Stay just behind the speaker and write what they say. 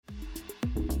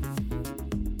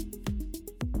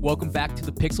Welcome back to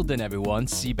the Pixel Den, everyone.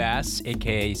 Seabass,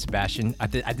 aka Sebastian. I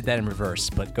did that in reverse,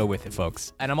 but go with it,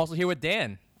 folks. And I'm also here with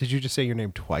Dan. Did you just say your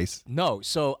name twice? No,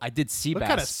 so I did Seabass. What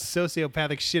kind of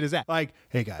sociopathic shit is that? Like,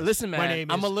 hey guys, listen, man, my name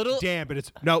I'm is a little Dan, but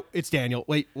it's Daniel.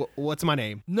 Wait, what's my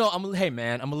name? No, hey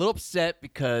man, I'm a little upset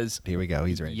because Here we go.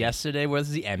 He's ready. yesterday was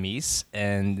the Emmys,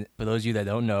 and for those of you that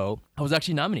don't know, I was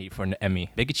actually nominated for an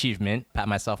Emmy. Big achievement. Pat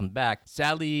myself on the back.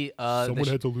 Sadly, Someone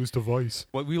had to lose the voice.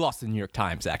 well, we lost the New York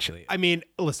Times actually. I mean,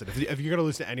 listen, if you're gonna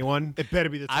listen to anyone, it better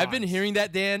be the Times. I've been hearing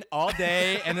that, Dan, all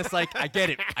day, and it's like I get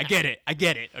it.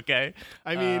 Okay.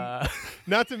 I mean,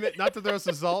 not to throw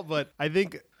some salt, but I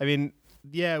mean.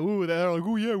 Yeah, they're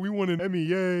like, yeah, we won an Emmy,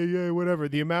 yay, whatever.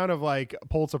 The amount of like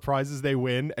Pulitzer Prizes they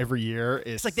win every year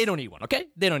is... It's like they don't need one, okay?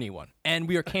 They don't need one. And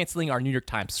we are canceling our New York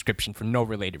Times subscription for no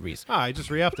related reason. I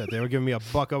just re-upped it. They were giving me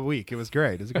 $1 a week. It was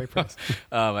great. It was a great price.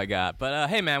 Oh my God. But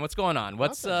hey man, what's going on?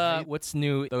 What's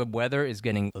new? The weather is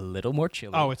getting a little more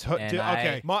chilly. Oh, it's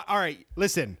okay. All right,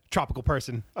 listen, tropical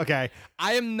person. Okay,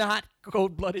 I am not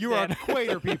cold-blooded. you are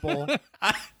equator people.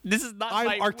 This is not I'm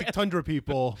my Arctic tundra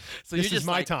people. So this you're just is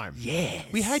my like, time. Yes.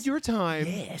 We had your time.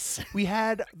 Yes. We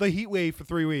had the heat wave for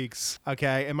 3 weeks.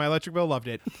 Okay, and my electric bill loved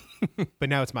it. But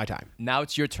now it's my time. Now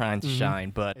it's your time to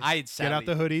shine, but Get out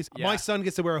the hoodies. Yeah. My son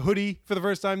gets to wear a hoodie for the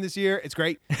first time this year. It's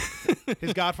great.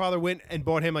 His godfather went and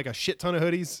bought him like a shit ton of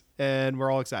hoodies, and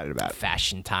we're all excited about it.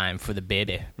 fashion time for the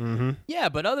baby. Mm-hmm. Yeah,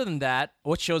 but other than that,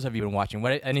 what shows have you been watching?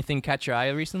 Anything catch your eye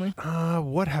recently?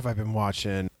 What have I been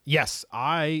watching? Yes,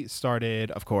 I started,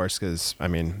 of course, because, I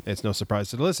mean, it's no surprise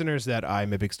to the listeners that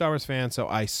I'm a big Star Wars fan, so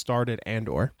I started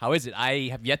Andor. How is it? I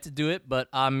have yet to do it, but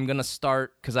I'm going to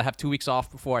start because I have 2 weeks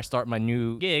off before I start my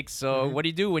new gig. So what do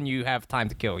you do when you have time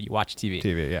to kill? You watch TV.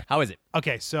 Yeah. How is it?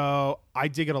 Okay, so I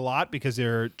dig it a lot because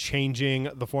they're changing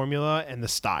the formula and the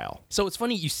style. So it's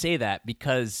funny you say that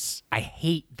because I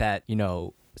hate that,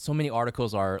 so many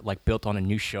articles are like built on a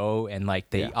new show and like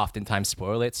they oftentimes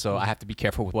spoil it. So I have to be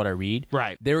careful with what I read.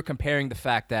 Right. They were comparing the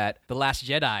fact that The Last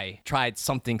Jedi tried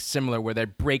something similar where they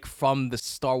break from the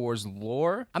Star Wars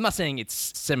lore. I'm not saying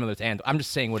it's similar to Andor. I'm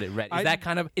just saying what it read.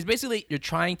 It's basically you're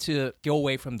trying to go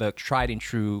away from the tried and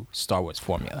true Star Wars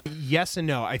formula. Yes and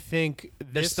no. I think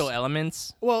There's still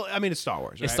elements. Well, I mean, it's Star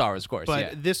Wars, right? It's Star Wars, of course,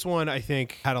 But this one, I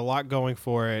think, had a lot going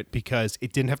for it because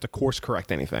it didn't have to course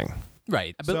correct anything.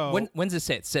 Right. But So- when's it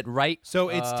set? Set right? So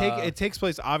it takes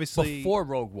place, obviously... Before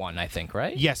Rogue One, I think,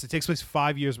 right? Yes, it takes place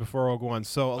 5 years before Rogue One.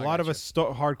 So a lot of us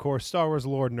hardcore Star Wars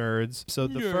lore nerds. So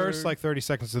the first 30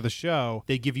 seconds of the show,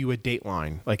 they give you a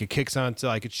dateline. Like it kicks on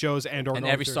to it shows Andor. And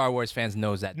every Star Wars fan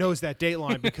knows that. Knows that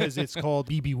dateline because it's called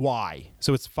BBY.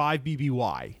 So it's 5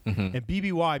 BBY. And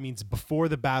BBY means before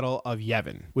the Battle of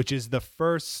Yavin, which is the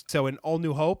first. So in All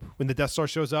New Hope, when the Death Star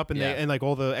shows up and they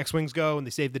all the X-Wings go and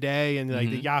they save the day and like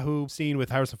the Yahoo scene with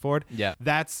Harrison Ford. Yeah.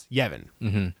 That's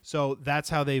Yavin. So that's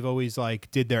how they've always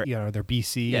did their their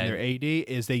BC and their AD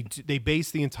is they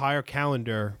base the entire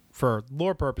calendar for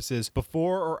lore purposes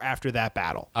before or after that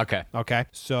battle. Okay.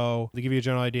 So to give you a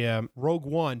general idea, Rogue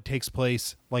One takes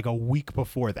place like a week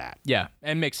before that. Yeah,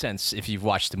 and makes sense if you've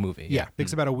watched the movie. Yeah,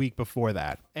 takes about a week before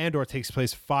that. Andor takes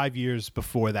place 5 years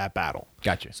before that battle.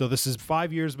 Gotcha. So this is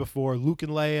 5 years before Luke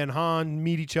and Leia and Han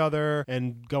meet each other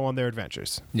and go on their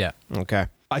adventures. Yeah. Okay.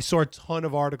 I saw a ton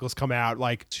of articles come out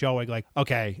showing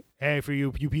okay, hey, for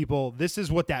you people, this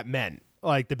is what that meant.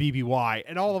 Like the BBY,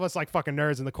 and all of us like fucking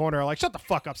nerds in the corner are like, shut the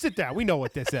fuck up, sit down, we know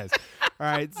what this is. All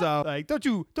right, so don't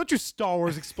you Star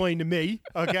Wars explain to me,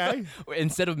 okay?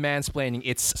 Instead of mansplaining,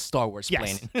 it's Star Wars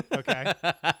Yes. splaining. Okay.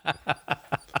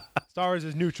 Star Wars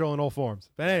is neutral in all forms.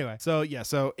 But anyway, so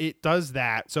it does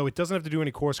that. So it doesn't have to do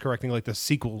any course correcting like the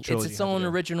sequel trilogy. It's its own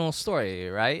original story,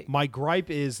 right? My gripe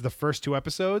is the first 2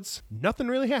 episodes, nothing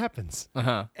really happens.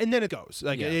 And then it goes.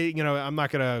 I'm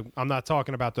not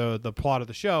talking about the plot of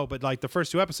the show, but like the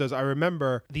first 2 episodes, I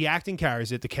remember the acting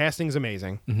carries it. The casting's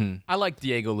amazing. I like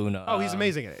Diego Luna. Oh, he's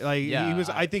amazing in it.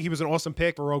 I think he was an awesome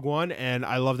pick for Rogue One, and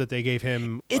I love that they gave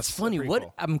him It's funny.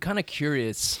 I'm kind of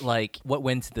curious, what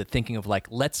went to the thinking of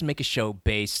let's make a show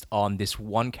based on this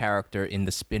one character in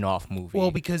the spin-off movie.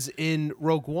 Well, because in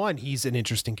Rogue One, he's an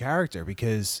interesting character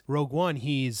because Rogue One,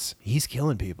 he's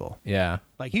killing people. Yeah.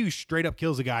 Like he straight up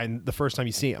kills a guy the first time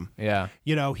you see him. Yeah.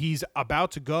 He's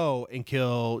about to go and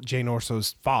kill Jane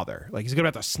Orso's father. Like he's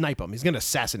about to snipe him. He's going to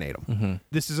assassinate him.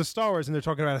 This is a Star Wars and they're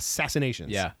talking about assassinations.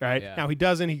 Yeah. Right? Yeah. Now he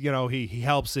doesn't. He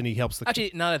helps and he helps the...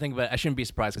 Actually, now that I think about it, I shouldn't be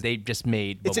surprised because they just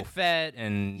made Boba Fett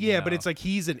and... Yeah, but it's like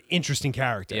he's an interesting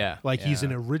character. Yeah. He's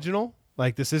an original...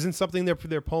 Like this isn't something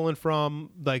they're pulling from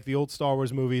like the old Star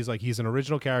Wars movies. Like he's an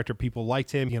original character. People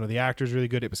liked him. The actor's really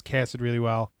good. It was casted really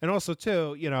well. And also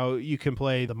too, you can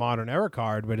play the modern era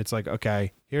card, but it's like,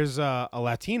 okay, here's a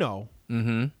Latino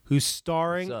who's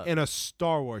starring in a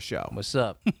Star Wars show. What's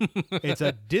up? It's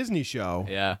a Disney show.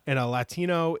 Yeah. And a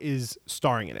Latino is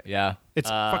starring in it. Yeah. It's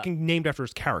fucking named after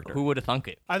his character. Who would have thunk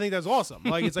it? I think that's awesome.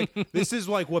 Like, it's like, this is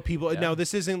like what people, now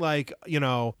this isn't like,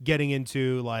 getting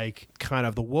into like kind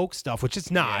of the woke stuff, which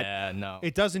it's not. Yeah, no.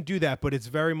 It doesn't do that, but it's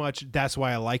very much, that's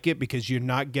why I like it, because you're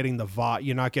not getting the vibe,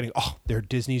 you're not getting,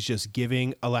 Disney's just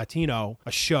giving a Latino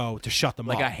a show to shut them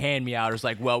up. Like a hand me out. It's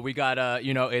like, well, we got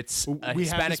it's a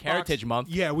Hispanic Heritage Month.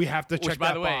 Yeah, we have to check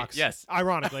that box. Yes.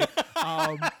 Ironically.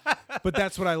 But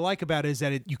that's what I like about it, is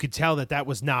that you could tell that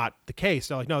was not the case.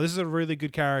 They're like, no, this is a really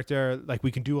good character. Like,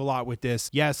 we can do a lot with this.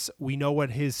 Yes, we know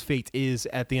what his fate is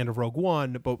at the end of Rogue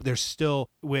One, but there's still,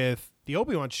 with the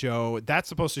Obi-Wan show, that's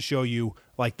supposed to show you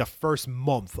like the first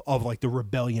month of like the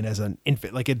rebellion as an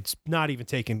infant. Like, it's not even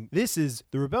taken. This is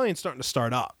the rebellion starting to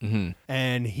start up,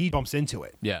 and he bumps into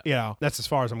it. Yeah, that's as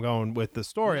far as I'm going with the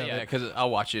story. Yeah, because I'll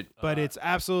watch it. But it's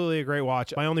absolutely a great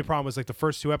watch. My only problem was like the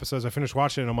first 2 episodes. I finished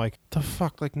watching it, and I'm like, the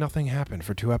fuck, like nothing happened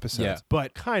for 2 episodes. Yeah.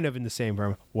 But kind of in the same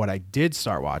room, what I did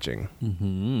start watching,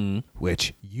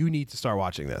 which you need to start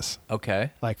watching this.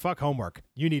 Okay. Like, fuck homework.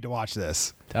 You need to watch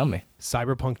this. Tell me.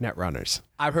 Cyberpunk Netrunners.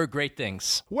 I've heard great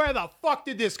things. Where the fuck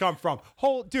did this come from?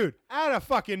 Dude, out of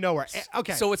fucking nowhere.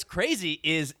 Okay. So what's crazy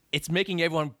is it's making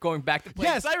everyone going back to play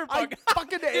Cyberpunk.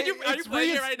 Are you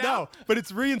playing it right now? No, but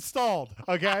it's reinstalled.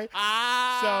 Okay.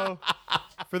 So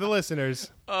for the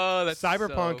listeners, that's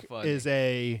Cyberpunk so funny.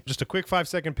 is just a quick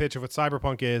 5-second pitch of what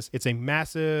Cyberpunk is. It's a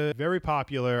massive, very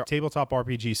popular tabletop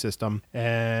RPG system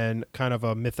and kind of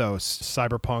a mythos.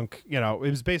 Cyberpunk, it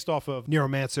was based off of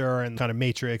Neuromancer and kind of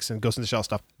Matrix and Ghost in the Shell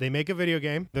stuff. They make a video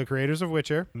game. The creators of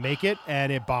Witcher make it,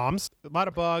 and it bombs. A lot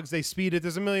of bugs. They speed it.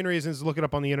 There's a million reasons. Look it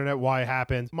up on the internet why it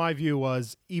happened. My view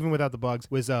was, even without the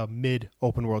bugs, was a mid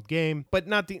open world game,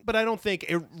 but I don't think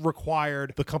it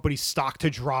required the company's stock to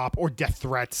drop or death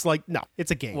threats. Like, no,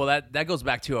 it's a game. Well, that goes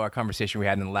back to our conversation we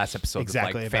had in the last episode.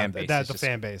 Exactly. Of, like, fan base. That's the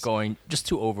fan base going just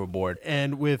too overboard.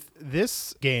 And with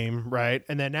this game, right,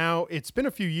 and then now it's been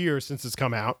a few years since it's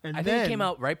come out. And I think it came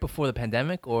out right before the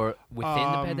pandemic or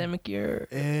within the pandemic year.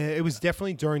 It was definitely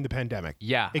during the pandemic.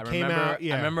 Yeah, it came out.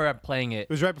 Yeah, I remember playing it. It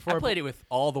was right before I played it with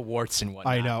all the warts and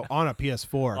whatnot. I know, on a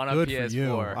PS4. On a Good PS4. for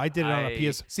you. I did it on a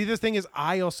PS. See, the thing is,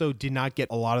 I also did not get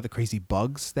a lot of the crazy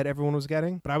bugs that everyone was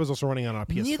getting, but I was also running on a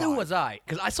PS5. Neither was I,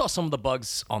 because I saw some of the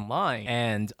bugs online,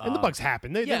 and the bugs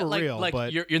happen. They were real. Like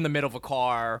but you're in the middle of a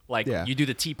car, like you do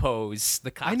the T-pose,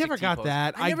 the I never got T-pose.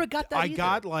 that. I never got that I either.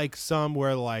 got like some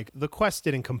where like the quest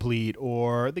didn't complete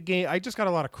or the game. I just got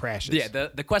a lot of crashes. Yeah,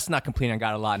 the quest not complete. I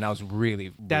got a lot, and I was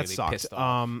really sucked. pissed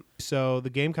off. So the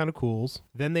game kind of cools.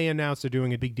 Then they announced they're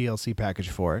doing a big DLC package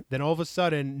for it. Then all of a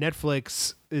sudden,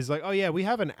 Netflix is like, oh yeah, we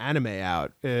have an anime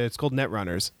out. It's called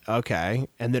Netrunners. Okay.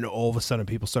 And then all of a sudden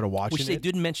people started watching Which they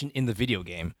didn't mention in the video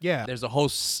game. Yeah. There's a whole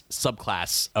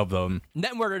subclass of them.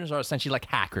 Netrunners are essentially like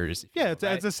hackers. Yeah,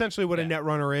 it's essentially what a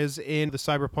Netrunner is in the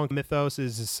Cyberpunk mythos.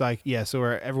 Is it's like, so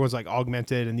where everyone's like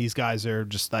augmented and these guys are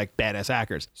just like badass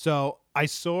hackers. So I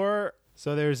saw...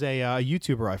 So there's a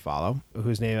YouTuber I follow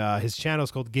whose name, his channel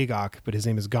is called Gigok, but his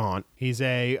name is Gaunt. He's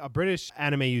a British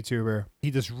anime YouTuber.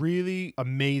 He does really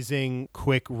amazing,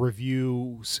 quick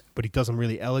reviews, but he does them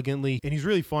really elegantly, and he's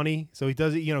really funny. So he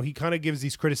does it, he kind of gives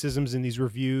these criticisms in these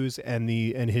reviews and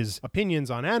his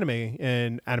opinions on anime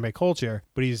and anime culture,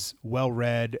 but he's well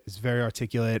read, he's very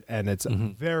articulate, and it's a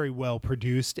very well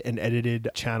produced and edited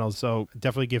channel. So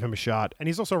definitely give him a shot. And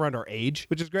he's also around our age,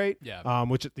 which is great. Yeah.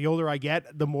 Which the older I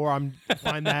get, the more I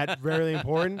find that very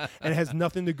important, and it has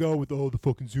nothing to go with the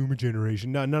fucking Zoomer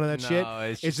generation. None of that shit.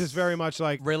 It's just very much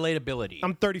like relatability.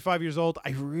 I'm 35 years old.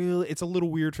 It's a little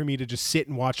weird for me to just sit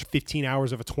and watch 15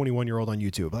 hours of a 21-year-old on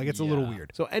YouTube. Like, it's a little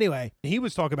weird. So anyway, he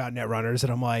was talking about Netrunners,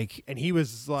 and I'm like, and he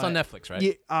was like, it's on Netflix, right?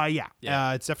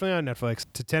 Yeah. It's definitely on Netflix.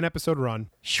 It's a 10-episode run.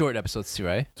 Short episodes too,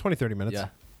 right? 20, 30 minutes. Yeah.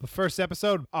 The first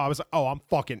episode, I was like, I'm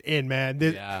fucking in, man.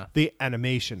 The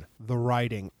animation, the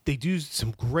writing. They do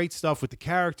some great stuff with the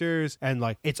characters, and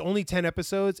like, it's only 10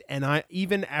 episodes, and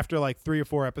even after like 3 or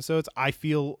 4 episodes, I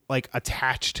feel like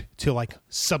attached to like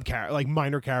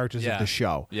minor characters of the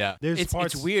show. Yeah.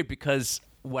 It's weird because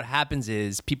what happens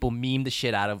is people meme the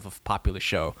shit out of a popular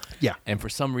show. Yeah. And for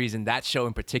some reason, that show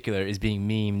in particular is being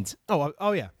memed.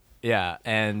 Oh yeah. Yeah,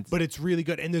 but it's really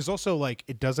good. And there's also like,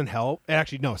 it doesn't help.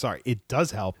 Actually, no, sorry. It does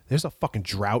help. There's a fucking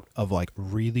drought of like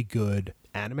really good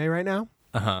anime right now.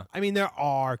 I mean, there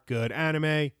are good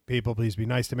anime. People, please be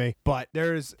nice to me. But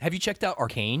there's... Have you checked out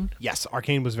Arcane? Yes,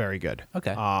 Arcane was very good.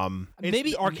 Okay.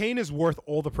 Maybe Arcane is worth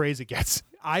all the praise it gets.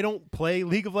 I don't play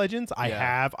League of Legends.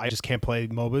 I just can't play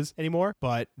MOBAs anymore.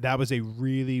 But that was a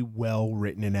really well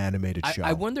written and animated show.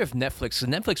 I wonder if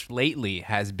Netflix lately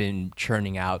has been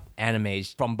churning out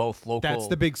animes from both local. That's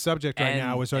the big subject right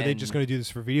now. Is are they just going to do this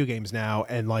for video games now?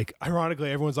 And like,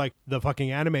 ironically, everyone's like, the fucking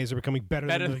animes are becoming better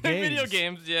than the games. Video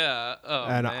games, yeah. Oh,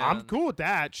 and man. I'm cool with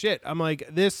that. Shit, I'm like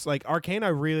this. Like Arcane, I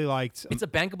really liked. It's a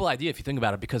bankable idea if you think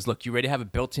about it, because look, you already have a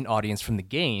built-in audience from the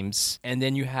games, and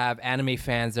then you have anime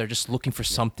fans that are just looking for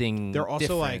something. They're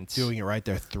also different. like doing it right.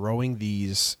 They're throwing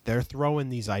these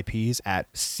IPs at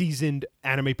seasoned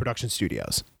anime production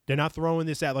studios. They're not throwing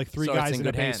this at like three guys in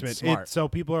a basement. So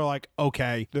people are like,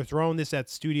 okay, they're throwing this at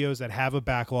studios that have a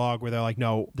backlog where they're like,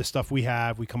 no, the stuff we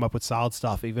have, we come up with solid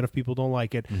stuff. Even if people don't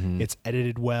like it, it's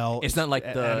edited well. It's not like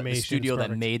the studio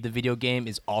that made the video game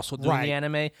is also doing the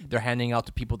anime. They're handing out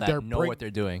to people that know what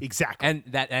they're doing. Exactly. And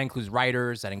that includes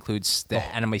writers, that includes the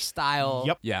anime style.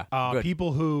 Yep. Yeah.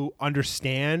 People who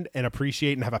understand and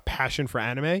appreciate and have a passion for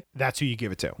anime, that's who you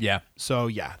give it to. Yeah. So,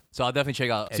 yeah. So I'll definitely check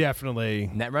out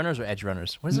Netrunners or Edge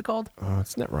Runners. What is it called?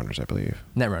 It's Netrunners, I believe.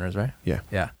 Netrunners, right? Yeah.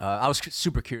 Yeah. I was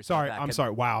super curious. I'm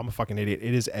sorry. Wow, I'm a fucking idiot.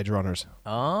 It is Edge Runners.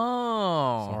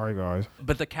 Oh. Sorry, guys.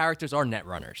 But the characters are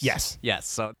Netrunners. Yes. Yes.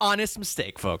 So honest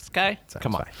mistake, folks. Okay?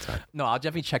 Come on. It's fine. No, I'll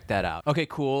definitely check that out. Okay,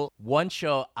 cool. One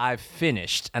show I've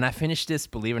finished, and I finished this,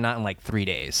 believe it or not, in like 3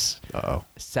 days. Uh-oh.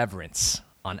 Severance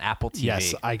on Apple TV.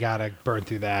 Yes, I gotta burn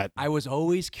through that. I was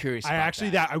always curious about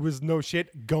that. I was no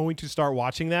shit going to start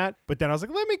watching that, but then I was like,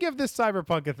 let me give this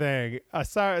Cyberpunk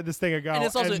this thing a go. And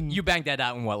it's also, you banged that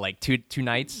out in what, like two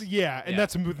nights? Yeah, and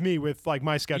that's with me with like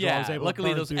my schedule. Yeah, I was able luckily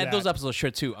to burn through that. those episodes are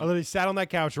short too. I literally sat on that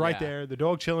couch right there, the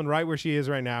dog chilling right where she is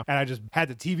right now, and I just had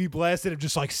the TV blasted and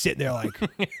just like sitting there like,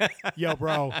 yo,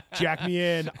 bro, jack me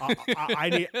in. I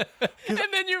need. And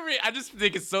then I just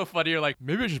think it's so funny. You're like,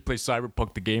 maybe I should play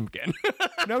Cyberpunk the game again.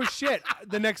 No shit.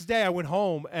 The next day I went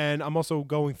home and I'm also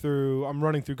running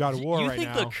through God of War right now. You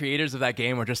think the creators of that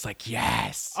game are just like,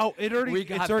 yes. Oh, it's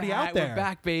already out there. We're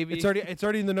back, baby. It's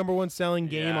already in the number one selling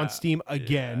game on Steam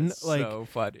again. Yeah, like, so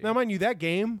funny. Now, mind you, that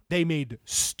game they made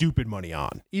stupid money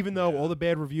on. Even though all the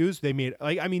bad reviews, they made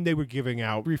they were giving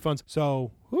out refunds.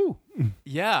 So, whoo.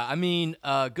 Yeah, I mean,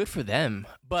 good for them.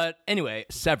 But anyway,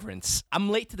 Severance. I'm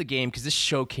late to the game because this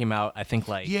show came out, I think,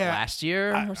 last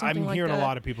year or something. I'm hearing a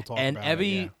lot of people talking about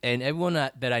it. And everyone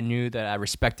that I knew that I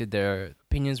respected their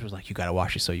opinions was like, you gotta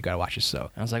watch this show, you gotta watch this show.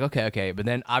 And I was like, okay. But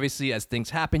then obviously as things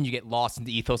happen, you get lost in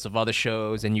the ethos of other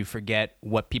shows and you forget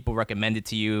what people recommended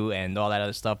to you and all that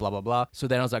other stuff, blah, blah, blah. So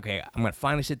then I was like, okay, I'm gonna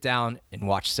finally sit down and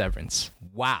watch Severance.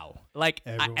 Wow. Like,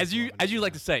 as you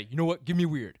like to say, you know what? Give me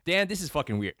weird. Dan, this is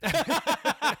fucking weird.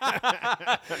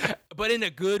 But in a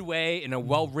good way, in a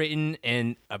well-written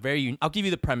and I'll give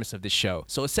you the premise of this show.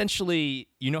 So essentially,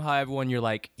 you know how everyone, you're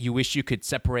like, you wish you could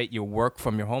separate your work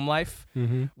from your home life?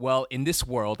 Mm-hmm. Well, in this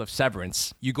world of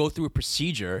Severance, you go through a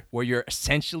procedure where you're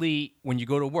essentially, when you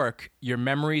go to work, your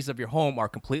memories of your home are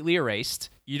completely erased.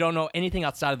 You don't know anything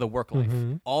outside of the work life.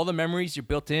 Mm-hmm. All the memories you're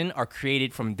built in are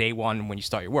created from day one when you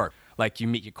start your work. Like you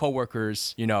meet your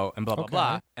coworkers, and blah, blah,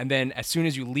 blah. And then as soon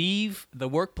as you leave the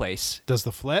workplace. Does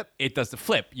the flip? It does the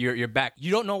flip. You're back. You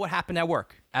don't know what happened at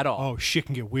work at all. Oh, shit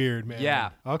can get weird, man.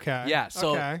 Yeah. Okay. Yeah.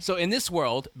 So in this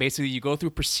world, basically you go through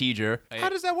procedure. How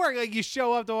does that work? Like you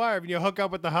show up to work and you hook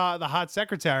up with the hot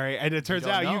secretary and it turns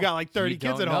out you got like 30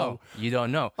 kids at home. You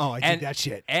don't know. Oh, I dig that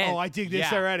shit. I dig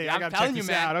this already. I gotta check this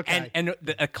out. Okay. And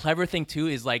a clever thing too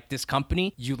is like this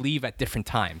company, you leave at different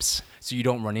times. So you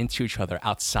don't run into each other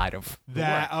outside of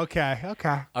that. Work.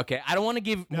 Okay. I don't want to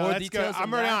give more details.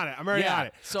 I'm already on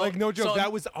it. So like no joke,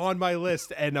 that was on my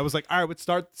list and I was like, all right, let's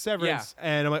start Severance.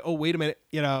 Yeah. And I'm like, oh, wait a minute,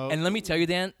 And let me tell you,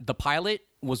 Dan, the pilot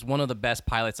was one of the best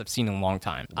pilots I've seen in a long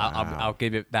time. Wow. I'll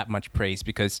give it that much praise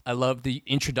because I love the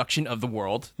introduction of the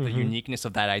world, the uniqueness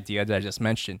of that idea that I just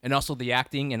mentioned, and also the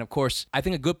acting. And of course, I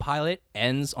think a good pilot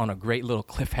ends on a great little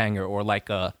cliffhanger or like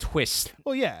a twist.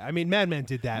 Well, yeah. I mean, Mad Men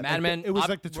did that. Mad Men. It was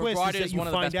like the twist is that one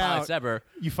of the best pilots ever.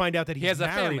 You find out that he's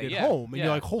married at home, and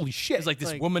you're like, holy shit. It's like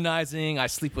this womanizing. I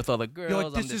sleep with other girls. You're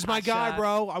like, this is my guy,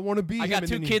 bro. I want to be him. I got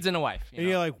 2 kids and a wife. And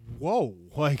you're like, whoa.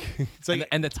 Like, it's like,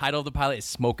 and the title of the pilot is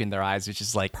Smoke in Their Eyes, which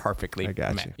is like perfectly. I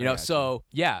got you. So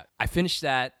yeah, I finished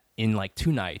that in like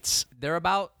 2 nights. They're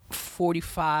about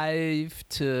 45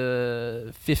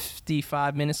 to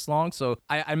 55 minutes long, so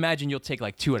I imagine you'll take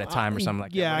like 2 at a time or something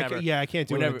like that. I can't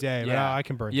do it in a day, but I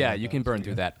can burn through you can burn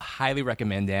through that. Highly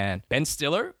recommend, Dan. Ben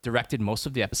Stiller directed most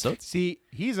of the episodes. See,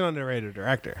 he's an underrated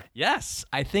director. Yes,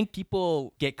 I think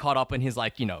people get caught up in his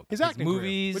his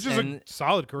movies, which is a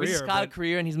solid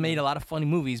career. And he's made a lot of funny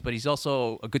movies, but he's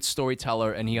also a good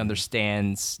storyteller and he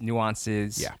understands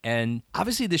nuances. Yeah. And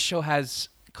obviously this show has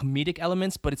comedic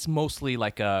elements, but it's mostly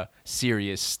like a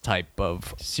serious type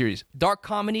of series. Dark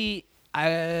comedy.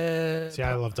 I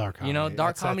love dark comedy. You know,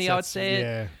 dark comedy, I would say it.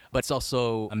 Yeah. But it's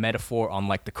also a metaphor on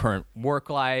like the current work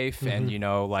life and, you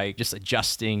know, like just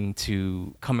adjusting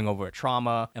to coming over a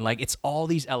trauma. And like it's all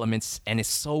these elements and it's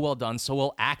so well done, so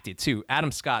well acted too.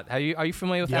 Adam Scott, are you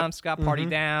familiar with Adam Scott? Party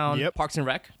Down, Parks and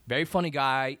Rec. Very funny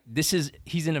guy.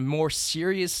 He's in a more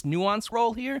serious, nuanced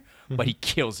role here, but he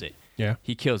kills it. Yeah.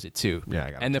 He kills it too. Yeah,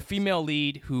 I got And the female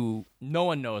lead who no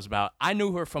one knows about, I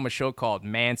knew her from a show called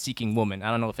Man Seeking Woman.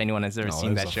 I don't know if anyone has ever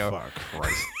seen that show.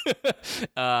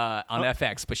 On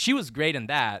FX. But she was great in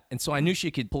that. And so I knew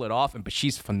she could pull it off, but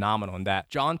she's phenomenal in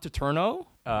that. John Turturro.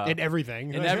 In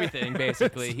everything,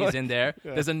 basically. He's in there.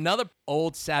 Yeah. There's another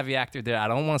old savvy actor there. I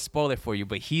don't want to spoil it for you,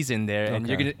 but he's in there. And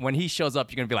you're gonna, when he shows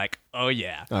up, you're going to be like, oh,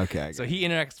 yeah. Okay. So he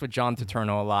interacts with John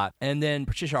Turturro a lot. And then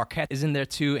Patricia Arquette is in there,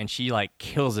 too, and she, like,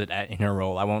 kills it in her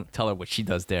role. I won't tell her what she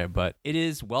does there, but it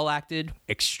is well acted,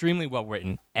 extremely well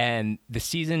written, and the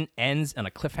season ends on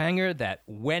a cliffhanger that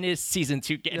when is season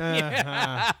 2 getting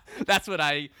That's what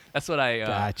I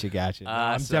Gotcha.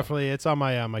 I'm definitely, it's on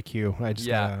my queue. I just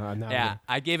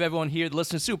I gave everyone here the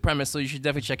Listener Soup premise, so you should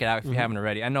definitely check it out if you haven't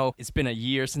already. I know it's been a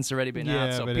year since it's already been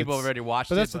out, so people have already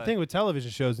watched it. But that's the thing with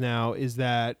television shows now is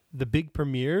that the big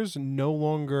premieres no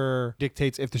longer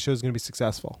dictates if the show's going to be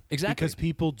successful. Exactly. Because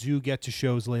people do get to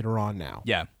shows later on now.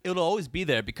 Yeah. It'll always be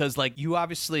there because, like, you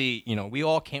obviously, you know, we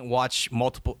all can't watch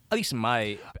multiple, at least in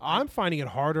my... I'm finding it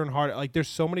harder and harder. Like, there's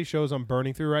so many shows I'm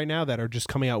burning through right now that are just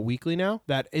coming out weekly now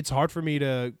that it's hard for me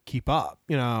to keep up.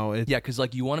 You know? Yeah, because,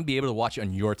 like, you want to be able to watch it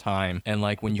on your time. And,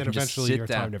 like, when you can just sit your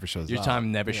down... time never shows your up.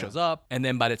 time never shows up. And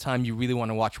then by the time you really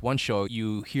want to watch one show,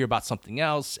 you hear about something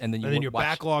else. And then your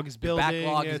backlog is building.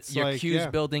 Your queue's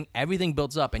building. Everything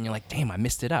builds up. And you're like, damn, I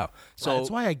missed it out. So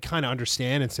that's why I kind of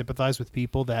understand and sympathize with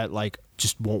people that, like,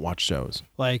 just won't watch shows.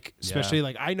 Like, especially,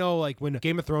 like, I know, like, when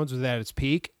Game of Thrones was at its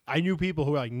peak, I knew people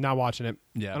who were, like, not watching it.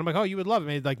 Yeah. And I'm like, oh, you would love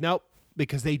it. And like, nope.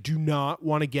 Because they do not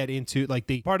want to get into, like,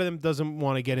 part of them doesn't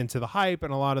want to get into the hype,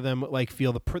 and a lot of them, like,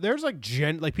 feel there's,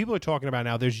 like, people are talking about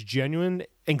now, there's genuine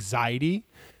anxiety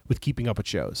with keeping up with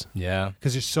shows. Yeah.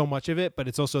 Because there's so much of it, but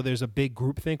it's also, there's a big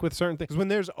group think with certain things. Because when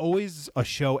there's always a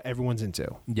show everyone's into.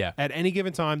 Yeah. At any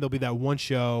given time, there'll be that one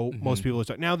show most people are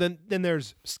talking. Now, then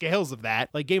there's scales of that.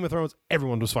 Like Game of Thrones,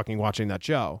 everyone was fucking watching that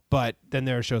show. But then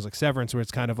there are shows like Severance where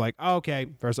it's kind of like, oh, okay,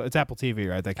 first, it's Apple TV,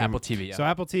 right? Apple TV, yeah. So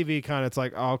Apple TV kind of, it's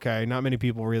like, oh, okay, not many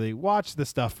people really watch the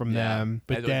stuff from them.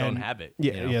 But they don't have it.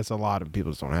 Yeah, yes, a lot of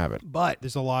people just don't have it. But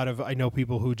there's a lot of, I know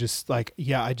people who just like,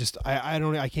 I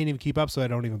can't even keep up, so I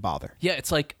don't even bother. Yeah,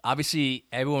 it's like, obviously,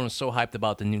 everyone was so hyped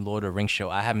about the new Lord of the Rings show.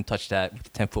 I haven't touched that with the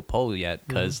 10-foot pole yet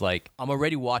because, like, I'm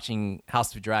already watching House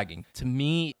of the Dragon. To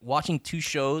me, watching two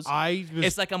shows,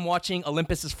 it's like I'm watching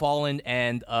Olympus Has Fallen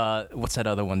and what's that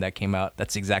other one that came out?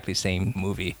 That's exactly the same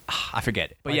movie. I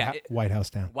forget it. But White House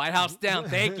Down. White House Down.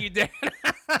 Thank you, Dan.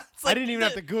 I didn't even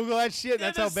have to Google that shit.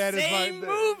 That's how bad it's like. Same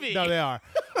movie. No, they are.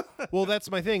 Well,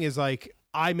 that's my thing is, like,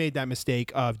 I made that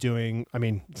mistake of doing, I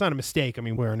mean, it's not a mistake. I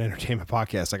mean, we're an entertainment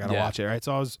podcast. I got to watch it, right?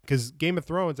 So because Game of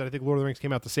Thrones and I think Lord of the Rings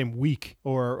came out the same week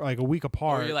or like a week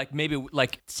apart. Or you're like maybe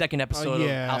like second episode of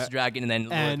House of Dragon and then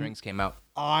Lord of the Rings came out.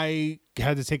 I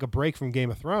had to take a break from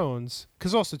Game of Thrones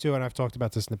because also too, and I've talked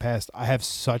about this in the past, I have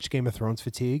such Game of Thrones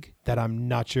fatigue that I'm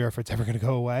not sure if it's ever going to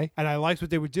go away. And I liked what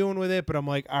they were doing with it, but I'm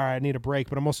like, all right, I need a break.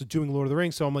 But I'm also doing Lord of the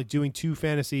Rings, so I'm like doing two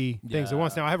fantasy things at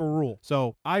once. Now I have a rule.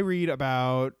 So I read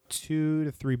about 2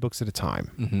 to 3 books at a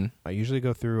time. Mm-hmm. I usually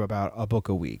go through about a book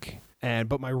a week.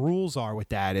 But my rules are with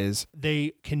that is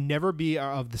they can never be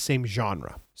of the same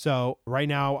genre. So right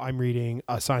now I'm reading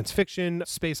a science fiction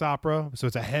space opera, so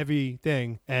it's a heavy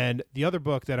thing. And the other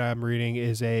book that I'm reading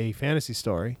is a fantasy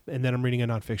story, and then I'm reading a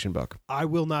nonfiction book. I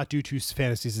will not do 2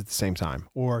 fantasies at the same time,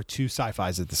 or 2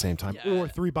 sci-fis at the same time, or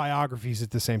 3 biographies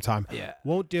at the same time. Yeah.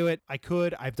 Won't do it. I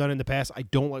could. I've done it in the past. I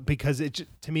don't like because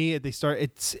to me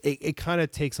it kind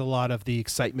of takes a lot of the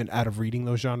excitement out of reading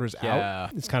those genres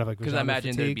out. It's kind of like because I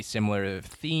imagine there'd be similar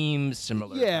themes,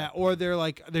 similar. Yeah, or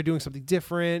they're doing something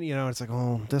different. You know, it's like,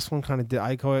 oh, this one kind of did.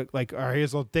 I call it like, all right,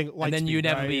 here's a thing. And then you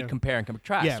never be compare and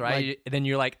contrast, right? Like, then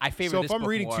you're like, I favor this book more. So if I'm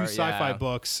reading 2 sci-fi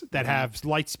books that have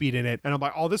light speed in it, and I'm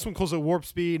like, oh, this one calls it warp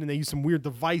speed, and they use some weird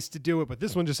device to do it, but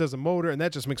this one just has a motor, and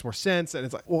that just makes more sense. And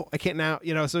it's like, well, I can't now,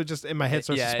 you know. So it just in my head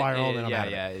starts to spiral, and I'm out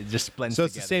of it. It just blends. So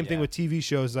it's the same thing with TV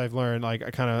shows. I've learned, like,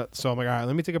 so I'm like, all right,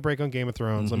 let me take a break on Game of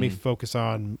Thrones. Let me focus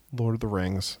on Lord of the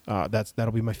Rings.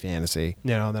 That'll be my fantasy,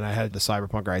 you know. And then I had the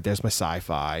cyberpunk. Right, there's my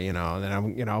sci-fi, you know. And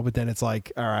then but then it's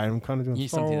like, all right, I'm kind of doing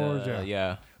Star Wars.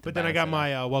 But then I got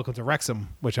my Welcome to Wrexham,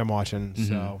 which I'm watching.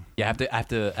 So yeah, I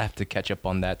have to catch up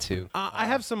on that too. I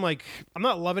have some I'm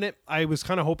not loving it. I was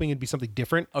kind of hoping it'd be something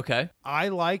different. Okay. I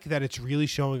like that it's really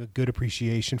showing a good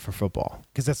appreciation for football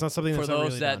because that's not something that's for those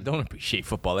really that don't appreciate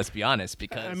football. Let's be honest,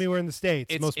 because I mean we're in the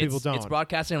States. Most people don't. It's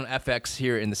broadcasting on FX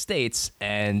here in the States,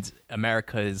 and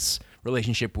America's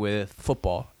relationship with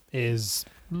football is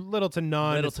little to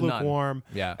none. It's lukewarm.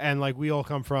 Yeah. And we all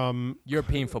come from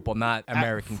European football, not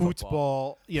American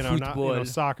football. Not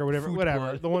soccer,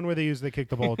 whatever. The one where they kick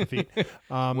the ball with the feet.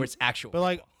 Where it's actual.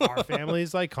 But our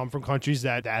families come from countries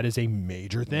that is a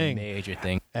major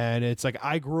thing. And it's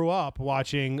I grew up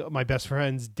watching my best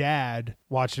friend's dad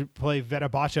play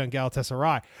Fenerbahce and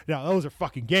Galatasaray. Now those are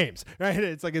fucking games, right?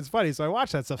 It's funny. So I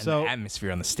watched that stuff. And so the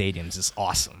atmosphere on the stadiums is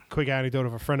awesome. Quick anecdote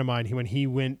of a friend of mine. When he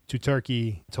went to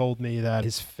Turkey, told me that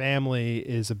his family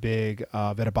is a big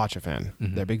Fenerbahce fan.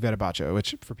 They're big Fenerbahce,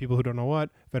 which for people who don't know what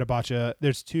Fenerbahce,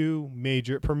 there's two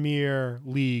major premier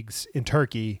leagues in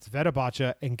Turkey. It's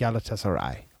Fenerbahce and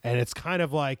Galatasaray. And it's kind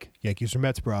of like Yankees or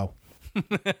Mets, bro.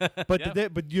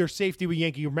 But your safety with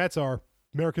Yankee or Mets are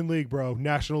American League, bro,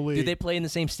 National League. Do they play in the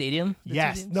same stadium?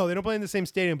 Yes. No, they don't play in the same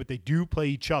stadium, but they do play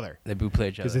each other. They do play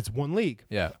each other. Because it's one league.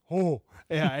 Yeah. Oh,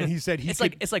 yeah. And he said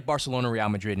it's like Barcelona, Real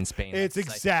Madrid in Spain. It's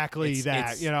exactly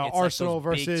that. Arsenal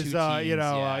versus,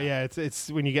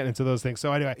 it's when you get into those things.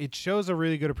 So anyway, it shows a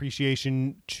really good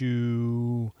appreciation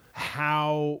to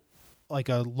how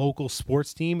a local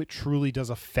sports team really does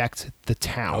affect the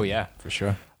town. Oh yeah, for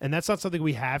sure. And that's not something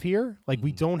we have here.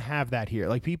 We don't have that here.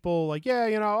 People it's we're,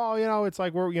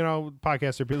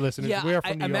 podcasts are listening. Yeah, we're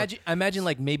from New York. I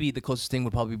imagine maybe the closest thing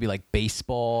would probably be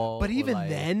baseball. But even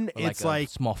then, it's a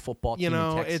small football team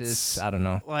in Texas. I don't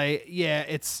know.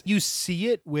 You see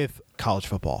it with college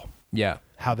football. Yeah.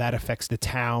 How that affects the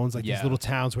towns, these little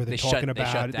towns where they're talking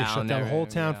about it. They shut down the whole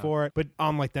town for it. But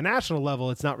on the national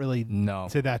level, it's not really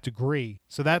to that degree.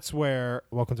 So that's where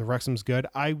Welcome to Wrexham's good.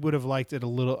 I would have liked it a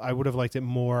little. I would have liked it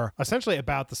more, essentially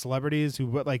about the celebrities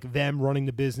who them running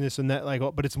the business and that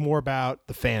but it's more about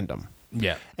the fandom.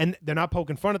 Yeah. And they're not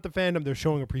poking fun at the fandom. They're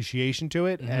showing appreciation to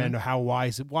it and why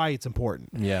it's important.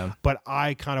 Yeah. But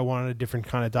I kind of wanted a different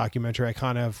kind of documentary.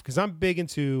 because I'm big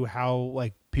into how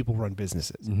people run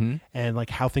businesses and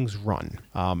how things run.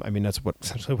 That's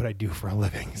essentially what I do for a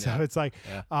living. So it's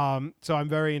so I'm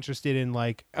very interested in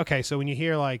okay, so when you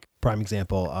hear prime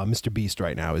example, Mr. Beast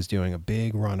right now is doing a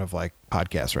big run of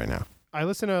podcasts right now. I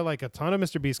listen to a ton of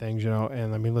Mr. Beast things,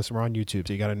 and listen, we're on YouTube,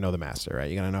 so you got to know the master, right?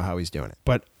 You got to know how he's doing it.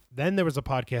 But then there was a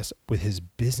podcast with his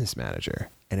business manager,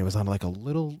 and it was on a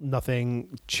little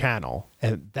nothing channel.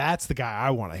 And that's the guy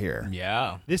I want to hear.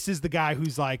 Yeah. This is the guy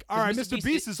who's all right, Mr.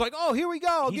 Beast is oh, here we go.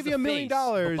 I'll give you $1 million.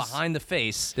 But behind the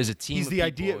face, there's a team He's of the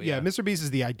people. idea. Yeah, Mr. Beast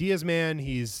is the ideas man.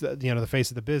 He's, the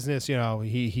face of the business.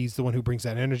 He's the one who brings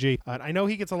that energy. I know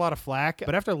he gets a lot of flack,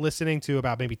 but after listening to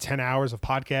about maybe 10 hours of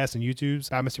podcasts and YouTubes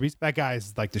about Mr. Beast, that guy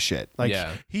is the shit.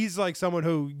 He's someone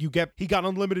who he got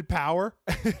unlimited power,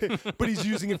 but he's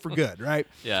using it for good, right?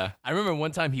 Yeah. I remember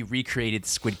one time he recreated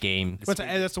Squid Game.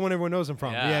 That's the one everyone knows him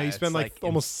from. Yeah, he spent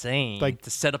almost insane to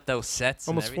set up those sets.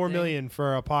 Almost $4 million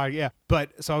for a pod. Yeah.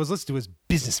 But so I was listening to his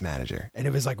business manager, and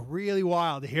it was really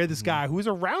wild to hear this guy who was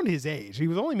around his age. He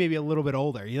was only maybe a little bit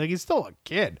older. He's still a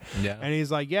kid. Yeah. And he's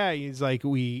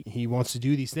he wants to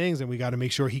do these things, and we got to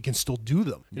make sure he can still do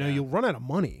them. You'll run out of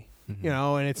money.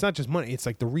 And it's not just money. It's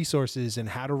the resources and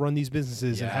how to run these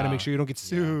businesses and how to make sure you don't get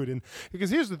sued. And because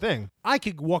here's the thing, I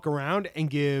could walk around and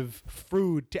give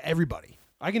food to everybody.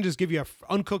 I can just give you a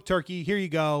uncooked turkey. Here you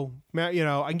go. I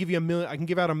can give you $1 million. I can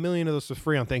give out $1 million of those for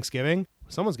free on Thanksgiving.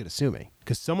 Someone's going to sue me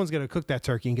because someone's going to cook that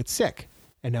turkey and get sick.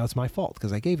 And now it's my fault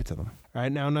because I gave it to them. All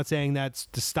right. Now, I'm not saying that's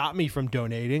to stop me from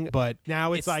donating, but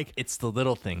now it's it's the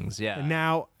little things. Yeah. And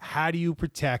now, how do you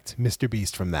protect Mr.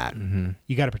 Beast from that?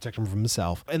 You got to protect him from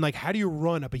himself. And how do you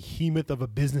run a behemoth of a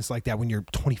business like that when you're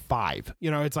 25?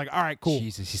 It's all right, cool.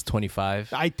 Jesus, he's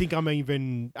 25. I think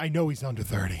I know he's under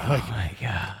 30. Oh my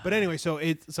God. But anyway, so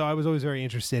I was always very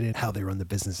interested in how they run the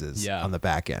businesses on the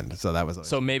back end. So that was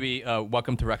so maybe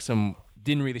Welcome to Wrexham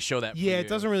didn't really show that. Yeah, it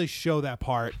doesn't really show that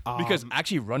part. Because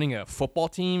actually running a football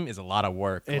team is a lot of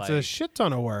work. It's a shit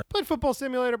ton of work. Played Football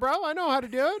Simulator, bro. I know how to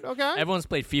do it. Okay. Everyone's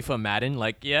played FIFA, Madden.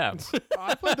 Yeah.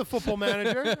 I played the Football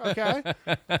Manager. Okay.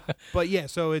 But yeah,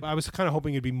 so I was kind of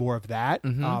hoping it'd be more of that.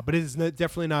 But it is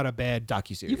definitely not a bad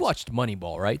docuseries. You've watched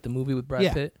Moneyball, right? The movie with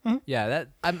Brad Pitt? Yeah.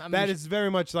 That is very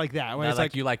much like that. When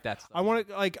it's you like that stuff. I want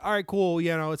to all right, cool.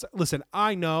 Listen,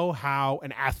 I know how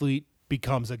an athlete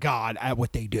becomes a god at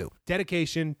what they do.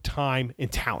 Dedication, time,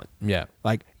 and talent. Yeah.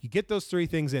 You get those three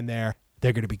things in there,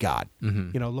 they're going to be God.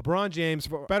 You know, LeBron James,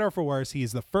 for better or for worse, he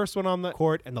is the first one on the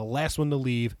court and the last one to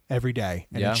leave every day,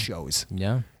 and it shows.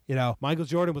 Yeah. You know, Michael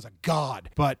Jordan was a god,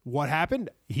 but what happened?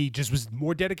 He just was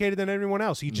more dedicated than everyone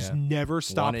else. He just never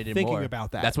stopped thinking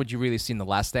about that. That's what you really see in The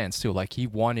Last Dance too. Like he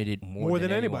wanted it more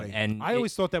than anybody. And I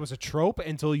always thought that was a trope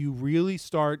until you really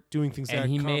start doing things.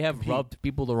 And he may have rubbed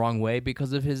people the wrong way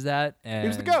because of his that. And, he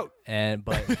was the GOAT.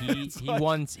 But he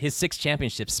won his 6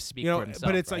 championships. Speak for himself.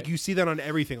 But it's like you see that on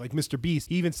everything. Like Mr. Beast,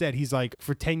 he even said he's like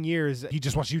for 10 years he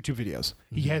just watched YouTube videos.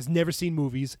 He has never seen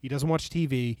movies. He doesn't watch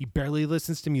TV. He barely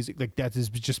listens to music. Like that has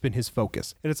just been his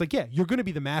focus. And it's like, yeah, you're going to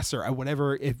be the master at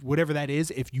whatever that is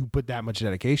if you put that much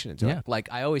dedication into it. Like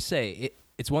I always say,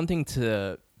 it's one thing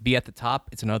to be at the top.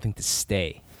 It's another thing to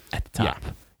stay at the top.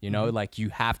 Yeah. You know, like you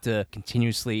have to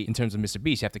continuously, in terms of Mr.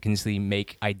 Beast, you have to continuously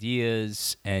make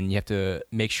ideas and you have to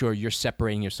make sure you're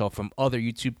separating yourself from other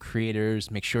YouTube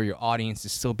creators, make sure your audience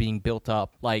is still being built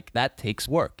up. Like that takes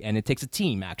work and it takes a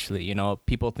team, actually. You know,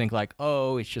 people think like,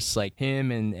 oh, it's just like him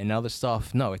and other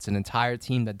stuff. No, it's an entire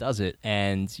team that does it.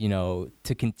 And, you know,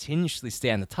 to continuously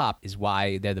stay on the top is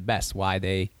why they're the best, why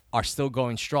they are still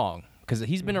going strong. Because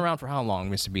he's been around for how long,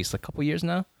 Mr. Beast? Like a couple years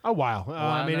now? A while.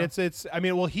 I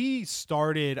mean, well, he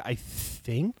started, I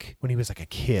think, when he was like a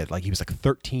kid. Like he was like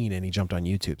 13 and he jumped on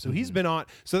YouTube. So he's been on.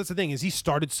 So that's the thing is he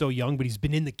started so young, but he's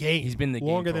been in the game. He's been in the game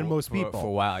longer than most people for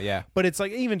a while. Yeah. But it's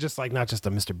like even just like not just the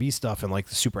Mr. Beast stuff and like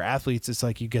the super athletes. It's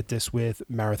like you get this with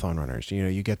marathon runners. You know,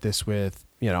 you get this with.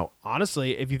 You know,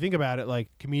 honestly, if you think about it, like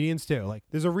comedians too, like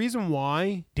there's a reason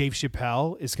why Dave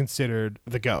Chappelle is considered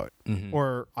the GOAT.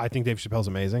 Or I think Dave Chappelle's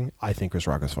amazing. I think Chris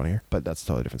Rock is funnier, but that's a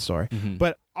totally different story.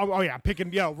 But oh yeah, I'm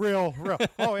picking real.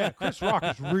 Oh yeah, Chris Rock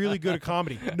is really good at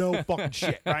comedy. No fucking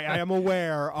shit. I am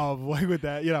aware of like with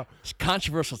that, you know. It's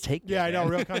controversial take. Yeah, I know,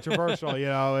 real controversial. You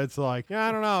know, it's like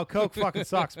I don't know, Coke fucking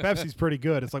sucks. Pepsi's pretty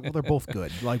good. It's like well, they're both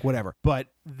good. Like whatever. But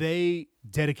they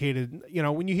dedicated, you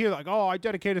know, when you hear like, oh, I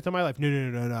dedicated to my life.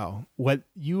 No. What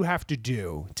you have to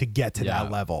do to get to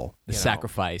that level. The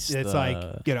sacrifice. It's like,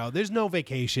 you know, there's no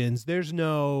vacations. There's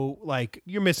no, like,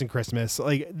 you're missing Christmas.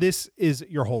 Like, this is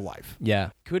your whole life. Yeah.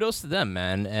 Kudos to them,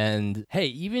 man. And hey,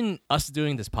 even us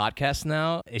doing this podcast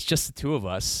now, it's just the two of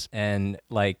us. And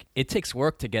like, it takes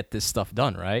work to get this stuff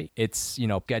done, right? It's, you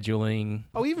know, scheduling.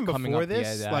 Oh, even before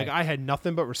this, like, I had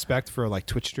nothing but respect for like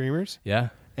Twitch streamers. Yeah.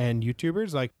 And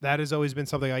YouTubers, like that has always been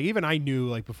something like even I knew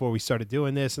like before we started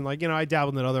doing this and like, you know, I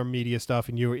dabbled in other media stuff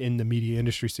and you were in the media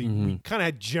industry. So we kind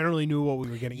of generally knew what we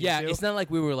were getting into. Yeah, it's not like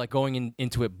we were like going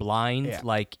into it blind. Yeah.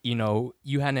 Like, you know,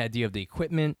 you had an idea of the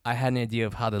equipment. I had an idea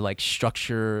of how to like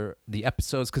structure the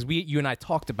episodes because you and I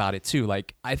talked about it too.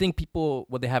 Like, I think people,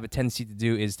 what they have a tendency to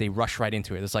do is they rush right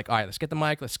into it. It's like, all right, let's get the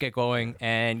mic, let's get going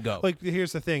and go. Like,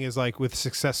 here's the thing is like with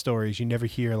success stories, you never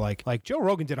hear like Joe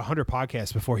Rogan did 100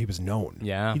 podcasts before he was known.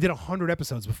 Yeah. He did 100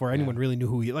 episodes before anyone really knew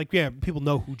who he, like, yeah, people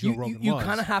know who Joe Rogan was. You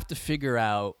kind of have to figure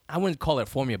out, I wouldn't call it a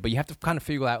formula, but you have to kind of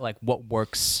figure out like what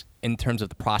works in terms of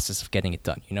the process of getting it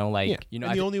done, you know, like, you know,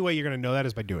 and the only way you're going to know that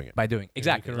is by doing it.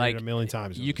 Exactly. You can read it a million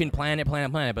times. You can plan it,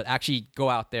 but actually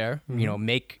go out there, you know,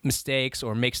 make mistakes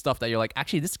or make stuff that you're like,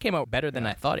 actually, this came out better than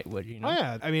I thought it would, you know? Oh,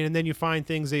 yeah. I mean, and then you find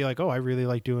things that you're like, oh, I really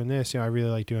like doing this. You know, I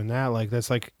really like doing that. Like, that's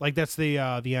the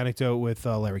anecdote with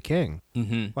Larry King.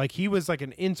 Like, he was like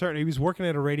an intern. He was working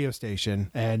at a radio station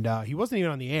and he wasn't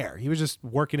even on the air. He was just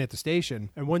working at the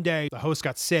station. And one day the host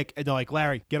got sick and they're like,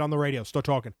 Larry, get on the radio, start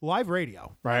talking. Live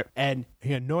radio, right? And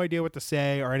he had no idea what to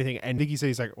say or anything. And Nicky said,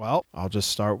 he's like, well, I'll just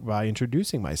start by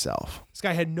introducing myself. This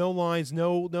guy had no lines,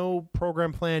 no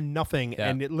program plan, nothing. Yeah.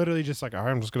 And it literally just like, all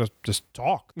right, I'm just going to just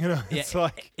talk. You know, it's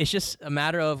like, it's just a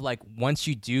matter of like, once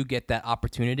you do get that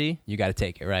opportunity, you got to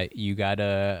take it, right? You got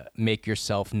to make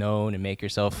yourself known and make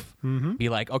yourself be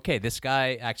like, okay, this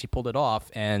guy actually pulled it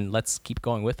off and let's keep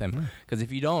going with him. Because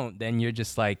if you don't, then you're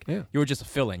just like, you're just a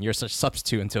fill-in. You're such a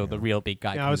substitute until the real big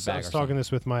guy comes back. I was talking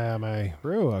this with my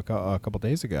crew a couple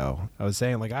days ago. I was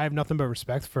saying like I have nothing but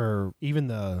respect for even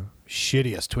the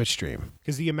shittiest Twitch stream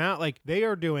because the amount like they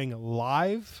are doing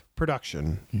live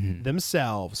production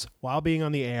themselves while being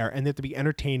on the air and they have to be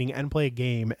entertaining and play a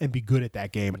game and be good at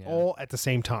that game all at the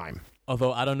same time.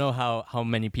 Although I don't know how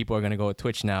many people are going to go with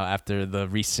Twitch now after the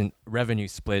recent revenue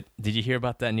split. Did you hear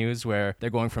about that news where they're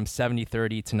going from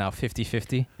 70-30 to now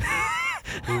 50-50?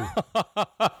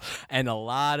 And a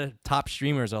lot of top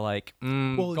streamers are like,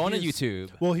 going to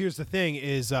YouTube. Well, here's the thing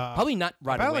is probably not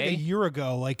right about away. Like a year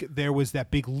ago, like there was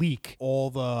that big leak, all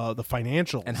the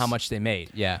financials and how much they made.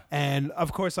 Yeah. And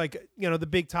of course, like, you know, the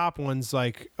big top ones,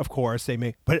 like, of course they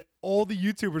make, but all the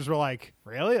YouTubers were like,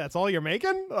 really? That's all you're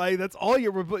making? Like, that's all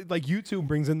you're, like, YouTube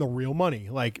brings in the real money.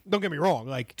 Like, don't get me wrong.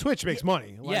 Like, Twitch makes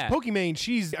money. Like, Pokimane,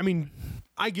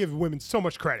 I give women so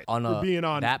much credit on for being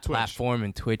on that Twitch. platform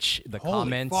and Twitch. The Holy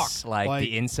comments, fuck. like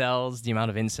the incels, the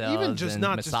amount of incels, even just and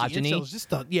not misogyny. just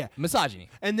the incels, just misogyny.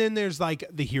 And then there's like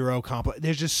the hero complex.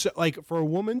 There's just like for a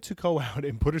woman to go out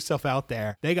and put herself out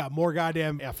there, they got more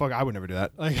goddamn. Yeah, fuck, I would never do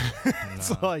that. Like,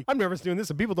 it's like I'm nervous doing this,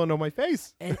 and people don't know my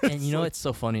face. And you know, it's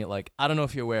so funny. Like, I don't know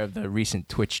if you're aware of the recent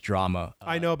Twitch drama.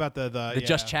 I know about the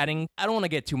just chatting. I don't want to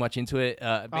get too much into it.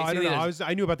 I don't know.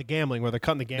 I knew about the gambling where they're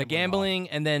cutting the gambling. The gambling,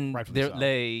 and then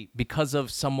they because of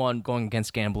someone going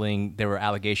against gambling, there were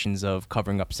allegations of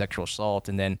covering up sexual assault,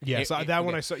 and then that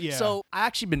one I saw. Yeah. So I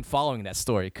actually been following that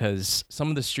story because some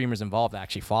of the streamers involved I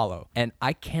actually follow, and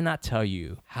I cannot tell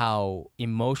you how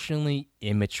emotionally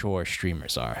immature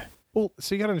streamers are. Well,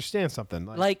 so you gotta understand something.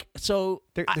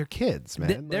 They're kids,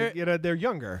 man. They're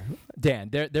younger. Dan,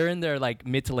 they're in their like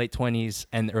mid to late 20s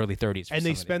and early 30s, and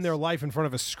they spend their life in front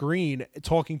of a screen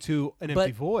talking to an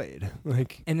empty void.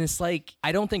 And it's like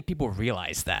I don't think people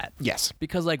realize that. Yes,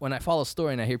 because like when I follow a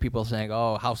story and I hear people saying,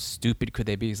 "Oh, how stupid could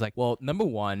they be?" It's like, well, number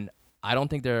one, I don't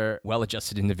think they're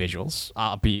well-adjusted individuals.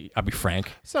 I'll be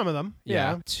frank. Some of them,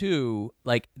 yeah. Two,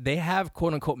 like they have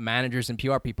quote-unquote managers and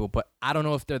PR people, but I don't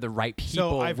know if they're the right people.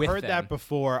 So I've heard that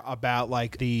before about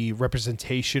like the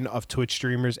representation of Twitch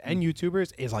streamers and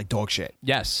YouTubers is like dog shit.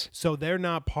 Yes. So they're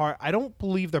not part. I don't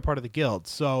believe they're part of the guild.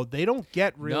 So they don't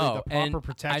get really the proper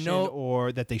protection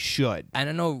or that they should. And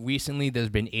I know recently there's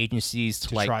been agencies to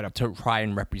try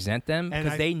and represent them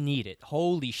because they need it.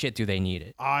 Holy shit, do they need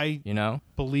it? I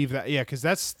believe that. Yeah, because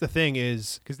that's the thing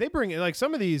is because they bring like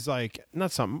some of these like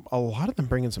a lot of them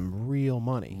bring in some real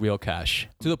money, real cash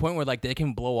to the point where like they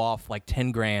can blow off like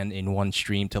 10 grand in one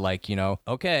stream to like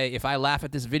okay, if I laugh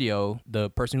at this video, the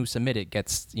person who submitted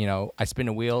gets I spin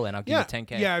a wheel and I'll give you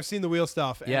 10K. Yeah, I've seen the wheel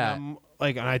stuff. Yeah. And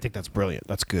and I think that's brilliant.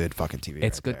 That's good fucking TV.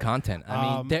 It's good content.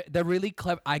 I mean, they're really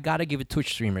clever. I gotta give it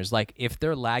Twitch streamers. Like, if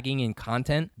they're lagging in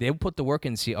content, they'll put the work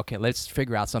in and see, okay, let's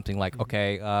figure out something like,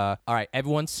 okay, all right,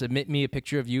 everyone submit me a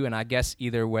picture of you, and I guess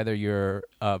either whether you're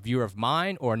a viewer of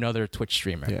mine or another Twitch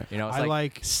streamer. Yeah.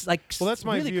 It's well, that's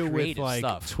my really view with like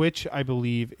stuff. Twitch. I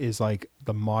believe is like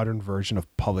the modern version of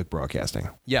public broadcasting.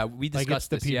 Yeah, we discussed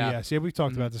this. The PBS. Yeah, we've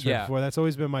talked about this before. That's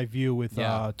always been my view with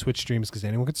Twitch streams because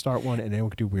anyone could start one and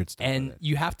anyone could do weird stuff. And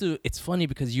you have to. It's funny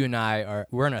because you and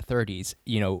we're in our 30s.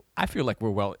 I feel like we're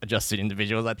well-adjusted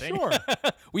individuals. I think. Sure.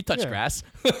 We touch grass.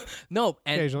 No,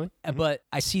 occasionally. But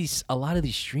I see a lot of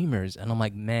these streamers, and I'm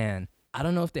like, man, I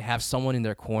don't know if they have someone in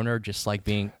their corner just like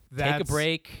being take a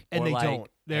break, and they like, don't.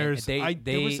 There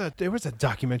was a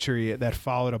documentary that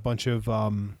followed a bunch of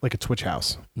like a Twitch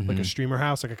house, like a streamer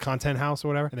house, like a content house or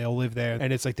whatever, and they all live there.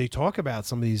 And it's like they talk about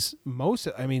some of these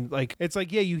it's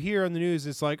like you hear on the news,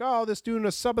 it's like, oh, this doing a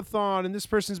subathon and this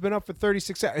person's been up for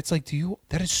 36 hours. It's like,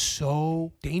 that is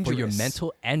so dangerous for your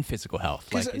mental and physical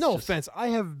health. Like, no offense, I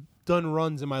have done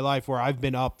runs in my life where I've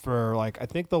been up for I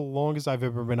think the longest I've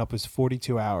ever been up was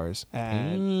 42 hours,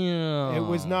 and it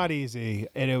was not easy,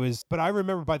 but I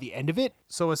remember by the end of it.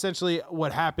 So essentially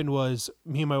what happened was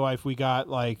me and my wife, we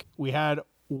had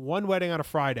one wedding on a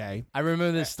Friday. I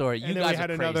remember this story. And then we had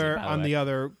another on the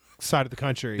other side of the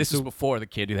country. This was before the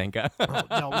kid, you think?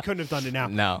 No, we couldn't have done it now.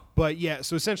 No. But yeah,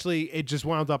 so essentially it just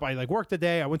wound up, I worked the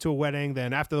day, I went to a wedding,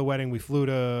 then after the wedding we flew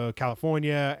to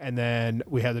California, and then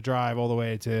we had to drive all the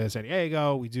way to San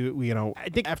Diego. I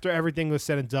think after everything was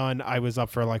said and done, I was up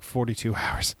for 42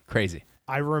 hours. Crazy.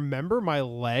 I remember my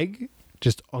leg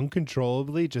just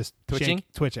uncontrollably just twitching.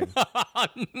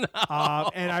 No.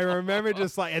 And I remember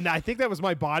just and I think that was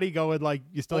my body going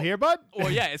you still here, bud? Well,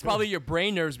 yeah, it's probably your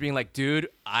brain nerves being like, dude,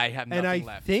 I have nothing left. And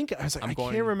I think, I was I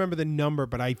can't remember the number,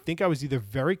 but I think I was either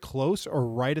very close or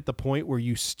right at the point where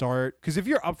you start, because if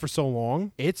you're up for so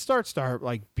long, it starts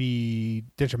to be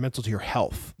detrimental to your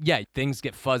health. Yeah, things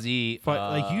get fuzzy.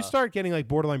 But you start getting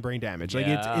borderline brain damage.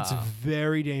 It's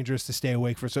very dangerous to stay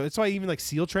awake for. So it's why even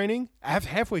SEAL training,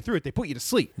 halfway through it, they put you to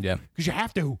sleep. Yeah. Because you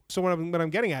have to. So what I'm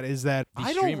getting at is that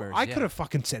I could have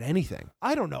fucking said anything.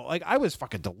 I don't know. I was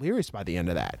fucking delirious by the end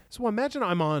of that. So imagine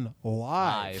I'm on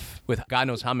live with God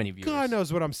knows how many viewers. God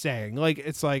knows what I'm saying.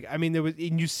 There was,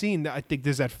 and you've seen, I think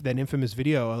there's that infamous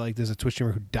video, there's a Twitch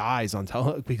streamer who dies on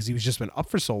because he was just been up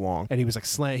for so long, and he was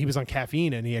he was on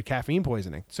caffeine and he had caffeine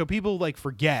poisoning. So people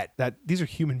forget that these are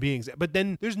human beings. But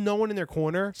then there's no one in their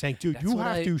corner saying, dude, you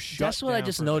have to shut down. That's what I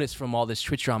just noticed from all this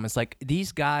Twitch drama. It's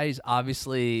these guys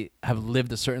obviously have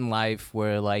lived a certain life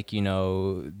where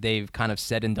they've kind of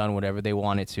said and done whatever they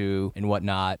wanted to and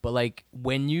whatnot. But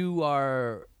when you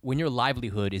are when your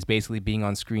livelihood is basically being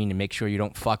on screen and make sure you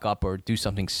don't fuck up or do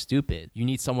something stupid, you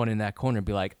need someone in that corner to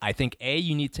be like, I think A,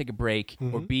 you need to take a break,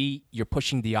 or B, you're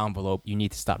pushing the envelope. You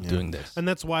need to stop doing this. And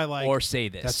that's why, like, or say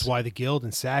this. That's why the Guild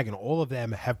and SAG and all of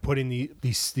them have put in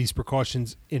these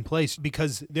precautions in place,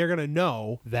 because they're gonna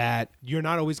know that you're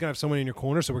not always gonna have someone in your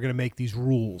corner, so we're gonna make these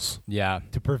rules. Yeah.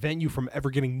 To prevent you from ever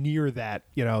getting near that,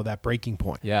 that breaking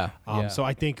point. Yeah. So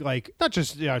I think, like, not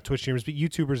just Twitch streamers, but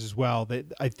YouTubers as well.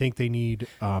 I think they need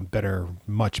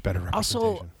much better representation.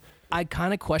 Also, I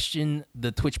kind of question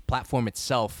the Twitch platform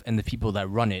itself and the people that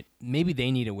run it. Maybe they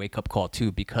need a wake-up call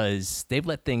too, because they've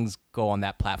let things go on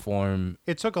that platform.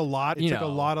 It took a lot. It took a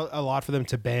lot for them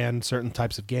to ban certain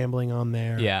types of gambling on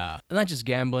there. Yeah, not just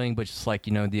gambling, but just like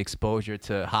the exposure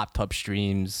to hot tub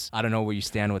streams. I don't know where you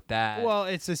stand with that. Well,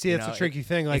 it's a tricky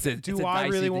thing. Like, do I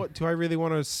really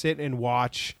want to sit and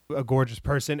watch a gorgeous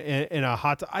person in a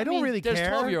hot tub? I don't really care. There's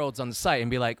 12-year-olds on the site and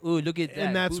be like, ooh, look at that.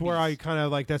 And that's boobies. where I kind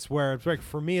of like. That's where it's like,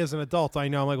 for me as an adult, I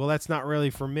know I'm like, well, that's not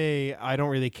really for me. I don't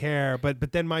really care.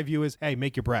 But then my view is, hey,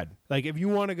 make your bread. Like, if you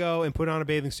want to go and put on a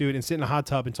bathing suit and sit in a hot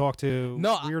tub and talk to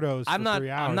weirdos for 3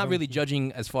 hours. I'm not really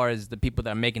judging as far as the people that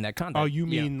are making that content. Oh, you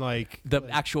mean like the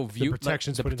actual view, the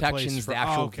protections, the protections, the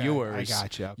actual viewers. I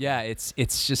gotcha. Yeah, it's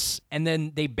just, and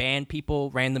then they ban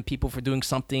random people for doing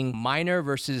something minor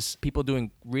versus people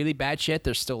doing really bad shit.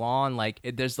 They're still on. Like,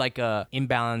 there's like a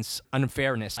imbalance,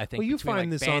 unfairness, I think. Well, you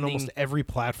find this on almost every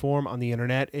platform on the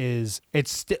internet.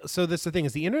 So that's the thing,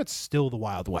 is the internet's still the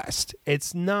Wild West.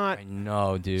 It's not. I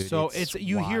know, dude. So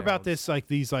you hear about this, like,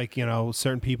 these, like,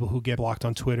 certain people who get blocked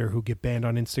on Twitter, who get banned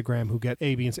on Instagram, who get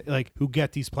who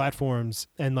get these platforms,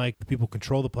 and like the people who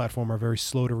control the platform are very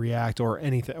slow to react, or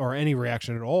anything, or any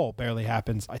reaction at all barely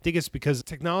happens. I think it's because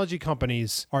technology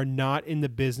companies are not in the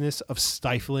business of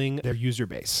stifling their user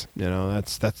base.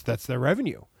 That's their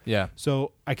revenue. Yeah.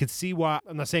 So I could see why.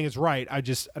 I'm not saying it's right.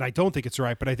 And I don't think it's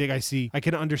right, but I think I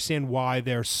can understand why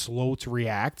they're slow to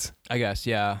react. I guess,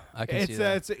 yeah. I can see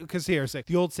that. It's because it's like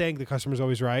the old saying, the customer's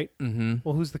always right. Mm-hmm.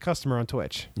 Well, who's the customer on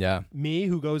Twitch? Yeah. Me,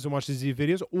 who goes and watches these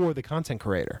videos, or the content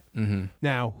creator? Mm-hmm.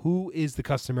 Now, who is the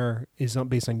customer is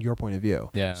based on your point of view.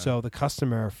 Yeah. So the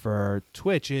customer for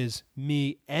Twitch is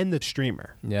me and the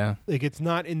streamer. Yeah. Like, it's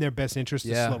not in their best interest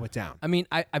to slow it down. I mean,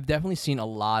 I've definitely seen a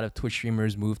lot of Twitch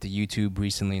streamers move to YouTube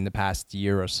recently in the past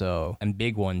year or so, and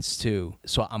big ones too.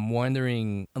 So I'm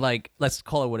wondering, like, let's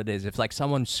call it what it is. If like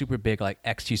someone super big like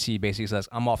XQC basically says,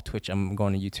 I'm off Twitch, I'm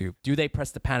going to YouTube, do they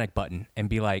press the panic button and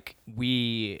be like,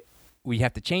 we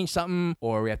have to change something,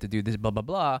 or we have to do this, blah, blah,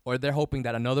 blah, or they're hoping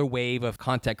that another wave of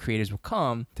content creators will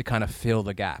come to kind of fill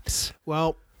the gaps?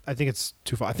 Well, I think it's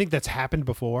too far. I think that's happened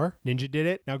before. Ninja did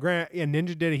it. Now,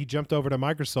 Ninja did it. He jumped over to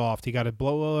Microsoft. He got a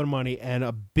blow of money, and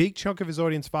a big chunk of his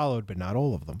audience followed, but not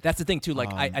all of them. That's the thing, too.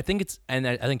 Like, I think it's, and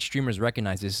I think streamers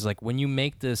recognize this, is like when you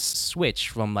make this switch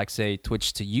from, like, say,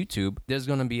 Twitch to YouTube, there's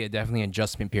going to be definitely an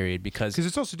adjustment period, because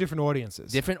it's also different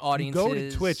audiences. Different audiences. You go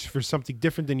to Twitch for something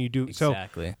different than you do.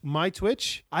 Exactly. So my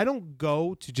Twitch, I don't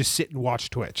go to just sit and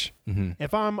watch Twitch. Mm-hmm.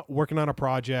 If I'm working on a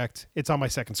project, it's on my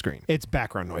second screen. It's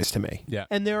background noise to me. Yeah.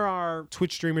 And there are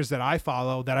Twitch streamers that I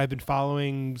follow that I've been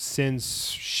following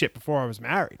since before I was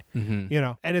married.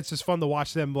 Mm-hmm. And it's just fun to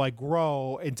watch them like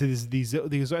grow into these.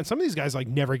 And some of these guys like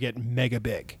never get mega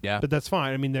big. Yeah. But that's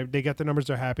fine. I mean, they get the numbers,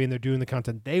 they're happy, and they're doing the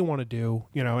content they want to do.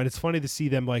 And it's funny to see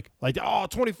them like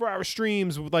 24-hour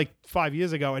streams like 5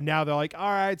 years ago, and now they're like, all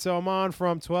right, so I'm on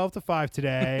from 12 to 5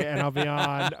 today, and I'll be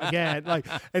on again.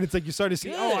 And it's like you start to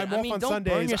see, I'm off on don't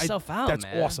Sundays. Burn yourself out, that's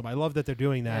man. awesome. I love that they're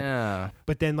doing that. Yeah.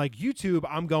 But then like YouTube,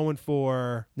 I'm going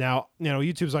for now.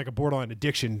 YouTube's like a borderline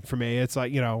addiction for me. It's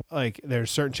like like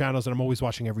there's certain channels that I'm always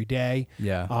watching every day.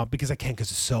 Yeah. Because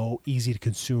it's so easy to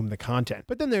consume the content.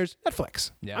 But then there's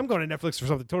Netflix. Yeah. I'm going to Netflix for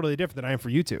something totally different than I am for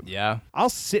YouTube. Yeah. I'll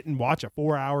sit and watch a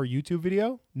 4-hour YouTube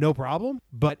video, no problem.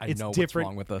 But I it's know different.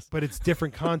 What's wrong with us. But it's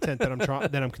different content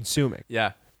that I'm consuming.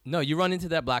 Yeah. No, you run into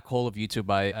that black hole of YouTube.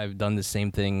 I've done the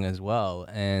same thing as well.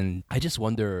 And I just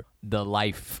wonder the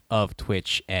life of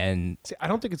Twitch. And see, I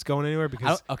don't think it's going anywhere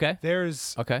because there's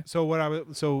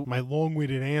so my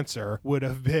long-winded answer would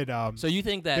have been so you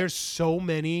think that there's so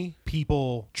many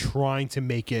people trying to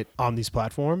make it on these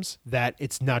platforms that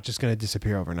it's not just going to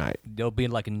disappear overnight. There'll be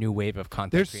like a new wave of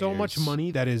content There's creators. so much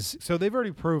money so they've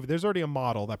already proved there's already a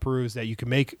model that proves that you can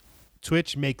make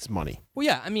Twitch makes money. Well,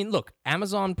 yeah. I mean, look,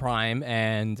 Amazon Prime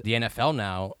and the NFL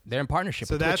now, they're in partnership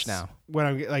with Twitch now. What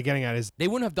I'm getting at is they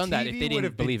wouldn't have done TV that if they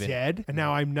didn't believe it. Dead. And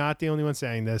now I'm not the only one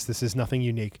saying this. This is nothing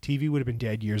unique. TV would have been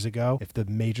dead years ago if the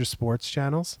major sports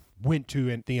channels went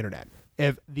to the internet.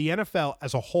 If the NFL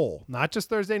as a whole, not just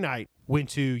Thursday night, went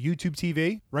to YouTube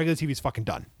TV, regular TV is fucking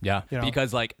done. Yeah,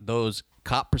 because like those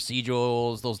cop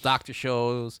procedurals, those doctor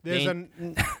shows.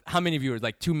 How many viewers?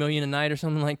 Like 2 million a night or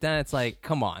something like that? It's like,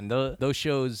 come on. Those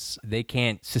shows, they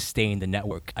can't sustain the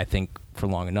network, I think, for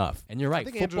long enough. And you're right.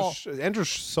 I think Andrew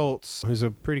Schultz, who's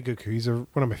a pretty good,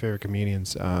 one of my favorite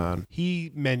comedians,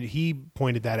 he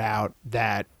pointed that out,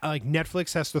 that like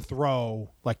Netflix has to throw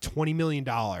like $20 million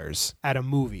at a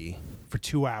movie for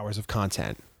 2 hours of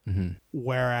content. Mm-hmm.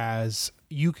 Whereas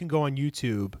you can go on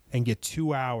YouTube and get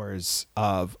 2 hours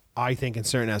of, I think in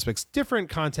certain aspects, different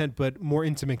content, but more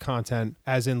intimate content,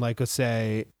 as in like, let's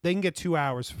say they can get 2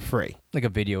 hours for free. Like a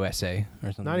video essay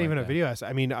or something. Not even a video essay.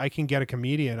 I mean, I can get a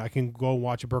comedian. I can go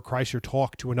watch a Bert Kreischer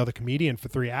talk to another comedian for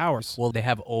 3 hours. Well, they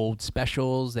have old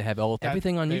specials. They have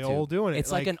everything on YouTube. They're all doing it.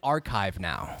 It's like an archive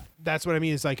now. That's what I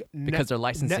mean. It's like because their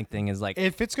licensing thing is like,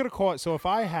 if it's gonna cost. So if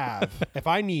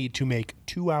I need to make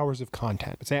 2 hours of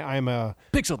content, say I'm a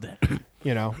Pixel Den.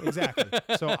 Exactly.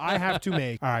 So I have to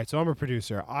make. All right. So I'm a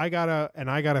producer. I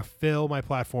gotta fill my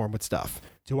platform with stuff.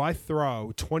 Do I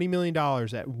throw $20 million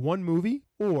at one movie,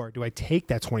 or do I take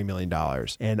that $20 million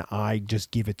and I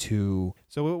just give it to...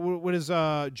 So what does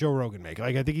Joe Rogan make?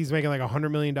 Like, I think he's making like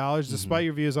 $100 million. Despite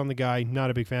your views on the guy,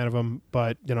 not a big fan of him,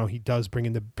 but, he does bring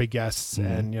in the big guests,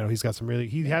 and, he has some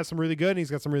really good and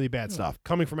he's got some really bad stuff.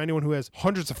 Coming from anyone who has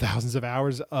hundreds of thousands of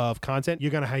hours of content,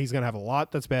 he's going to have a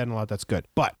lot that's bad and a lot that's good.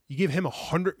 But you give him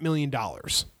 $100 million,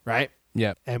 right?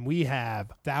 Yeah. And we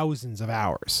have thousands of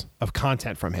hours of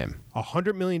content from him.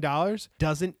 $100 million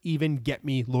doesn't even get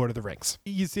me Lord of the Rings.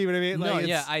 You see what I mean? No,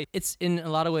 it's in a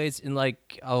lot of ways in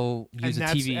like, I'll use a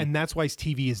TV. And that's why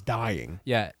TV is dying.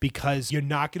 Yeah. Because you're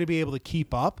not going to be able to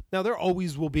keep up. Now, there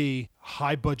always will be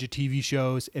high budget TV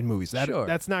shows and movies.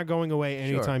 That's not going away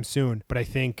anytime soon. But I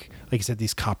think, like you said,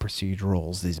 these cop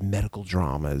procedurals, these medical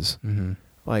dramas,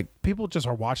 like, people just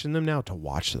are watching them now to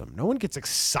watch them. No one gets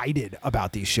excited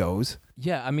about these shows.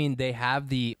 Yeah, I mean, they have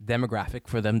the demographic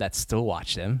for them that still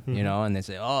watch them, and they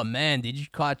say, oh, man, did you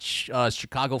catch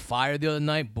Chicago Fire the other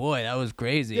night? Boy, that was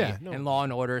crazy. Yeah, and Law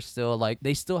and Order still, like,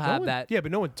 they still have that. Yeah,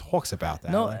 but no one talks about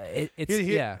that. No,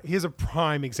 Here's a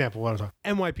prime example of what I'm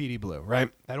talking about. NYPD Blue, right?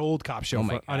 That old cop show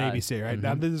on ABC, right?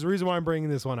 Now, there's a reason why I'm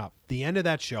bringing this one up. The end of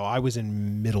that show, I was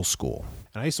in middle school,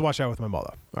 and I used to watch that with my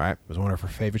mother, all right? It was one of her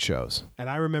favorite shows. And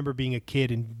I remember being a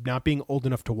kid and not being old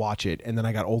enough to watch it, and then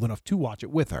I got old enough to watch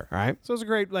it with her, all right? So it was a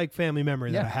great, like, family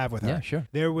memory that I have with her. Yeah, sure.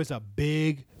 There was a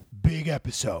big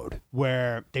episode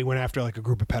where they went after, like, a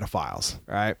group of pedophiles,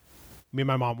 all right? Me and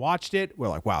my mom watched it. We're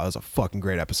like, wow, that was a fucking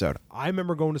great episode. I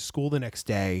remember going to school the next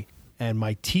day, and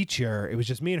my teacher, it was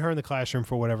just me and her in the classroom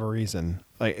for whatever reason.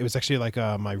 Like, it was actually like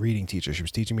my reading teacher. She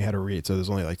was teaching me how to read. So there's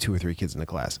only like 2 or 3 kids in the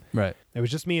class. Right. It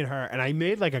was just me and her. And I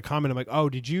made like a comment. I'm like, oh,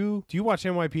 do you watch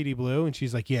NYPD Blue? And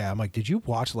she's like, yeah. I'm like, did you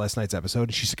watch last night's episode?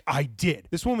 And she's like, I did.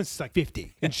 This woman's like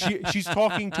 50. And she's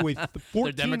talking to a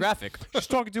 14. Their demographic. She's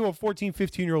talking to a 14,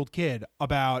 15-year-old kid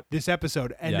about this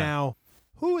episode. And now...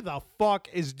 who the fuck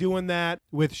is doing that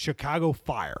with Chicago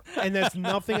Fire? And that's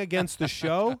nothing against the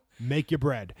show. Make your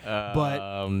bread.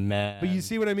 But you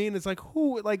see what I mean? It's like,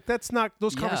 that's not,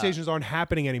 those conversations aren't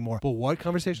happening anymore. But what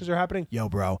conversations are happening? Yo,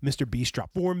 bro, Mr. Beast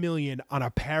dropped $4 million on a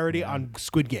parody on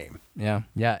Squid Game. Yeah.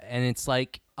 Yeah. And it's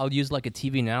like, I'll use like a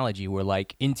TV analogy where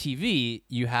like in TV,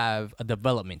 you have a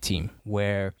development team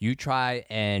where you try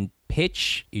and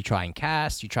pitch, you try and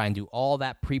cast, you try and do all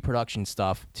that pre-production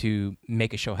stuff to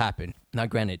make a show happen. Now,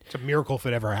 granted, it's a miracle if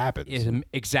it ever happens.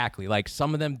 Exactly. Like,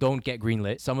 some of them don't get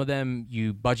greenlit. Some of them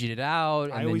you budget it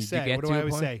out. I always say, what do I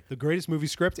always say? The greatest movie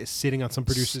script is sitting on some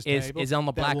producer's table. Is on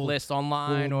the blacklist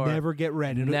online, or never get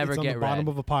read. It's on the bottom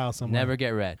of a pile somewhere. Never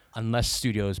get read unless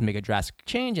studios make a drastic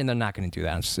change, and they're not going to do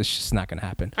that. It's just not going to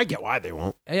happen. I get why they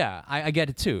won't. Yeah, I get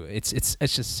it too. It's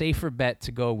just safer bet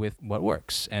to go with what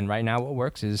works, and right now what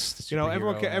works is the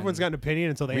everyone's got an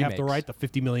opinion until they have to write the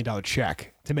 $50 million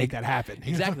check to make that happen.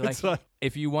 Exactly.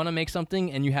 If you want to make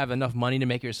something and you have enough money to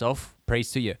make it yourself,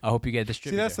 praise to you. I hope you get a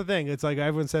distributor. See, that's the thing. It's like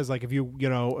everyone says, like, if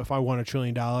I won $1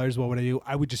 trillion, what would I do?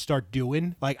 I would just start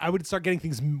doing, like, I would start getting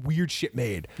things weird shit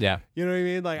made. Yeah. You know what I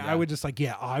mean? Like, I would just like,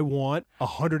 I want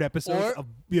 100 episodes of,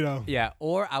 Yeah,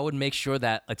 or I would make sure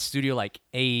that a studio like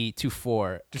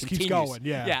A24 just keeps going.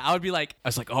 Yeah. Yeah, I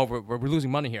was like, oh, we're losing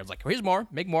money here. It's like, here's more,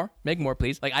 make more,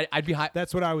 please. Like, I'd be high.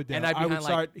 That's what I would do. And I would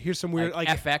start, here's some weird, like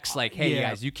FX, like, hey,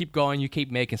 guys, you keep going, you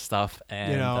keep making stuff,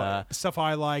 And, you know, stuff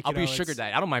I like. I'll be a sugar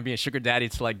daddy. I don't mind being a sugar daddy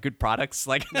to like good products.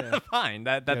 Like, fine.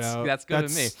 That's good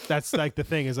with me. That's like the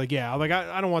thing is like, yeah, like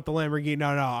I don't want the Lamborghini. No.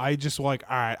 I just like,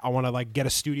 all right, I want to like get a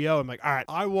studio. I'm like, all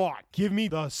right, give me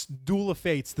the Duel of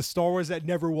Fates, the Star Wars that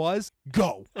never was.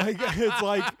 Go. Like, it's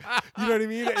like, you know what I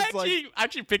mean? It's I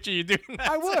actually picture you doing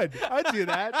that. I'd do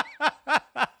that.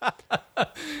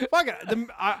 Fuck it.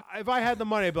 If I had the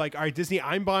money, I'd be like, all right, Disney,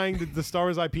 I'm buying the Star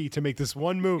Wars IP to make this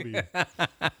one movie.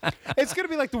 It's going to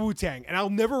be like the Wu-Tang, and I'll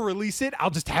never release it. I'll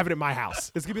just have it in my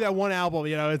house. It's going to be that one album,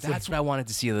 you know. That's what I wanted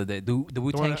to see the other day. The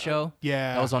Wu-Tang show?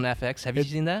 Yeah. That was on FX. Have you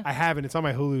seen that? I haven't. It's on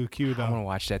my Hulu queue, though. I want to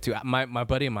watch that, too. My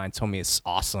buddy of mine told me it's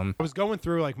awesome. I was going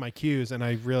through, like, my queues, and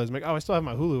I realized, I'm like, oh, I still have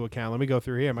my Hulu account. Let me go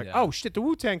through here. I'm like, oh, shit, the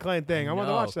Wu-Tang Clan thing. I want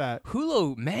to watch that.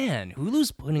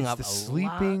 Hulu's putting up the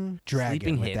sleeping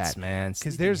dragon with hits, that, man.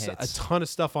 Because there's a ton of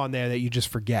stuff on there that you just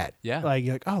forget. Yeah. Like,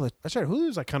 you're like, oh, that's right.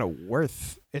 Hulu's like kind of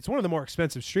worth. It's one of the more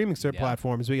expensive streaming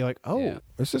platforms, but you're like,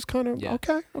 this is kind of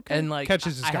okay. And like,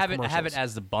 catches. I have it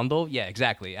as the bundle. Yeah,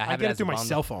 exactly. I get it through my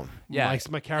cell phone. Yeah,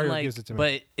 my carrier gives it to me.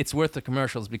 But it's worth the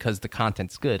commercials because the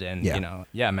content's good, and you know,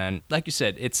 man. Like you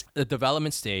said, it's the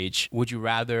development stage. Would you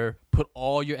rather put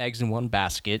all your eggs in one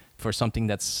basket for something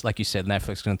that's, like you said,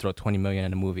 Netflix is going to throw $20 million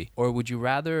in a movie, or would you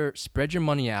rather spread your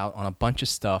money out on a bunch of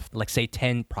stuff, like say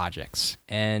 10 projects?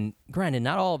 And granted,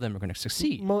 not all of them are going to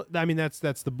succeed. I mean, that's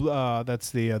the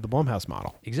Blumhouse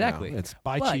model. Exactly. You know, it's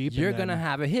buy but cheap. You're going to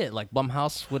have a hit. Like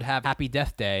Blumhouse would have Happy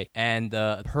Death Day and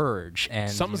Purge,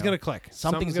 and something's going to click.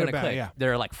 Something's going to click. Yeah.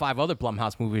 There are like 5 other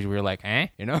Blumhouse movies where you're like,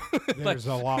 you know. There's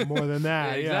a lot more than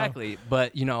that. Exactly.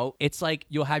 But you know, it's like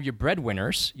you'll have your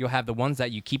breadwinners. You'll have the ones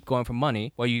that you keep going for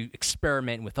money while you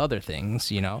experiment with other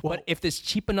things. You know. Well, but if it's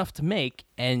cheap enough to make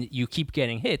and you keep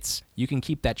getting hits, you can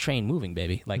keep that train moving,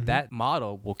 baby. Like that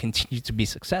model will continue to be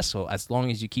successful as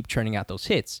long as you keep churning out those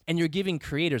hits. And you're giving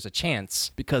creators a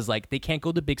chance because like they can't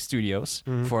go to big studios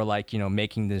for like, you know,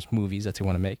 making these movies that they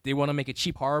want to make. They want to make a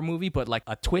cheap horror movie, but like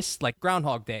a twist, like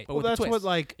Groundhog Day. But well, that's what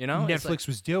like, you know, Netflix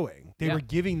was doing. They were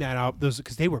giving that out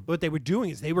because what they were doing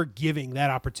is they were giving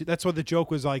that opportunity. That's what the joke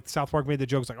was like. South Park made the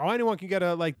jokes like, oh, anyone can get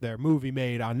their movie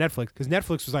made on Netflix, because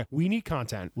Netflix was like, we need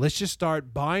content. Let's just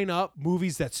start buying up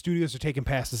movies that studios are taking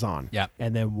passes on. Yeah.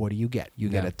 And then what do you get? You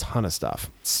get a ton of stuff.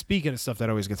 Speaking of stuff that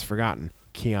always gets forgotten,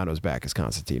 Keanu's back as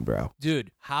Constantine, bro.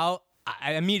 Dude, I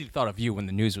immediately thought of you when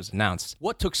the news was announced.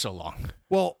 What took so long?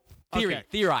 Well,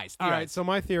 theorize. All right, so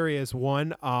my theory is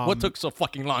one. What took so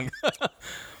fucking long?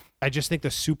 I just think the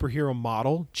superhero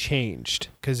model changed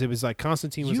because it was like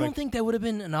Constantine was. You don't think there would have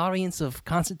been an audience of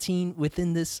Constantine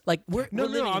within this? Like,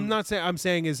 no. I'm not saying. I'm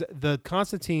saying is the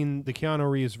Constantine, the Keanu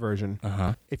Reeves version.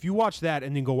 If you watch that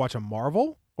and then go watch a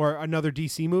Marvel or another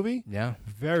DC movie,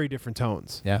 very different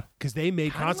tones. Yeah, because they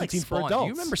made kinda Constantine like for adults. Do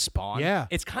you remember Spawn? Yeah,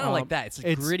 it's kind of like that. It's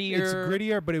grittier. It's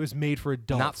grittier, but it was made for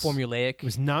adults. Not formulaic. It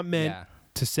was not meant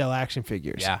to sell action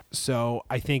figures. Yeah. So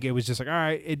I think it was just like, all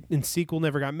right, and sequel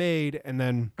never got made. And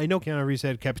then I know Keanu Reeves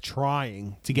kept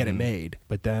trying to get it made,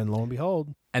 but then lo and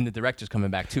behold. And the director's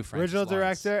coming back too, original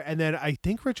director. And then I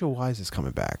think Rachel Weisz is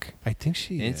coming back. I think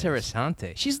she is.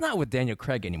 Interessante. She's not with Daniel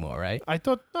Craig anymore, right? I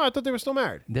thought they were still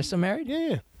married. They're still married?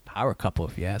 Yeah. Power couple,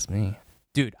 if you ask me.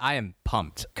 Dude, I am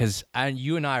pumped because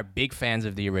you and I are big fans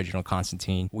of the original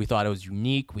Constantine. We thought it was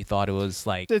unique. We thought it was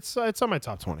like... It's on my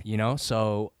top 20. You know,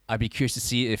 so I'd be curious to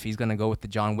see if he's going to go with the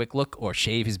John Wick look or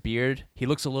shave his beard. He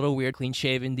looks a little weird, clean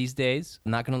shaven these days.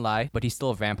 I'm not going to lie, but he's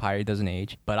still a vampire. He doesn't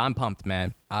age. But I'm pumped,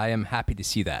 man. I am happy to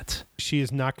see that. She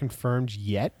is not confirmed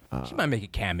yet. She might make a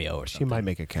cameo or something. She might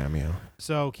make a cameo.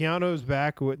 So Keanu's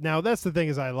back. Now, that's the thing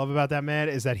is I love about that man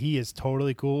is that he is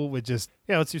totally cool with just,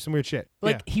 let's do some weird shit.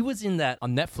 Like, he was in that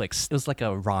on Netflix. It was like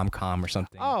a rom-com or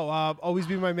something. Oh, Always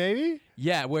Be My Maybe?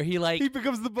 Yeah, where he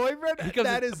becomes the boyfriend?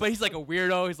 But he's like a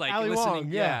weirdo. He's like Ali listening. Wong,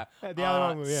 the Ali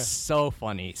Wong movie, So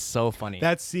funny.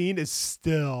 That scene is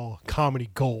still comedy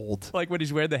gold. Like when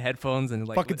he's wearing the headphones and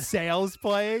like... Fucking Sales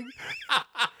playing.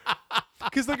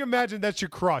 Because, like, imagine that's your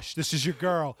crush. This is your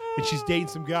girl, and she's dating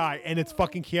some guy, and it's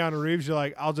fucking Keanu Reeves. You're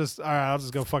like, I'll just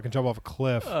go fucking jump off a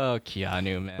cliff. Oh,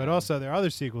 Keanu, man. But also, there are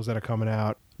other sequels that are coming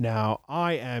out. Now,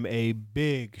 I am a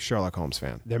big Sherlock Holmes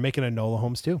fan. They're making a Enola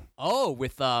Holmes too. Oh,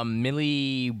 with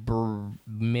Millie Brown.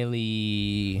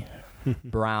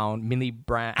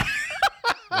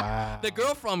 Wow. The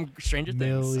girl from Stranger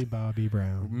Things.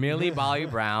 Millie Bobby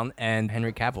Brown and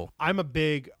Henry Cavill. I'm a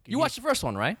big... You watched the first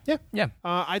one, right? Yeah. Yeah.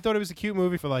 I thought it was a cute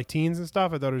movie for like teens and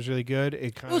stuff. I thought it was really good.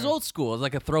 It was old school. It was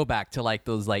like a throwback to like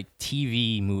those like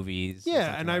TV movies.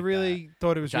 Yeah, and I really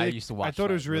thought it was really... I used to watch. I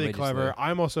thought it was really clever.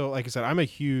 I'm also, like I said, I'm a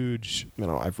huge...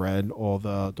 I've read all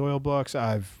the Doyle books.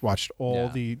 I've watched all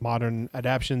the modern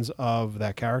adaptations of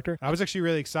that character. I was actually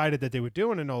really excited that they were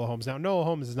doing Enola Holmes. Now, Enola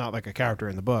Holmes is not like a character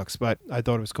in the books, but I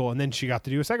thought it was cool. And then she got to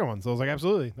do a second one. So I was like,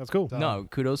 absolutely, that's cool. No,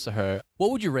 kudos to her.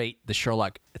 What would you rate the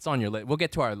Sherlock? It's on your list. We'll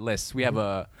get to our list. We have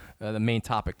the main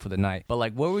topic for the night. But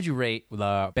like, what would you rate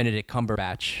the Benedict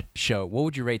Cumberbatch show? What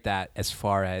would you rate that as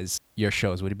far as your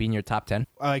shows? Would it be in your top 10?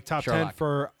 Like top Sherlock.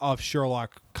 10 of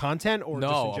Sherlock content or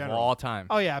just in general? Of all time.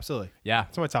 Oh, yeah, absolutely. Yeah.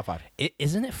 It's my top 5.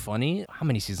 Isn't it funny? How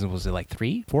many seasons was it? Like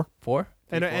 3? 4?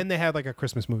 And they had like a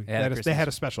Christmas movie. They had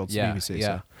a special. It's BBC.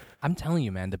 Yeah. So. I'm telling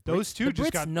you, man. Those two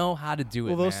just Brits know how to do it.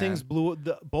 Well, those things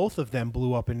both of them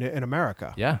blew up in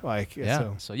America. Yeah.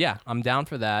 So yeah, I'm down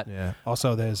for that. Yeah.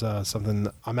 Also, there's something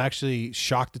I'm actually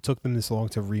shocked it took them this long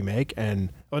to remake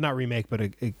not remake, but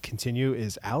a continue.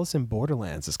 Is Alice in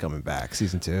Borderlands is coming back,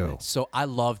 season 2. So I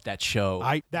loved that show.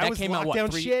 That was came lockdown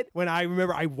out, shit. When I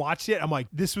remember I watched it, I'm like,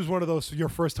 this was one of those your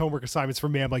first homework assignments for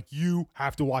me. I'm like, you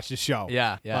have to watch this show.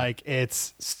 Yeah. Like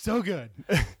it's so good.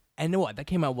 And what? That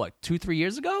came out 2-3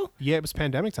 years ago? Yeah, it was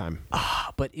pandemic time.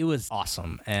 But it was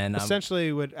awesome. And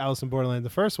essentially, what Alice in Borderland, the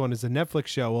first one, is a Netflix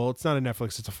show. Well, it's not a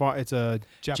Netflix. It's a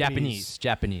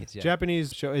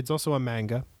Japanese show. It's also a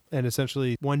manga. And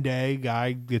essentially, one day,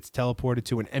 guy gets teleported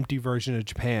to an empty version of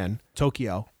Japan,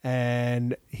 Tokyo,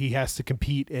 and he has to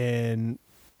compete in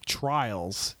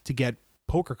trials to get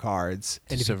poker cards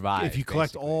and survive. If you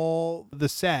collect all the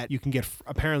set, you can get.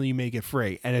 Apparently, you may get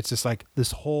free, and it's just like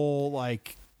this whole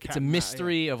like. It's a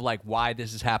mystery of like why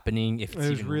this is happening, if it's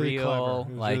even really real.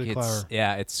 Clever.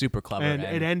 It's super clever. And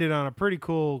it ended on a pretty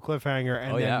cool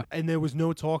cliffhanger. And there was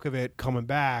no talk of it coming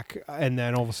back. And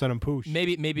then all of a sudden, poosh.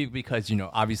 Maybe because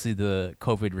obviously the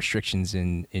COVID restrictions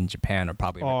in Japan are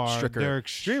probably stricter. They're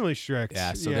extremely strict.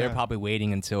 Yeah, so they're probably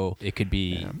waiting until it could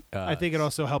be. Yeah. I think it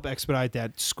also helped expedite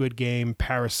that Squid Game,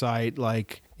 Parasite,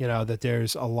 that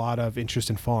there's a lot of interest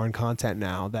in foreign content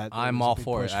now. That I'm all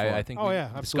for it. I think we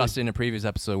discussed it in a previous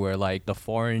episode where like the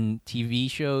foreign TV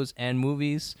shows and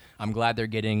movies, I'm glad they're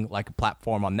getting like a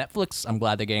platform on Netflix. I'm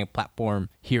glad they're getting a platform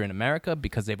here in America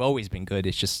because they've always been good.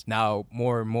 It's just now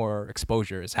more and more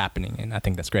exposure is happening, and I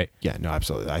think that's great. Yeah, no,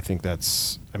 absolutely. I think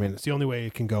it's the only way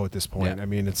it can go at this point.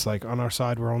 Yeah. It's like on our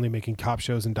side, we're only making cop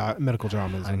shows and medical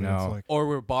dramas. I know. Or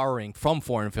we're borrowing from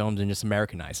foreign films and just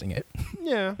Americanizing it.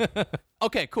 Yeah.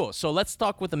 Okay, cool. So let's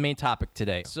talk with the main topic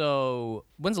today. So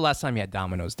when's the last time you had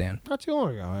Domino's, Dan? Not too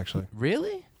long ago, actually.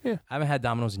 Really? Yeah. I haven't had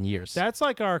Domino's in years. That's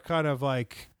like our kind of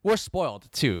like... We're spoiled,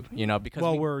 too, because...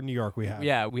 Well, we're in New York, we have.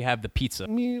 Yeah, we have the pizza.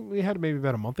 We had it maybe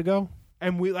about a month ago.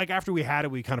 And we after we had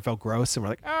it, we kind of felt gross, and we're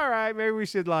like, all right, maybe we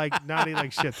should not eat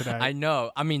like shit today. I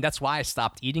know. That's why I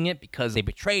stopped eating it, because they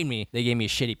betrayed me. They gave me a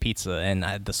shitty pizza, and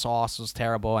the sauce was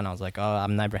terrible, and I was like, oh,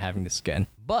 I'm never having this again.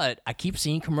 But I keep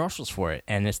seeing commercials for it,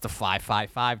 and it's the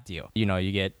 5-5-5 deal.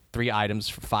 You get 3 items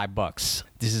for $5.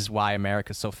 This is why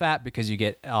America's so fat, because you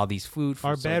get all these food.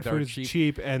 Our bad food is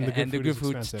cheap, and the good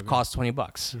food costs $20.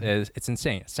 Mm-hmm. It's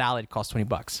insane. A salad costs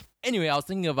 $20. Anyway, I was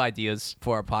thinking of ideas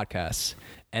for our podcast,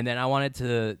 and then I wanted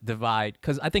to divide,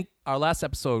 because I think our last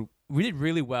episode, we did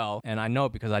really well, and I know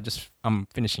because I'm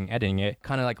finishing editing it,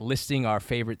 kind of like listing our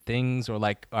favorite things or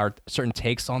like our certain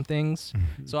takes on things.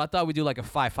 Mm-hmm. So I thought we'd do like a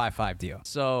 5-5-5 deal.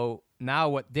 So now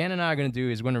what Dan and I are going to do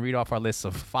is we're going to read off our list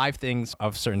of 5 things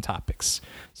of certain topics.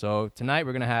 So tonight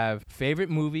we're going to have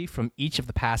favorite movie from each of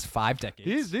the past 5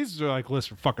 decades. These are like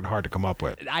lists are fucking hard to come up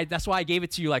with. That's why I gave it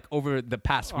to you like over the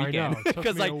past weekend.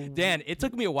 Because Dan, it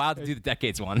took me a while to do the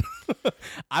decades one.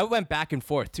 I went back and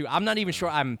forth too. I'm not even sure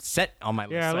I'm set on my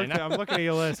list. Yeah, I'm looking at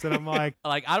your list and I'm like,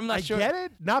 I'm not sure. I get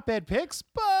it. Not bad picks,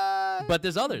 but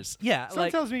there's others. Yeah. Something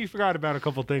tells me you forgot about a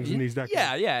couple things in these decades.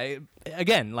 Yeah.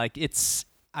 Again, it's...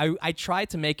 I tried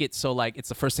to make it so like it's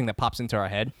the first thing that pops into our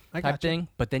head type thing,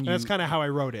 but then that's kind of how I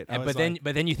wrote it. But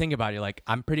then you think about it, you're like,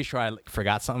 I'm pretty sure I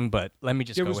forgot something, but let me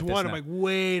just go with this. There was one. I'm like,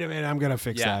 wait a minute, I'm gonna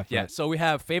fix that. Yeah. So we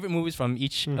have favorite movies from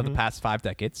each of the past 5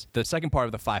 decades. The second part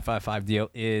of the 5-5-5 deal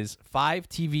is 5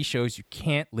 TV shows you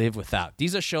can't live without.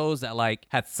 These are shows that like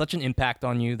had such an impact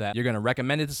on you that you're gonna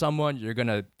recommend it to someone. You're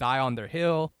gonna die on their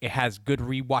hill. It has good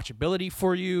rewatchability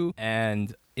for you,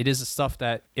 and it is the stuff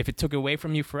that if it took away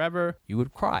from you forever, you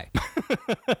would cry.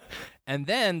 And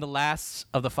then the last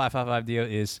of the 5-5-5 deal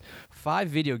is 5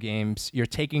 video games you're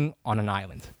taking on an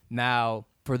island. Now,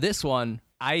 for this one,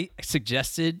 I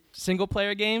suggested single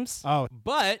player games. Oh.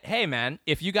 But hey, man,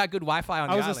 if you got good Wi-Fi on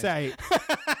the island. I was going to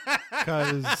say,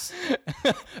 because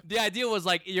the idea was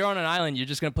like you're on an island, you're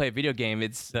just going to play a video game.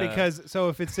 It's because so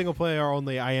if it's single player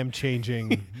only, I am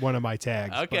changing one of my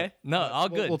tags. Okay. No, all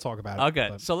good. We'll talk about it. All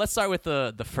good. So let's start with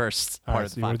the first part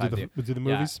of the we'll do the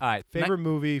movies. Yeah. All right. Favorite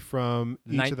movie from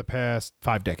each of the past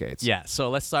 5 decades. Yeah.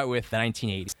 So let's start with the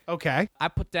 1980s. Okay. I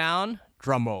put down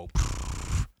drum roll.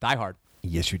 Die Hard.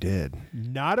 Yes, you did.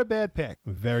 Not a bad pick.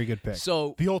 Very good pick.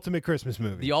 So the ultimate Christmas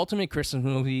movie. The ultimate Christmas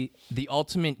movie, the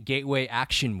ultimate gateway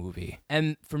action movie.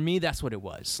 And for me, that's what it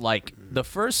was. Like the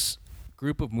first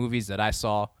group of movies that I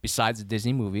saw besides the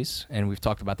Disney movies, and we've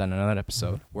talked about that in another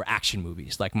episode, were action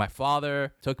movies. Like my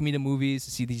father took me to movies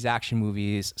to see these action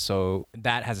movies, so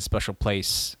that has a special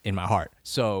place in my heart.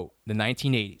 So the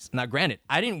 1980s. Now granted,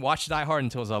 I didn't watch Die Hard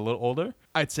until I was a little older.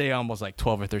 I'd say I was like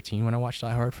 12 or 13 when I watched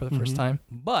Die Hard for the first time.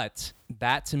 But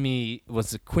that to me was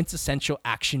the quintessential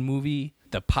action movie,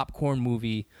 the popcorn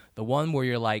movie, the one where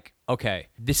you're like, okay,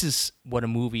 this is what a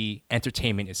movie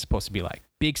entertainment is supposed to be like.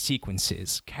 Big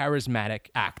sequences, charismatic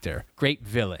actor, great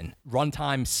villain,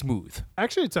 runtime smooth.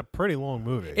 Actually, it's a pretty long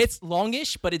movie. It's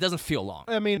longish, but it doesn't feel long.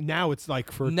 I mean, now it's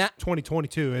like for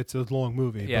 2022, it's a long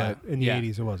movie, but in the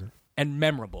 80s it wasn't. And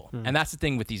memorable. And that's the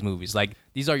thing with these movies. Like,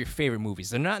 these are your favorite movies.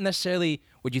 They're not necessarily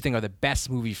what you think are the best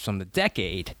movies from the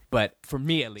decade, but for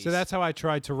me at least. So that's how I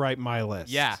tried to write my list.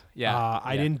 Yeah.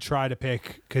 I didn't try to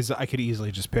pick, because I could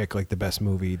easily just pick like the best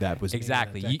movie that was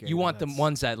exactly. made in that decade, you want the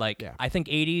ones that like, I think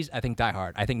 80s, I think Die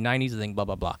Hard. I think 90s, I think blah,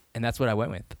 blah, blah. And that's what I went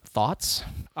with. Thoughts?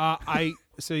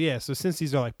 So since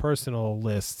these are like personal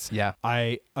lists,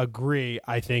 I agree.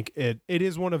 I think it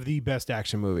is one of the best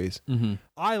action movies.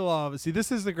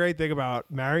 This is the great thing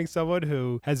about marrying someone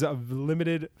who has a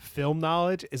limited film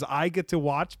knowledge is I get to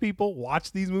watch people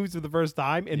watch these movies for the first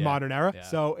time in modern era.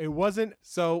 So it wasn't,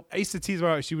 so I used to tease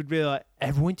her, she would be like,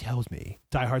 everyone tells me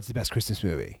Die Hard's the best Christmas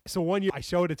movie. So one year I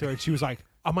showed it to her and she was like,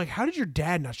 I'm like, how did your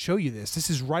dad not show you this?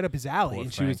 This is right up his alley. Poor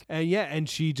and Frank. and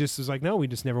she just was like, no, we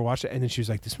just never watched it. And then she was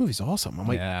like, this movie's awesome. I'm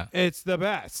like, it's the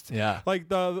best. Yeah. Like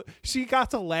she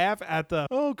got to laugh at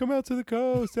come out to the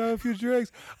coast, have a few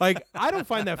drinks. Like, I don't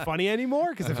find that funny anymore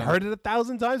because I've heard it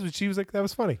 1,000 times, but she was like, that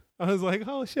was funny. I was like,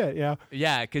 oh shit, yeah.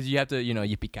 Yeah, because you have to,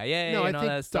 yippee-ki-yay and all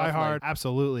that stuff. Die Hard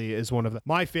absolutely is one of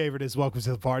my favorite is Welcome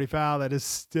to the Party, Pal. That is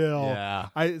still,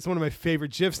 it's one of my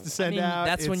favorite GIFs to send out.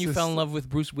 That's when you fell in love with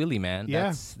Bruce Willis, man.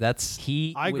 Yeah.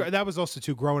 That was also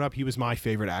too, growing up, he was my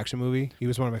favorite action movie. He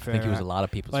was one of my favorite. I think he was a lot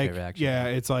of people's favorite action movie. Yeah,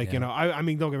 it's like, I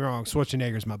mean, don't get me wrong,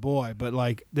 Schwarzenegger's my boy, but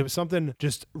like there was something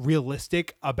just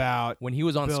realistic about when he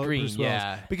was on screen, Bruce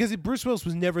Willis. Because Bruce Willis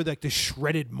was never like the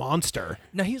shredded monster.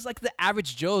 No, he was like the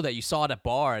average Joe that you saw at a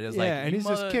bar. It was and he's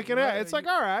just kicking it. It's like,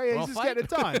 all right, he's just getting it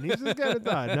done. He's just getting it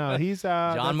done. No, he's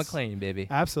John McClane, baby.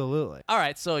 Absolutely. All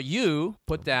right, so you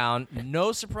put down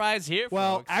no surprise here.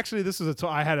 Well, folks. actually, this was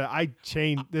I chained.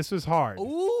 This was hard.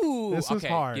 Ooh, this was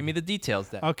hard. Give me the details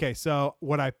then. Okay, so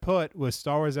what I put was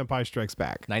Star Wars: Empire Strikes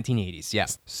Back, 1980s.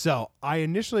 Yes. So I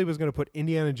initially was going to put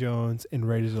Indiana Jones and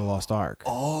Raiders of the Lost Ark.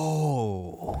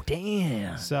 Oh,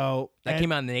 damn. So that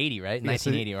came out in the 80s, right?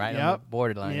 1980, right? Yep. On the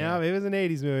borderline. Yeah, it was an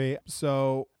 80s movie.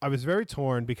 So I was very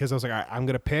torn because I was like, all right, I'm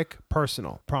going to pick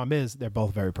personal. Problem is, they're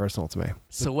both very personal to me.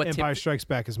 So what Empire Strikes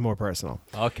Back is more personal.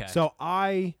 Okay. So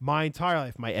my entire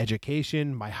life, my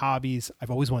education, my hobbies,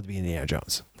 I've always wanted to be Indiana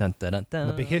Jones. Dun, dun, dun, dun.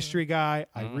 I'm a big history guy.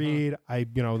 I read. I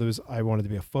wanted to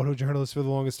be a photojournalist for the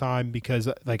longest time because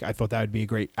like I thought that would be a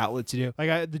great outlet to do.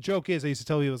 Like the joke is, I used to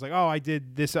tell people, it was like, oh, I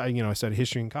did this. I studied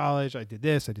history in college. I did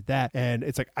this. I did that. And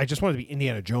it's like I just wanted to be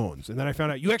Indiana Jones. And then I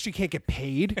found out you actually can't get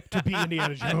paid to be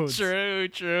Indiana Jones.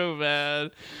 True,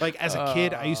 man. Like as a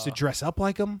kid, I used to dress up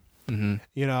like him. Mm-hmm.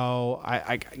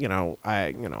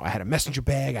 I had a messenger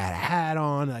bag, I had a hat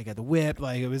on, I got the whip,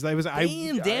 like it was.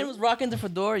 Damn, Dan was rocking the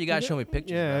fedora. You gotta show me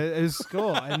pictures. Yeah, bro. it was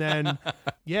cool. And then,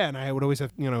 and I would always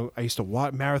have, I used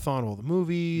to marathon all the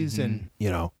movies, and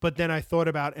But then I thought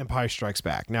about Empire Strikes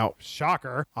Back. Now,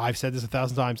 shocker, I've said this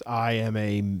 1,000 times. I am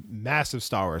a massive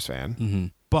Star Wars fan. Mm-hmm.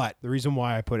 But the reason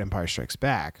why I put Empire Strikes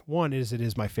Back, one is it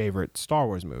is my favorite Star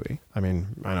Wars movie. I mean,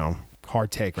 I know.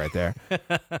 Hard take right there.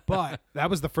 But that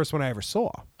was the first one I ever saw.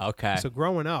 Okay. So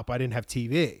growing up, I didn't have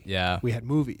TV. Yeah. We had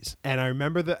movies. And I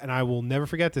remember and I will never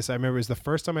forget this. I remember it was the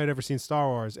first time I'd ever seen Star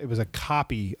Wars. It was a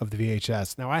copy of the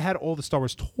VHS. Now, I had all the Star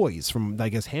Wars toys from, I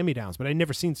guess, hand-me-downs, but I'd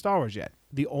never seen Star Wars yet.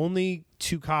 The only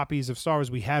 2 copies of Star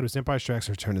Wars we had was Empire Strikes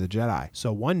and Return of the Jedi.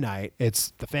 So one night,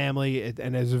 it's the family,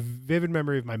 and there's a vivid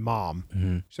memory of my mom.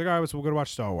 Mm-hmm. She's like, all right, so we're going to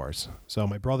watch Star Wars. So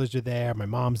my brothers are there, my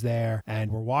mom's there,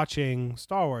 and we're watching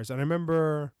Star Wars. And I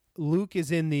remember Luke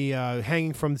is in the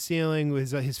hanging from the ceiling.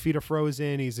 His feet are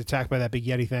frozen. He's attacked by that big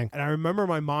Yeti thing. And I remember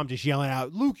my mom just yelling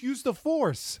out, "Luke, use the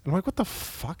Force." I'm like, what the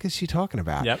fuck is she talking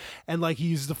about? Yep. And like he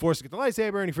uses the Force to get the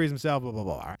lightsaber and he frees himself, blah, blah,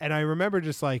 blah. And I remember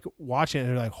just like watching it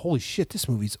and like, holy shit, this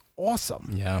movie's awesome.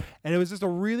 Yeah. And it was just a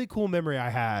really cool memory I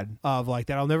had of like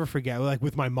that I'll never forget, like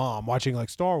with my mom watching like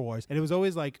Star Wars. And it was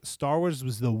always like Star Wars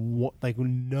was the one, like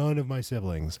none of my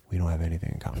siblings, we don't have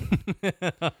anything in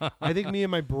common. I think me and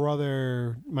my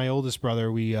brother, my oldest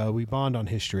brother, we bond on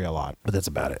history a lot, but that's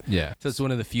about it. Yeah. So it's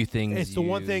one of the few things. It's the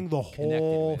one thing the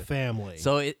whole family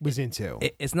was into.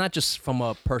 It's not just from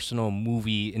a personal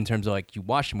movie in terms of like you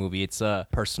watch a movie. It's a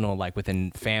personal like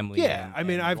within family. Yeah. I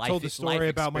mean, I've told the story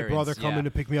about my brother coming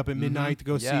to pick me up at midnight to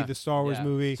go see the Star Wars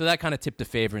movie. So that kind of tipped the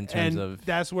favor in terms of.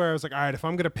 That's where I was like, all right, if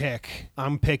I'm gonna pick,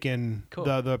 I'm picking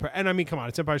the. And I mean, come on,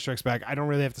 it's Empire Strikes Back. I don't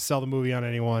really have to sell the movie on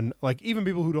anyone. Like even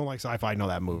people who don't like sci-fi know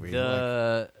that movie.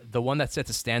 The one that sets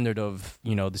a standard of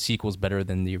the sequel's better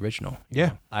than the original.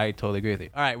 Yeah, I totally agree with you.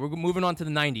 All right, we're moving on to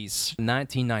the 90s.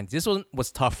 1990s. This one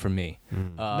was tough for me.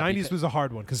 90s was a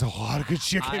hard one because a lot of good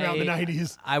shit came out in the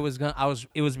 90s.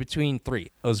 It was between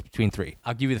three.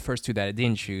 I'll give you the first two that I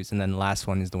didn't choose, and then the last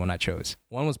one is the one I chose.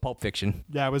 One was Pulp Fiction.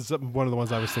 Yeah, it was one of the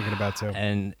ones I was thinking about too.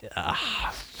 And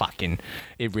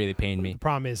it really pained me. The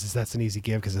problem is that's an easy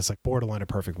give because it's like borderline a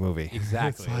perfect movie.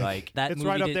 Exactly. like that. It's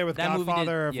right up there with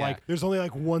Godfather. Like there's only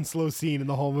like one slow scene in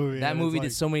the whole movie. That movie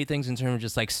did so many things in terms of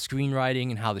just like screenwriting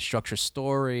and how to structure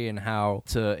story and how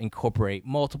to incorporate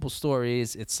multiple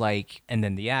stories. It's like, and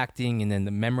then the acting and then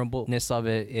the memorableness of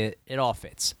it. It all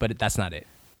fits, but that's not it.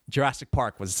 Jurassic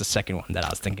Park was the second one that I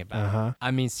was thinking about. Uh-huh.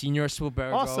 I mean, Senor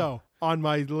Spielberg. Also on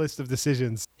my list of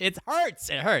decisions. It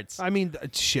hurts. I mean,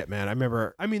 shit, man.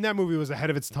 That movie was ahead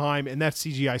of its time, and that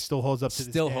CGI still holds up to this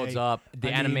day. Still holds up.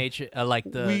 The animation,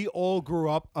 we all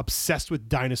grew up obsessed with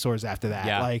dinosaurs after that.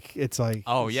 Yeah. Like, it's like...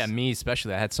 Oh, yeah, me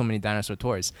especially. I had so many dinosaur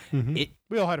toys. Mm-hmm.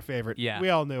 We all had a favorite. Yeah. We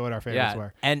all knew what our favorites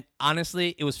were. And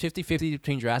honestly, it was 50-50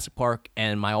 between Jurassic Park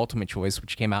and my ultimate choice,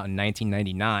 which came out in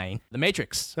 1999, The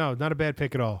Matrix. No, not a bad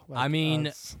pick at all. I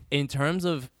mean, in terms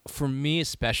of, for me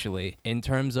especially, in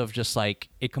terms of just like,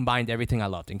 it combined everything I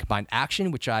loved. It combined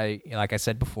action, which like I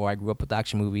said before, I grew up with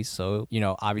action movies, so,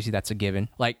 obviously that's a given.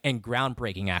 Like, and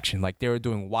groundbreaking action. Like, they were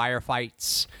doing wire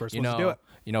fights. First ones to do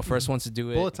it. First ones to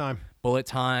do it. Bullet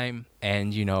time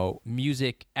and,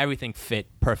 music, everything fit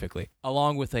perfectly.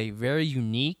 Along with a very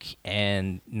unique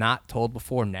and not told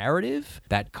before narrative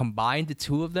that combined the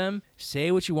two of them.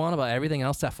 Say what you want about everything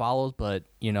else that followed, but,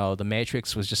 The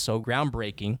Matrix was just so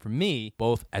groundbreaking for me,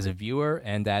 both as a viewer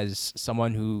and as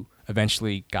someone who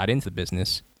eventually got into the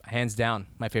business. Hands down,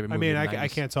 my favorite movie. I mean, I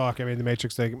can't talk. I mean, The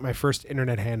Matrix, my first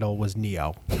internet handle was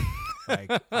Neo.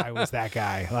 Like, I was that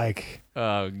guy. Like,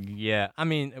 yeah. I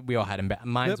mean, we all had him.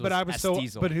 Mine was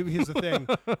Diesel. But here's the thing: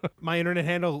 my internet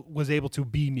handle was able to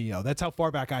be Neo. That's how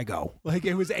far back I go. Like,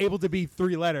 it was able to be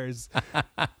 3 letters.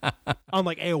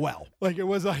 Unlike AOL. Like, it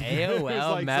was like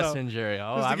AOL Messenger.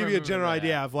 So, just to give you a general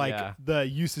idea of the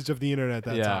usage of the internet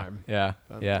at that time. Yeah.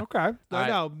 Okay.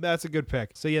 No, that's a good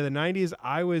pick. So yeah, the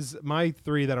 90s. My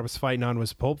 3 that I was fighting on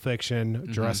was Pulp Fiction,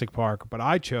 Jurassic Park, but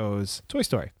I chose Toy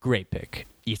Story. Great pick.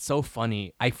 It's so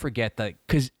funny. I forget that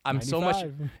because I'm 95. so much.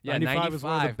 Yeah, 95 was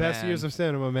one of the best years of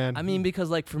cinema, man. I mean,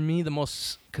 because like for me,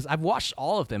 because I've watched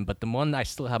all of them, but the one I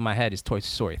still have in my head is Toy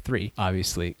Story 3,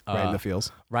 obviously. Right in the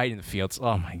fields. Right in the fields.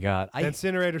 Oh my God. The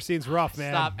incinerator scene's rough,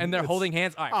 man. Stop. And they're holding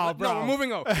hands. All right. Bro. No, we're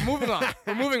moving on.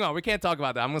 We're moving on. We can't talk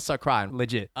about that. I'm going to start crying.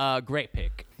 Legit. Great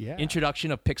pick. Yeah.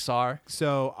 Introduction of Pixar.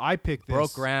 So I picked this.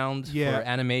 Broke ground for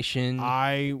animation.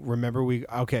 I remember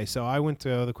so I went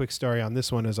to the quick story on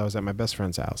this one is I was at my best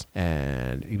friend's house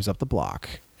and he was up the block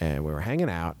and we were hanging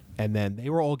out and then they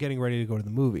were all getting ready to go to the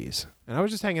movies. And I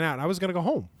was just hanging out and I was going to go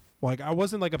home. Like, I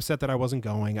wasn't like upset that I wasn't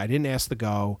going. I didn't ask to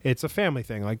go. It's a family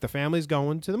thing. Like, the family's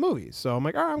going to the movies. So I'm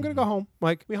like, all right, I'm going to go home.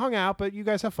 Like, we hung out, but you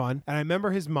guys have fun. And I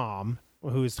remember his mom,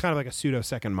 who is kind of like a pseudo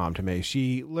second mom to me.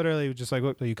 She literally was just like,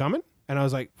 look, are you coming? And I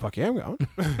was like, fuck yeah, I'm going.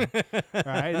 All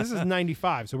right. This is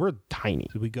 95. So we're tiny.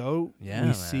 So we go,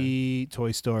 we see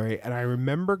Toy Story. And I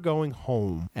remember going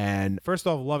home and first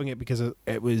off, loving it because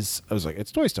I was like,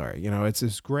 it's Toy Story.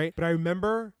 It's great. But I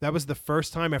remember that was the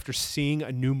first time after seeing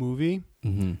a new movie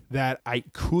that I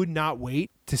could not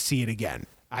wait to see it again.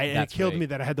 It killed me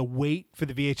that I had to wait for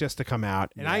the VHS to come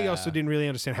out. And I also didn't really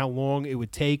understand how long it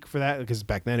would take for that because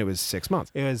back then it was 6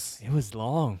 months. It was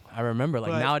long. I remember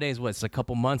nowadays, it's a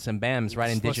couple months and bam, it's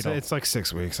right in digital. It's like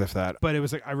 6 weeks, if that. But it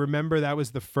was like, I remember that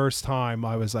was the first time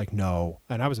I was like, no.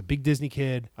 And I was a big Disney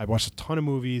kid. I watched a ton of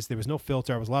movies. There was no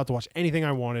filter. I was allowed to watch anything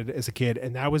I wanted as a kid.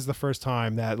 And that was the first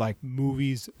time that like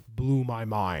movies blew my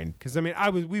mind. Because I mean,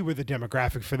 we were the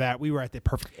demographic for that. We were at the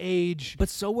perfect age. But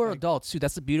so were adults too.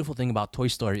 That's the beautiful thing about Toy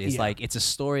Story is like it's a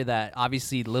story that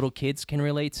obviously little kids can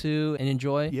relate to and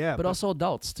enjoy. Yeah, but also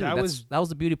adults too. That was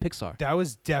the beauty of Pixar. That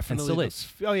was definitely and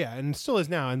still is. Oh yeah, and still is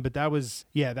now. But that was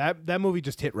that movie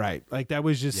just hit right. Like that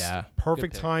was just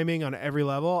perfect timing on every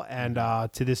level. And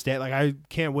to this day, like I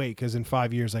can't wait because in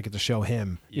 5 years I get to show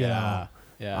him. Yeah. You know,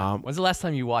 yeah. When's the last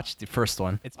time you watched the first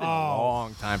one? It's been a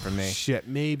long time for me. Shit,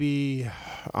 maybe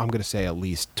I'm going to say at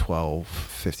least 12,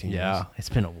 15 years. Yeah, it's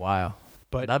been a while.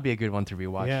 But that'd be a good one to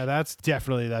rewatch. Yeah, that's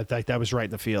definitely that was right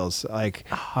in the feels. Like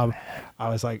I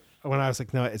was like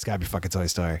no, it's got to be fucking Toy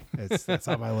Story. That's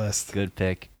on my list. Good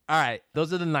pick. All right,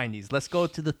 those are the 90s. Let's go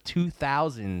to the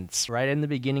 2000s, right in the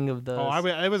beginning of the...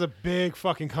 it was a big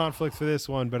fucking conflict for this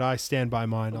one, but I stand by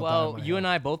mine. Well, you and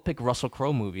I both picked Russell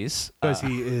Crowe movies. Because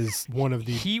he is one of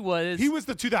the... He was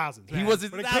the 2000s. Man. He was the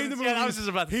 2000s. When it came to movies, I was just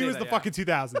about to say he was the fucking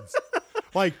 2000s.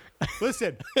 Like,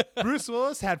 listen, Bruce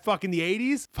Willis had fucking the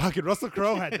 80s. Fucking Russell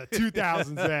Crowe had the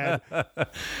 2000s, man.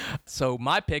 So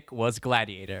my pick was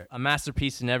Gladiator, a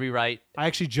masterpiece in every right. I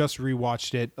actually just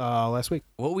rewatched it last week.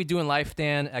 What We Do in Life,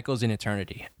 Dan, echoes in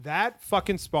eternity. That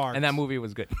fucking sparks. And that movie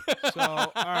was good. So,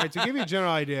 all right, to give you a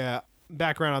general idea...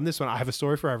 Background on this one, I have a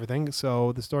story for everything.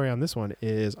 So the story on this one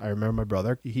is I remember my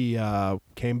brother, he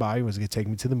came by, he was going to take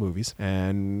me to the movies,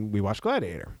 and we watched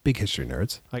Gladiator. Big history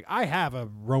nerds. Like, I have a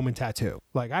Roman tattoo.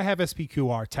 Like, I have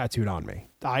SPQR tattooed on me.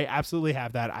 I absolutely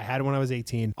have that. I had it when I was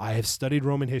 18. I have studied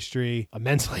Roman history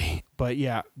immensely. But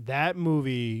yeah, that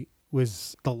movie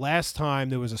was the last time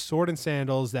there was a sword and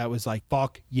sandals that was like,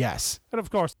 fuck yes. And of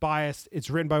course, biased. It's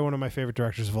written by one of my favorite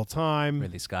directors of all time.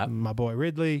 Ridley Scott. My boy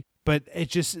Ridley. But it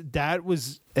just,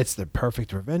 it's the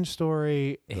perfect revenge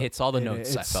story. It hits all the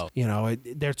notes, I felt. You know,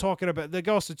 they're talking about, they're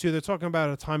talking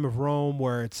about a time of Rome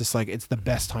where it's just like, it's the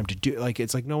best time to do, like,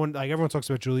 it's like no one, like everyone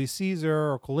talks about Julius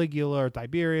Caesar or Caligula or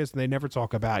Tiberius, and they never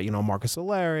talk about, you know, Marcus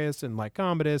Aurelius and like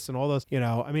Commodus and all those, you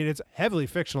know, I mean, it's heavily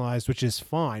fictionalized, which is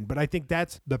fine, but I think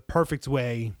that's the perfect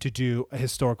way to do a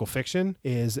historical fiction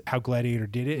is how Gladiator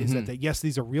did it, is that yes,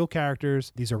 these are real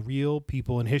characters, these are real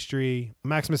people in history.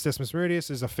 Maximus Decimus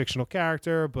Meridius is a fictional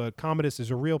character, but Commodus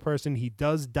is a real person. He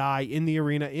does die in the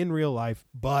arena in real life,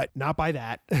 but not by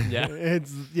that. Yeah.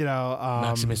 It's, you know,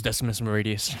 Maximus Decimus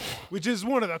Meridius, which is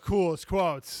one of the coolest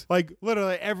quotes. Like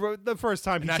literally the first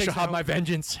time I shall have my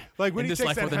vengeance. Like when he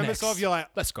takes that helmet off, you're like,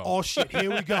 let's go. Oh shit, here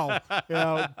we go. You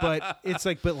know, but it's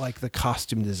like, the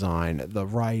costume design, the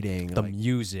writing, the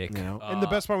music, you know, and the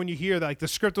best part when you hear that, like the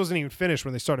script wasn't even finished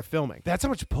when they started filming. That's how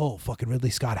much pull fucking Ridley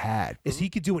Scott had. Is he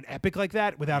could do an epic like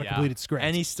that without a completed script,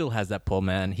 and he still has that pull,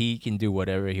 man. He can do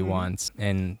whatever he wants,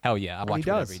 and hell yeah, I'll watch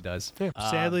whatever he does. Yeah.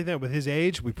 Sadly, that with his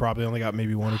age, we probably only got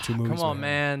maybe one or two movies. Come on,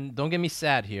 man, don't get me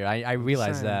sad here. I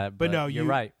realize that, but no, you're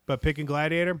right. But picking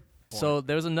Gladiator. So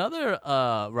there's another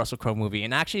Russell Crowe movie,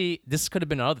 and actually this could have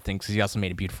been another thing because he also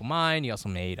made A Beautiful Mind. He also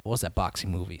made, what was that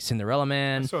boxing movie? Cinderella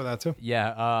Man. I saw that too.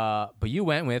 Yeah, but you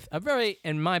went with a very,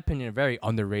 in my opinion, a very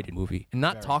underrated movie and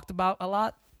not talked about a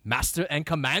lot. Master and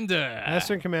Commander.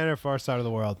 Master and Commander, Far Side of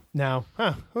the World. Now,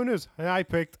 who knows? I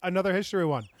picked another history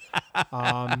one.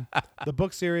 The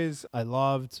book series I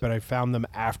loved, but I found them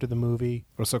after the movie.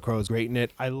 Russell Crowe is great in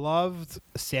it. I loved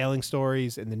sailing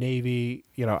stories in the Navy.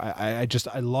 You know,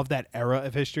 I love that era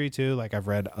of history too. Like I've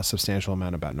read a substantial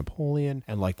amount about Napoleon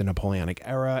and like the Napoleonic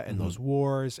era and those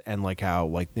wars and like how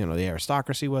like, you know, the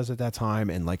aristocracy was at that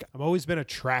time. And like I've always been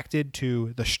attracted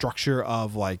to the structure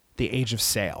of like the age of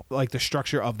sail, like the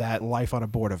structure of that life on a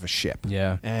board of a ship.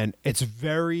 Yeah. And it's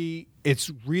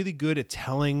really good at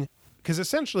telling, because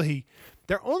essentially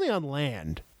they're only on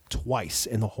land twice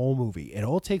in the whole movie. It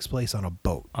all takes place on a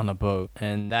boat.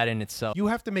 And that in itself, you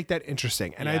have to make that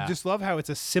interesting. And I just love how it's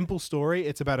a simple story.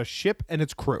 It's about a ship and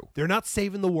its crew. They're not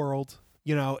saving the world.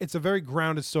 You know, it's a very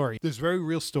grounded story. There's very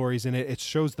real stories in it. It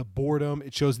shows the boredom.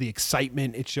 It shows the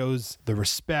excitement. It shows the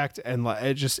respect. And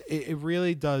it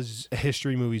really does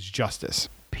history movies justice.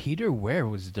 Peter Weir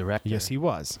was the director. Yes, he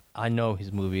was. I know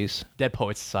his movies. Dead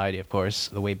Poets Society, of course.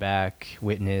 The Way Back,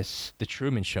 Witness, The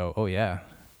Truman Show. Oh, yeah.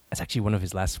 That's actually one of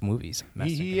his last movies.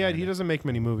 He doesn't make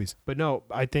many movies. But no,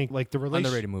 I think like the relationship...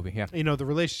 Underrated movie, yeah. You know, the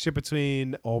relationship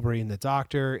between Aubrey and the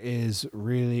doctor is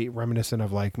really reminiscent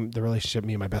of like the relationship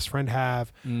me and my best friend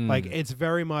have. Like it's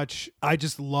very much... I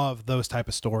just love those type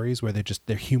of stories where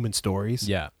they're human stories.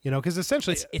 Yeah. You know, because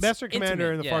essentially it's Master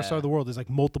Commander and the Far Side of the World is like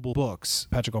multiple books,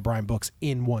 Patrick O'Brian books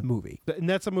in one movie. And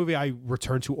that's a movie I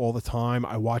return to all the time.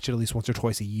 I watch it at least once or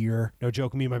twice a year. No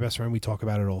joke, me and my best friend, we talk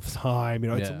about it all the time.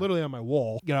 You know, it's literally on my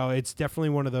wall. You know, it's definitely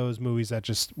one of those movies that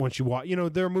just once you watch,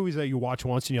 there are movies that you watch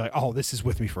once and you're like, oh, this is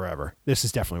with me forever. This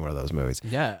is definitely one of those movies.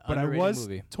 Yeah, but I was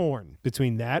torn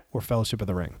between that or Fellowship of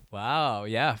the Ring. Wow,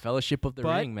 yeah, Fellowship of the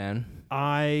Ring, man.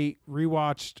 I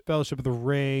rewatched Fellowship of the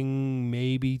Ring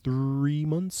maybe 3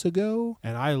 months ago,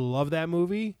 and I love that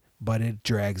movie, but it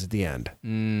drags at the end.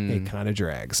 It kind of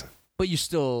drags. But you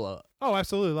still... oh,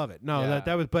 absolutely love it. No,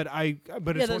 that was... But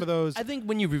it's one of those... I think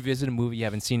when you revisit a movie you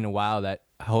haven't seen in a while that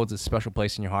holds a special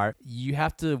place in your heart, you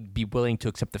have to be willing to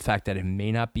accept the fact that it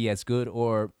may not be as good,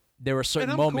 or there were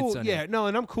certain moments cool.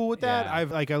 And I'm cool with that. I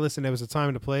listened, there was a time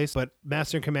and a place, but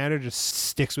Master and Commander just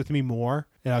sticks with me more,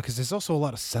 because there's also a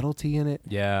lot of subtlety in it.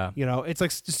 Yeah. It's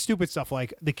like stupid stuff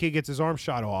like the kid gets his arm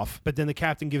shot off, but then the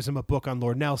captain gives him a book on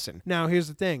Lord Nelson. Now, here's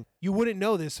the thing. You wouldn't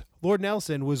know this. Lord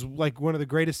Nelson was like one of the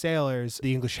greatest sailors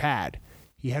the English had.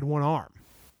 He had one arm.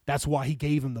 That's why he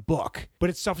gave him the book. But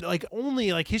it's stuff that, like,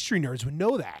 only like history nerds would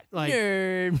know that. Like,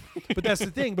 but that's the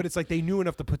thing. But it's like they knew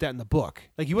enough to put that in the book.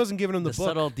 Like, he wasn't giving him the book.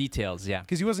 Subtle details, yeah.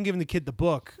 Because he wasn't giving the kid the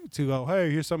book to go, hey,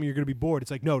 here's something you're going to be bored.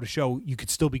 It's like, no, to show you could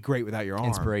still be great without your arm.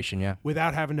 Inspiration, yeah.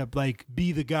 Without having to, like,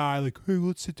 be the guy, like, hey,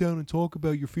 let's sit down and talk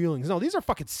about your feelings. No, these are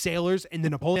fucking sailors in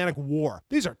the Napoleonic War.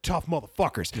 These are tough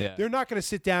motherfuckers. Yeah. They're not going to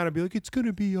sit down and be like, it's going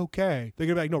to be okay. They're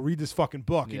going to be like, no, read this fucking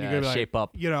book. And you're going to be like, shape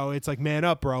up. It's like, man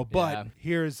up, bro. But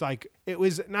here's, like, it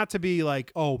was not to be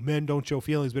like, oh, men don't show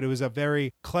feelings, but it was a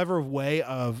very clever way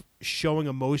of showing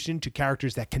emotion to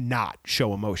characters that cannot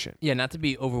show emotion. Yeah, not to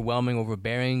be overwhelming,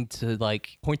 overbearing, to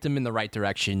like point them in the right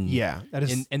direction. Yeah, that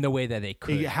is in the way that they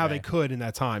could, they could in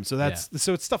that time. So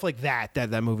so it's stuff like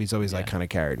that movie's always like kind of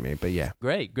carried me. But yeah,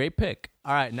 great pick.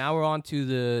 All right, now we're on to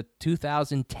the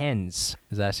 2010s.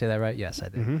 Did I say that right? Yes, I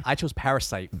did. Mm-hmm. I chose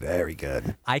Parasite. Very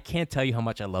good. I can't tell you how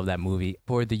much I love that movie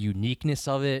for the uniqueness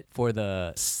of it, for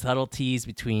the subtleties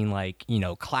between like,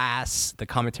 class, the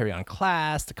commentary on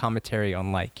class, the commentary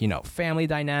on like, family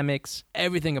dynamics,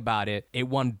 everything about it. It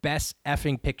won Best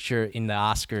Effing Picture in the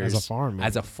Oscars.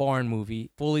 As a foreign movie.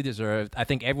 Fully deserved. I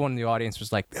think everyone in the audience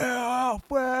was like, yeah,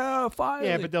 well, finally.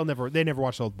 Yeah, but they never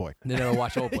watched Old Boy. They never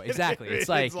watched Old Boy. Exactly. It's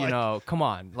like, come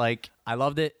on. Like, I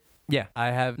loved it. Yeah, I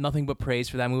have nothing but praise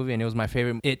for that movie, and it was my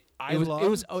favorite. It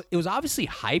was obviously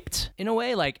hyped in a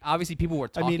way. Like, obviously people were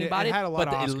talking about it, but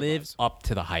it lives up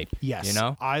to the hype. Yes,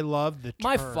 I love the.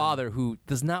 My father, who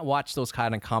does not watch those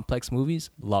kind of complex movies,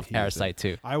 loved Parasite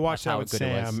too. I watched that with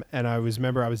Sam, and I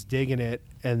was digging it,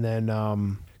 and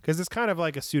then because it's kind of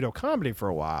like a pseudo comedy for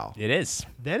a while. It is.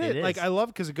 Then I love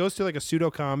because it goes to like a pseudo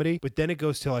comedy, but then it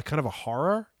goes to like kind of a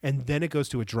horror, and then it goes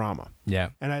to a drama. Yeah.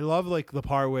 And I love like the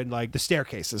part when like the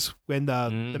staircases, when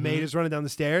the maid is running down the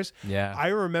stairs. Yeah. I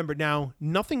remember now,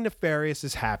 nothing nefarious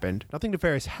has happened. Nothing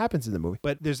nefarious happens in the movie,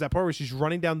 but there's that part where she's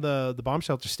running down the bomb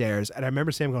shelter stairs, and I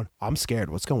remember Sam going, "I'm scared.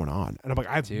 What's going on?" And I'm like,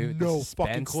 I have no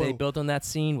fucking clue. They built on that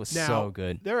scene was so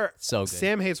good. So good.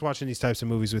 Sam hates watching these types of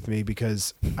movies with me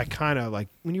because I kind of like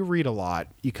when you read a lot,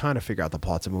 you kind of figure out the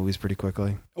plots of movies pretty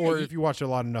quickly. Or if you watch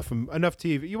enough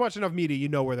TV, you watch enough media, you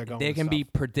know where they're going. There can be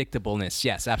predictableness.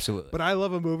 Yes, absolutely. But I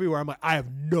love a movie where I'm like, I have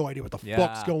no idea what the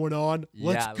fuck's going on.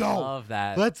 Let's go. I love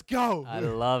that. Let's go. I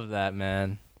love that,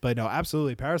 man. But no,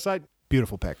 absolutely. Parasite,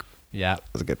 beautiful pick. Yeah.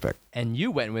 That was a good pick. And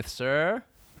you went with, sir,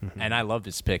 and I love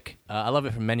this pick. I love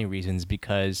it for many reasons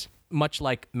because much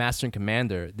like Master and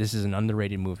Commander, this is an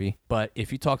underrated movie. But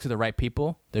if you talk to the right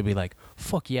people, they'll be like,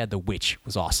 fuck yeah, The Witch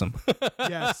was awesome.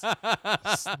 Yes.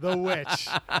 The Witch.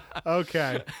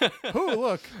 Okay. Oh,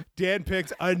 look. Dan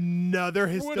picked another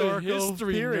historical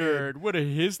period. What a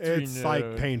history it's nerd.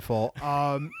 Like painful.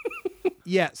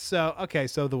 Yeah, so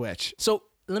The Witch. So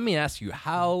let me ask you,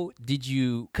 how did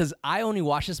you, because I only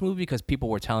watched this movie because people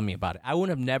were telling me about it. I would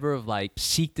have never like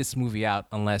seeked this movie out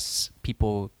unless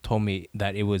people told me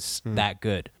that it was that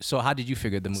good. So how did you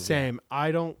figure the movie Same. out?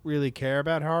 I don't really care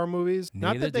about horror movies.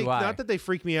 Neither do I. Not that they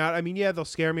freak me out. I mean, yeah, they'll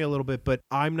scare me a little bit, but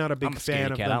I'm not a big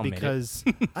fan of them because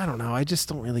I don't know. I just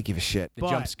don't really give a shit. The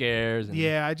jump scares.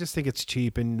 Yeah, I just think it's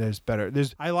cheap and there's better.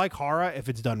 I like horror if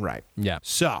it's done right. Yeah.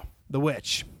 So, The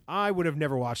Witch. I would have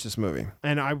never watched this movie,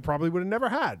 and I probably would have never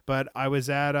had. But I was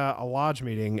at a lodge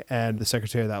meeting, and the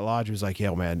secretary of that lodge was like,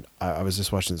 "Yo, man, I was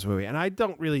just watching this movie." And I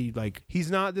don't really like.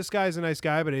 This guy's a nice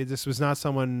guy, but this was not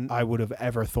someone I would have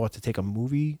ever thought to take a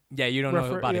movie. Yeah, you don't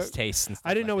know about his taste. And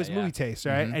stuff I didn't know his movie taste,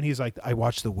 right? Mm-hmm. And he's like, "I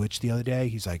watched The Witch the other day."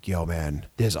 He's like, "Yo, man,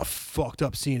 there's a fucked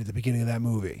up scene at the beginning of that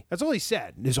movie." That's all he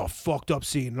said. There's a fucked up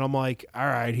scene, and I'm like, "All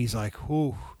right." He's like,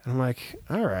 "Whew," and I'm like,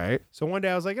 "All right." So one day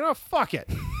I was like, fuck it.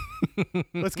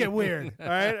 Let's get weird. All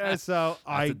right. And so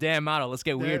That's a damn motto. Let's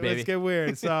get weird, baby. Let's get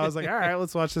weird. So I was like, all right,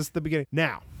 let's watch this at the beginning.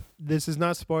 Now, this is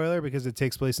not spoiler because it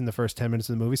takes place in the first 10 minutes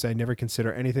of the movie. So I never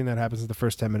consider anything that happens in the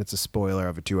first 10 minutes a spoiler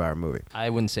of a 2-hour movie.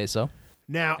 I wouldn't say so.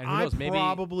 Now,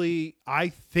 I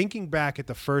thinking back at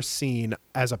the first scene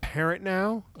as a parent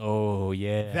now. Oh,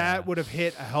 yeah. That would have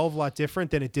hit a hell of a lot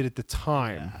different than it did at the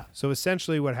time. Yeah. So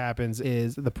essentially what happens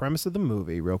is the premise of the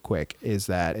movie, real quick, is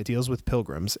that it deals with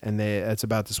pilgrims, and it's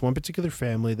about this one particular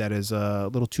family that is a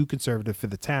little too conservative for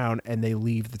the town, and they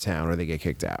leave the town or they get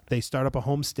kicked out. They start up a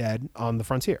homestead on the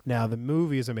frontier. Now, the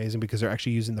movie is amazing because they're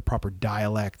actually using the proper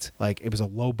dialect. Like, it was a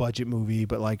low-budget movie,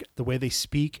 but like the way they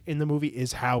speak in the movie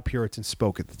is how Puritans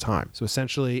spoke at the time. So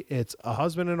essentially, it's a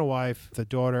husband and a wife, the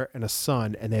daughter and a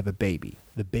son, and they have a baby.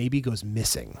 The baby goes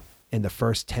missing in the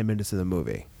first 10 minutes of the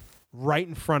movie. Right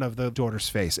in front of the daughter's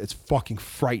face. It's fucking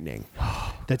frightening.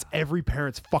 That's every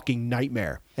parent's fucking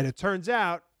nightmare. And it turns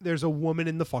out there's a woman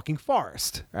in the fucking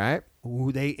forest, right?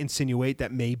 Who they insinuate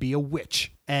that may be a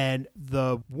witch. And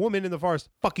the woman in the forest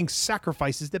fucking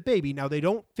sacrifices the baby. Now, they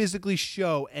don't physically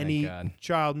show any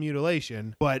child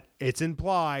mutilation, but it's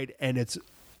implied, and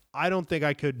I don't think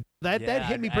I could. That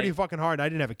hit me pretty fucking hard. I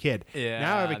didn't have a kid. Yeah,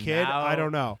 now I have a kid. I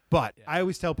don't know. But I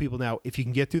always tell people now, if you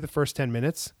can get through the first 10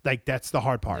 minutes, like, that's the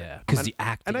hard part. Yeah, because the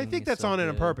acting. And I think that's so on it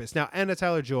on purpose. Now, Anna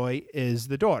Taylor-Joy is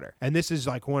the daughter. And this is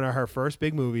like one of her first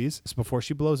big movies. It's before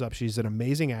she blows up. She's an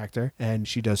amazing actor, and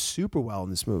she does super well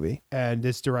in this movie. And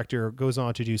this director goes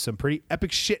on to do some pretty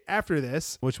epic shit after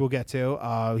this, which we'll get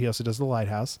to. He also does The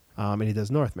Lighthouse, and he does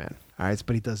Northman. All right,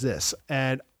 but he does this.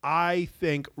 And I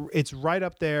think it's right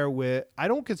up there with, I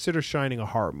don't consider Shining a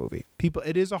horror movie.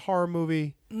 It is a horror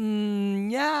movie.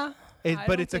 Yeah.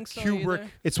 But it's a Kubrick.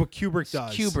 It's what Kubrick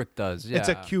does. Kubrick does, yeah. It's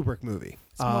a Kubrick movie.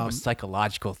 It's more of a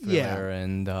psychological thriller,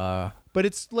 and but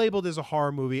it's labeled as a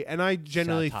horror movie, and I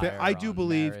genuinely I do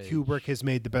believe marriage. Kubrick has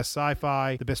made the best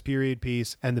sci-fi, the best period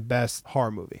piece, and the best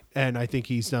horror movie. And I think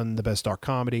he's done the best dark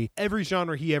comedy. Every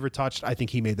genre he ever touched, I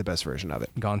think he made the best version of it.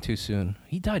 Gone too soon.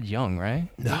 He died young, right?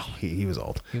 No, he was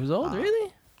old. He was old,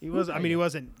 really? He was. I mean, he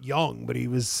wasn't young, but he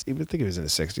was. I think he was in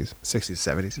his 60s,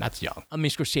 70s. That's young. I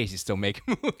mean, Scorsese's still making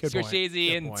movies.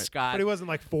 Scorsese and Scott. But he wasn't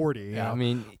like 40. Yeah, I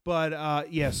mean. But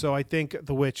so I think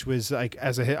The Witch was like,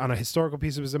 on a historical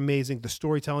piece, it was amazing. The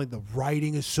storytelling, the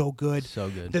writing is so good. So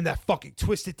good. Then that fucking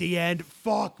twist at the end.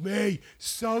 Fuck me,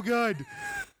 so good.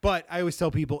 But I always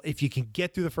tell people, if you can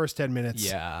get through the first 10 minutes,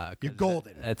 you're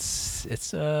golden. It's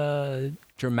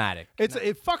dramatic.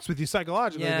 It fucks with you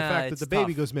psychologically, the fact that the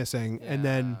baby goes missing, and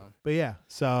then. But yeah,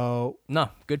 so no,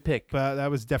 good pick. But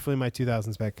that was definitely my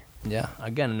 2000s pick. Yeah,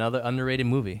 again, another underrated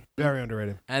movie. Very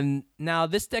underrated. And now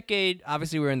this decade,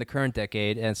 obviously we're in the current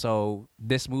decade, and so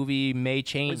this movie may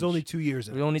change. It's only 2 years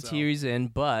in. We're only 2 years in,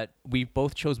 but we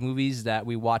both chose movies that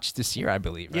we watched this year, I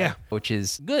believe. Right? Yeah. Which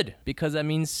is good, because that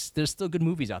means there's still good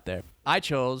movies out there. I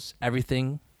chose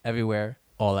Everything, Everywhere,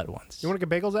 All at Once. You want to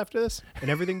get bagels after this? An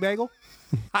everything bagel?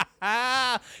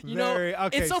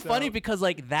 It's so funny because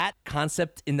like that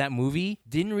concept in that movie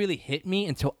didn't really hit me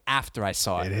until after I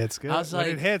saw it. It hits good. I was like,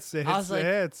 it hits.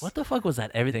 What the fuck was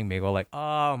that everything bagel? Like,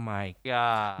 oh my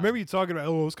god. Remember you talking about?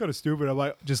 Oh, it was kind of stupid. I'm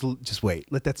like, just wait.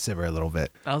 Let that simmer a little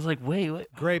bit. I was like, wait.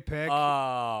 Great pick.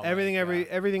 Oh, everything,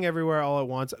 everywhere, all at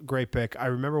once. Great pick. I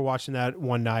remember watching that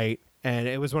one night. And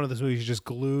it was one of those movies you just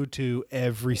glued to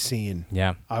every scene.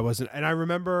 Yeah. And I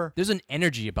remember there's an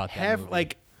energy about that movie.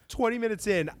 Like 20 minutes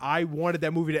in, I wanted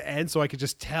that movie to end so I could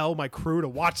just tell my crew to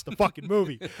watch the fucking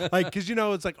movie. Like, because,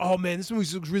 it's like, oh, man, this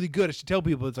movie looks really good. I should tell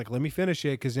people. It's like, let me finish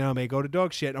it because, I may go to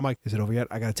dog shit. And I'm like, is it over yet?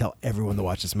 I got to tell everyone to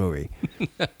watch this movie.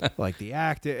 Like, the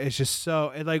actor, it's just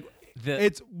so,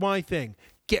 it's my thing.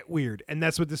 Get weird, and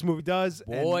that's what this movie does.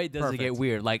 Boy, does it get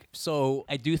weird. Like, so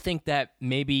I do think that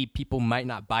maybe people might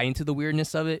not buy into the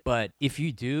weirdness of it, but if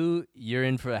you do, you're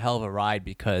in for a hell of a ride,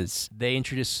 because they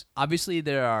introduce, obviously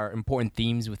there are important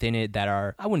themes within it that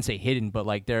are, I wouldn't say hidden, but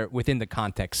like they're within the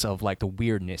context of like the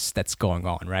weirdness that's going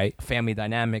on, right? Family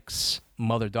dynamics,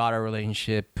 mother-daughter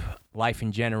relationship, life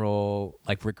in general,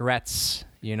 like regrets,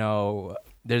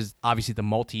 There's obviously the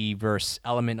multiverse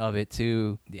element of it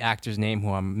too. The actor's name,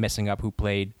 who I'm messing up, who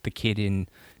played the kid in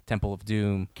Temple of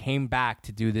Doom, came back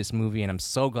to do this movie, and I'm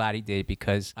so glad he did,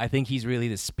 because I think he's really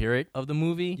the spirit of the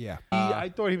movie. Yeah. I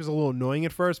thought he was a little annoying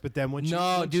at first, but then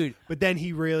but then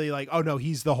he really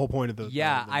he's the whole point of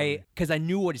the because I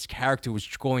knew what his character was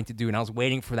going to do, and I was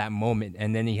waiting for that moment,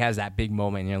 and then he has that big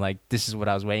moment, and you're like, this is what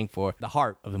I was waiting for. The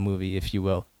heart of the movie, if you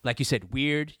will. Like you said,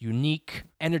 weird, unique,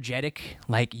 energetic.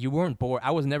 Like, you weren't bored. I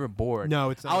was never bored.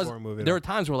 No, it's not a boring movie. There were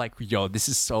times where like, yo, this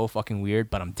is so fucking weird,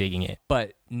 but I'm digging it.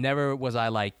 But never was I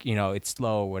like, it's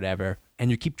slow or whatever. And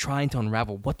you keep trying to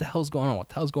unravel what the hell's going on? What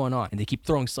the hell's going on? And they keep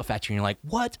throwing stuff at you, and you're like,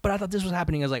 what? But I thought this was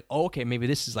happening. I was like, oh, okay, maybe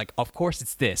this is like, of course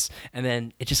it's this. And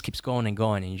then it just keeps going and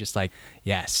going, and you're just like,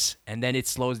 yes. And then it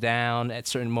slows down at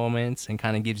certain moments and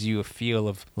kind of gives you a feel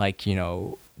of like,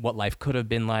 what life could have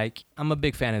been like. I'm a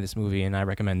big fan of this movie, and I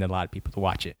recommend a lot of people to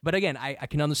watch it. But again, I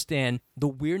can understand the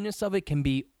weirdness of it can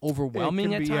be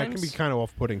overwhelming at times. Yeah, it can be kind of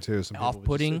off-putting too.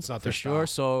 Off-putting, it's not for sure.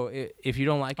 So if you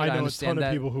don't like it, I understand that. I know a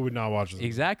ton of people who would not watch this.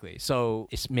 Exactly. So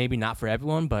it's maybe not for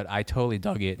everyone, but I totally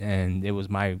dug it, and it was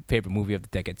my favorite movie of the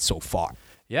decade so far.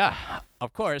 Yeah,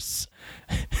 of course.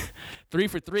 3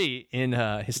 for 3 in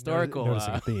historical.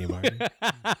 Noticing a theme, aren't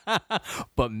you?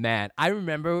 But man, I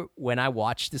remember when I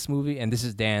watched this movie, and this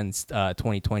is Dan's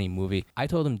 2020 movie. I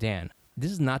told him, Dan,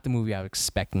 this is not the movie I was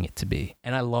expecting it to be,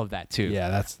 and I love that too. Yeah,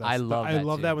 that's I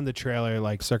love that when the trailer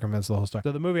like circumvents the whole story.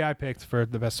 So the movie I picked for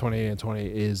the best 2020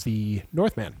 is The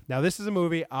Northman. Now this is a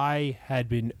movie I had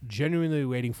been genuinely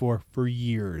waiting for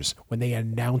years when they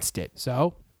announced it.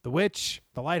 So The Witch,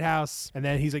 The Lighthouse, and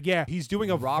then he's like, yeah, he's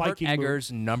doing a Robert Viking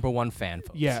Eggers' #1 fan,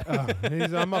 folks. Yeah,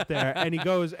 I'm up there, and he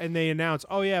goes, and they announce,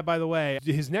 oh yeah, by the way,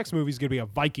 his next movie is gonna be a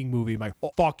Viking movie. I'm like,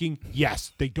 oh, fucking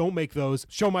yes, they don't make those.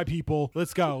 Show my people.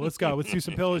 Let's go, let's do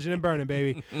some pillaging and burning,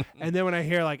 baby. And then when I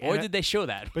hear like, or did they show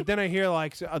that? But then I hear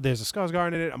like, there's a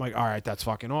Skarsgård in it. I'm like, all right, that's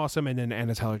fucking awesome. And then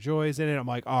Anna Taylor-Joy's in it. I'm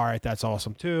like, all right, that's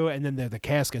awesome too. And then the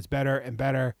cast gets better and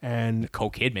better. And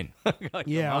Nicole Kidman.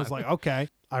 Yeah, I was like, okay.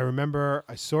 I remember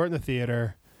I saw it in the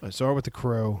theater. I saw it with the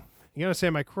crew. You gotta say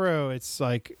my crew, it's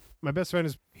like my best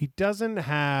friend he doesn't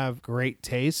have great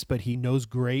taste, but he knows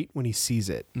great when he sees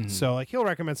it. Mm-hmm. So like he'll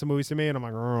recommend some movies to me and I'm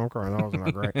like, oh, okay, that was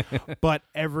not great. but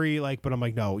I'm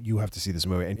like, no, you have to see this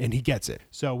movie. And he gets it.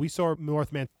 So we saw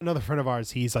Northman. Another friend of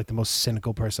ours, he's like the most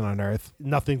cynical person on earth.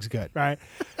 Nothing's good, right?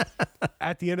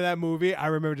 At the end of that movie, I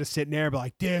remember just sitting there and be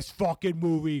like, this fucking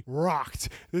movie rocked.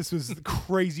 This was the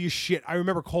craziest shit. I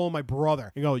remember calling my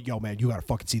brother and go, yo, man, you gotta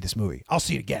fucking see this movie. I'll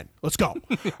see it again. Let's go.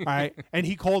 All right. And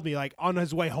he called me like on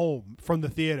his way home from the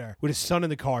theater with his son in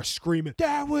the car screaming,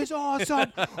 that was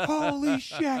awesome. Holy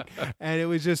shit. And it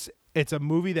was just, it's a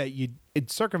movie that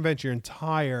it circumvents your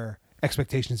entire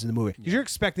expectations in the movie. Because you're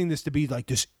expecting this to be like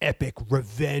this epic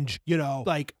revenge,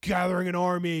 like gathering an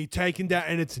army, taking down,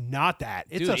 and it's not that.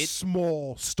 It's a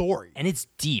small story. And it's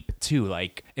deep too.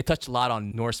 Like it touched a lot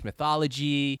on Norse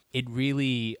mythology. It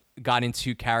really got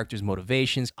into characters'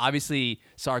 motivations. Obviously,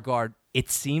 Sargard, it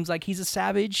seems like he's a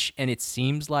savage and it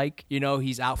seems like,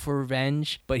 he's out for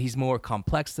revenge, but he's more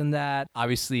complex than that.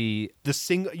 Obviously,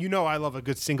 I love a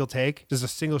good single take. There's a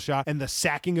single shot and the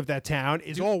sacking of that town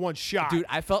is all one shot. Dude,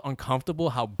 I felt uncomfortable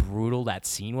how brutal that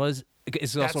scene was.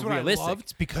 It's also what realistic. I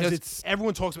loved because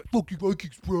everyone talks about fuck you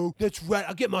Vikings, bro. That's right.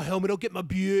 I'll get my helmet, I'll get my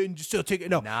beer, and just take it.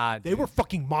 No, they were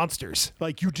fucking monsters.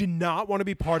 Like you did not want to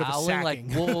be part of a sacking.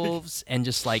 Like wolves and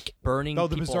just like burning. Oh,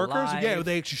 the people berserkers. alive. Yeah,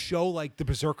 they actually show like the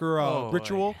berserker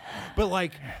ritual, but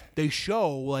like they show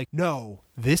like no,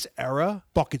 this era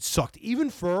fucking sucked.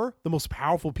 Even for the most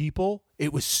powerful people,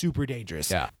 it was super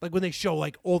dangerous. Yeah. Like when they show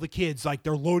like all the kids, like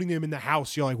they're loading them in the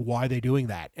house, you're like, why are they doing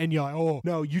that? And you're like, oh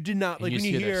no, you did not. And like you when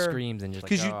you hear their screams and just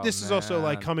because like, this is also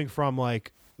like coming from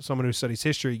like someone who studies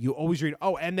history, you always read,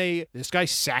 and this guy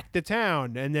sacked the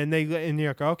town, and then and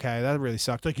you're like, okay, that really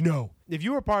sucked. Like, no, if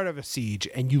you were part of a siege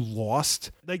and you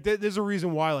lost, like, there's a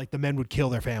reason why like the men would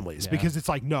kill their families because it's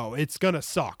like, no, it's gonna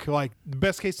suck. Like the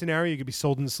best case scenario, you could be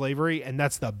sold into slavery, and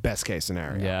that's the best case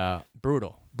scenario. Yeah,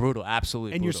 brutal,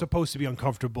 absolutely. And brutal. you're supposed to be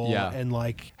uncomfortable and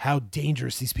like how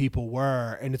dangerous these people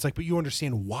were, and it's like, but you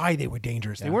understand why they were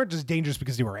dangerous. They weren't just dangerous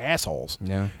because they were assholes.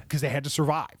 Yeah, because they had to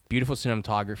survive. Beautiful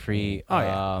cinematography.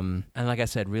 And like I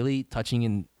said, really touching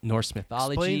in Norse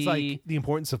mythology. Explains like the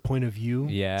importance of point of view.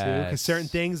 Yeah, because certain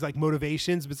things like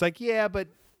motivations, but it's like, yeah, but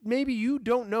maybe you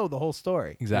don't know the whole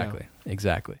story. Exactly.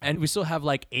 And we still have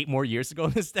like 8 more years to go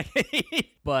in this decade.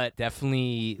 But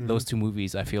definitely those two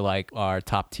movies I feel like are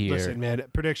top tier. Listen, man,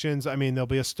 predictions. I mean, there'll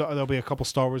be a couple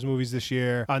Star Wars movies this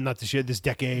year. Not this year, this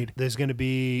decade. They're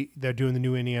doing the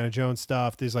new Indiana Jones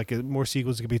stuff. There's like more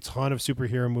sequels. There's gonna be a ton of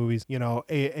superhero movies.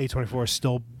 A24 is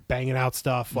still banging out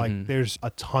stuff. Like there's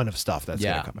a ton of stuff that's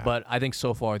gonna come out. But I think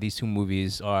so far these two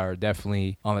movies are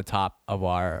definitely on the top of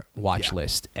our watch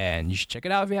list, and you should check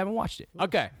it out if you haven't watched it.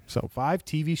 Okay. So 5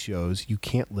 TV shows you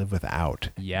can't live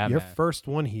without. Yeah, Your man. first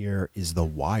one here is The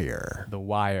Wire. The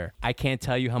Wire. I can't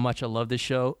tell you how much I love this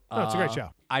show. No, it's a great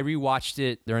show. I rewatched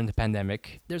it during the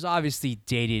pandemic. There's obviously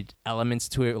dated elements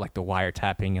to it, like the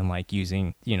wiretapping and like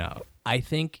using, I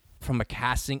think from a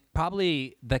casting,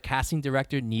 probably the casting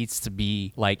director needs to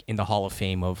be like in the Hall of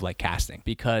Fame of like casting,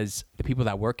 because the people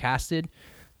that were casted,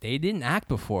 they didn't act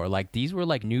before. Like these were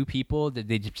like new people that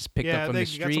they just picked up from the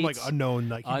streets. Yeah, got some like unknown.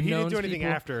 Like he didn't do anything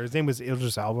people. After. His name was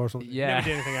Idris Elba or something. Yeah, he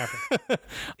never did anything after.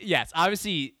 Yes,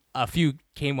 obviously a few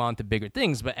came on to bigger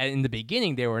things, but in the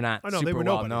beginning they were not super they were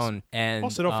well known. And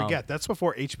also, don't forget that's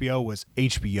before HBO was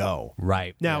HBO.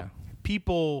 Right Now,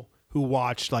 people who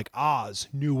watched like Oz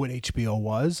knew what HBO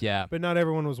was. Yeah. But not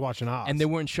everyone was watching Oz. And they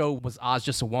weren't sure, was Oz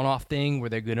just a one-off thing where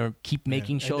they're going to keep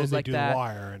making shows like that? The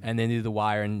Wire. And then do The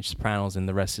Wire and Sopranos, and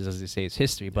the rest is, as they say, is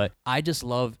history. But I just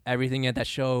love everything at that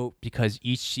show because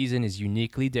each season is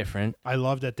uniquely different. I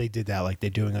love that they did that. Like they're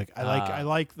doing like, I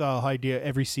like the idea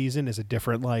every season is a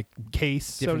different like case,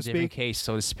 so to speak. Different case,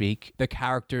 so to speak. The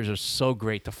characters are so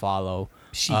great to follow.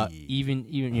 Even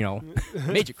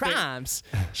major crimes.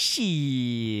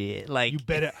 Like you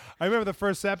better. I remember the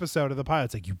first episode of the pilot.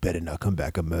 It's like you better not come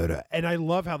back a murder. And I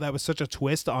love how that was such a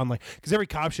twist on like because every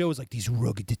cop show is like these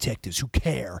rugged detectives who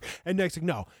care. And next thing,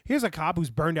 no, here's a cop who's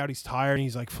burned out. He's tired. And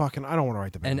he's like, fucking, I don't want to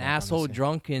write the an asshole,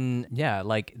 drunk, and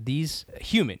like these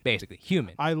basically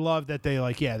human. I love that they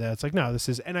like that's like no, this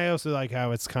is. And I also like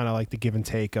how it's kind of like the give and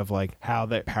take of like how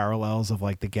the parallels of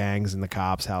like the gangs and the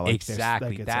cops. How like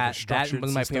exactly like, that. One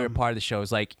of my favorite part of the show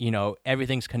is like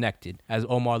everything's connected, as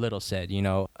Omar Little said. Rest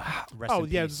in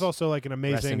peace. There's also like an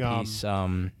amazing. Rest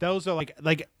in peace, those are like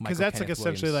because that's like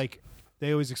essentially Williams. Like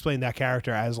they always explain that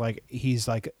character as like he's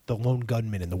like the lone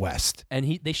gunman in the West,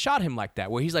 and they shot him like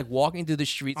that, where he's like walking through the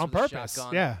streets on with purpose. A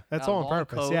shotgun, yeah, that's all on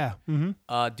purpose. Coat,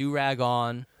 yeah, do-rag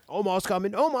on. Omar's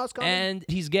coming. And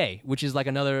he's gay, which is like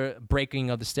another breaking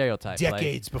of the stereotype.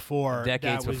 Decades before.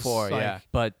 Yeah.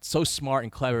 But so smart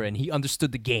and clever, and he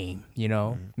understood the game,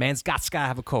 Man's gotta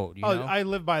have a code, I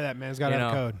live by that, man's gotta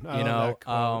have a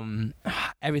code.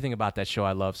 Everything about that show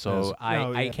I love, so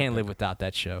I can't live without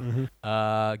that show.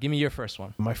 Give me your first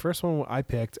one. My first one I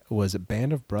picked was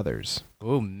Band of Brothers.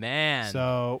 Oh, man.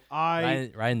 So right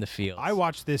in the field. I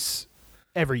watch this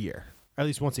every year, at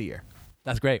least once a year.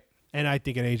 That's great. And I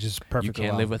think it ages perfectly. You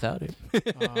can't live without it.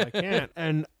 I can't.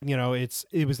 And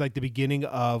it was like the beginning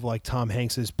of like Tom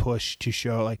Hanks's push to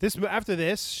show like this. After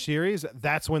this series,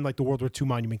 that's when like the World War II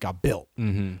monument got built.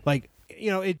 Mm-hmm. Like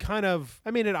it kind of.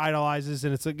 I mean, it idolizes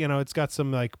and it's it's got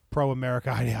some like pro-America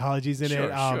ideologies in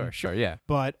it. Sure, yeah.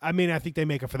 But I mean, I think they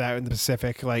make up for that in the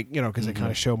Pacific, like because they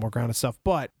kind of show more grounded stuff.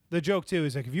 But the joke too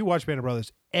is like if you watch Band of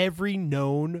Brothers, every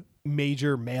known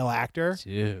major male actor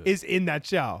is in that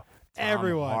show.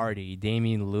 Everyone. Hardy,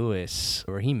 Damian Lewis,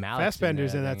 Raheem Malek.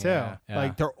 Fassbender's in that too. Yeah.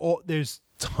 Like there's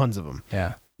tons of them.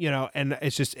 Yeah. And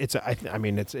it's just it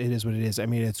is what it is. I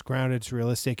mean, it's grounded, it's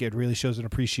realistic. It really shows an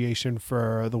appreciation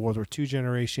for the World War II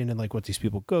generation and like what these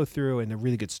people go through, and the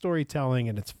really good storytelling,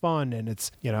 and it's fun, and it's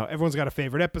everyone's got a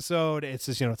favorite episode. It's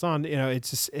just it's on it's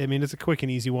just it's a quick and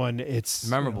easy one. It's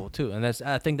memorable too, and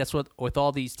I think that's what with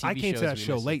all these TV shows. I came to that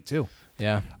show late too.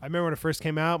 Yeah, I remember when it first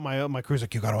came out. My crew's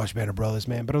like, you gotta watch Band of Brothers,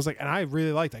 man. But I was like, and I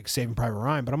really liked like Saving Private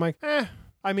Ryan, but I'm like,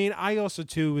 I mean, I also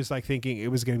too was like thinking it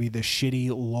was gonna be the shitty,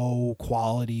 low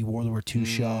quality World War II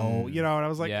show, and I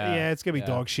was like, it's gonna be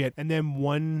dog shit. And then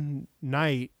one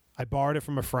night I borrowed it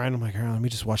from a friend. I'm like, let me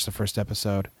just watch the first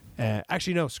episode.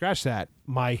 Actually, no, scratch that.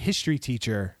 My history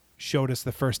teacher showed us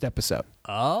the first episode.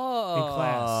 In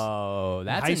class.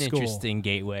 That's an interesting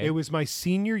gateway. It was my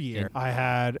senior year.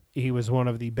 He was one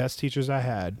of the best teachers I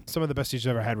had. Some of the best teachers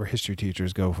I ever had were history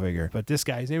teachers, go figure. But this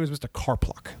guy, his name was Mr.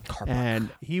 Karpluk. And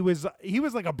he was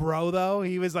like a bro though.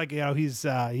 He was like,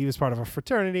 he was part of a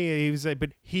fraternity.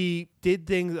 But he did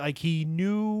things like he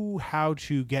knew how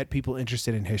to get people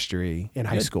interested in history in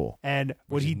high school. And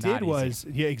what he did was,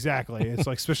 exactly. It's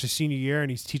like, especially senior year,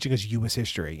 and he's teaching us U.S.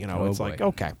 history. Like,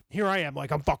 okay, here I am,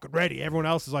 like I'm fucking ready. Everyone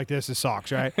else is like, this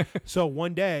sucks, right? So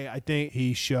one day, I think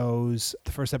he shows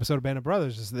the first episode of Band of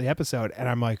Brothers is the episode, and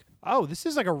I'm like, oh, this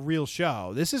is like a real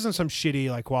show. This isn't some shitty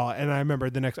like quality. And I remember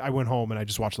I went home and I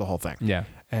just watched the whole thing. Yeah.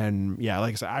 And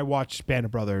like I said, I watched Band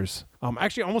of Brothers.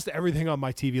 Actually, almost everything on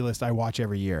my TV list I watch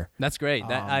every year. That's great.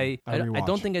 I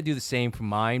don't think I do the same for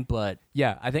mine, but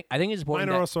yeah, I think it's important.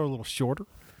 Mine are also a little shorter.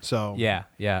 So yeah.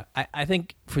 I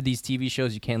think for these TV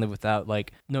shows, you can't live without,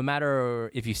 like, no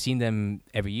matter if you've seen them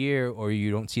every year or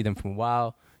you don't see them for a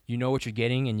while, you know what you're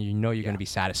getting and you know you're going to be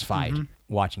satisfied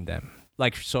watching them.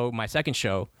 Like, so my second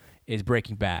show is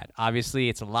Breaking Bad. Obviously,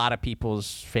 it's a lot of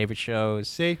people's favorite shows.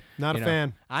 See, not a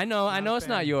fan. I know it's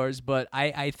not yours, but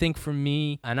I think for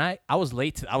me, and I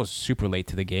was super late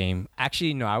to the game.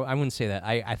 Actually, no, I wouldn't say that.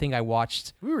 I think I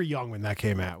watched. We were young when that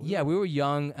came out. Yeah, we were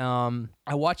young.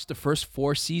 I watched the first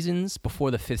 4 seasons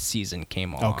before the 5th season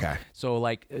came on. Okay. So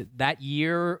like that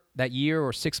year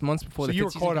or 6 months before the 5th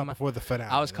season. So you were caught up before the finale.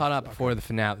 I was caught up before the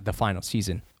finale, the final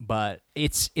season. But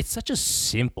it's such a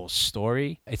simple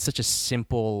story. It's such a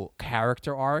simple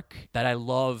character arc that I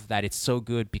love that it's so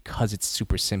good because it's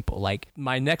super simple. Like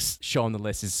my next show on the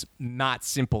list is not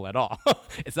simple at all.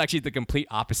 It's actually the complete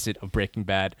opposite of Breaking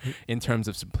Bad in terms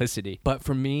of simplicity. But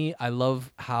for me, I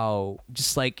love how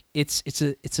just like it's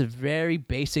a very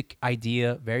basic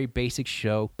idea, very basic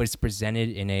show, but it's presented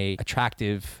in a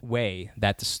attractive way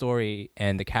that the story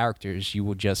and the characters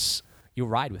you'll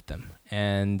ride with them.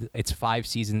 And it's 5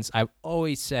 seasons. I've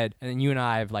always said, and you and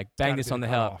I have like banged this on the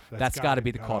hill, that's got to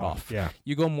be the cutoff. Yeah.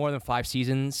 You go more than 5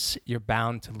 seasons, you're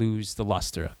bound to lose the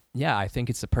luster. Yeah, I think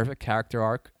it's the perfect character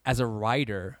arc. As a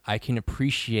writer, I can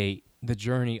appreciate the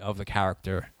journey of the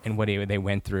character and what they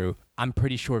went through. I'm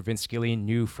pretty sure Vince Gilligan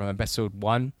knew from episode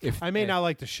 1. I may not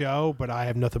like the show, but I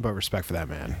have nothing but respect for that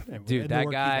man. Dude,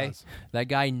 that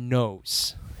guy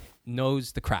knows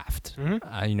the craft.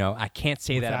 I can't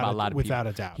say that about a lot of people. Without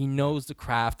a doubt. He knows the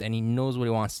craft and he knows what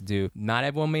he wants to do. Not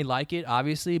everyone may like it,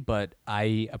 obviously, but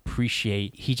I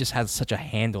appreciate he just has such a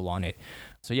handle on it.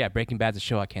 So yeah, Breaking Bad's a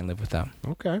show I can't live without.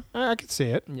 Okay, I can see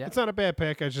it. Yeah. It's not a bad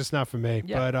pick. It's just not for me.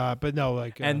 Yeah. But no,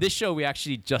 like. And this show we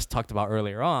actually just talked about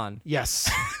earlier on. Yes.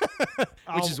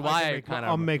 Which is why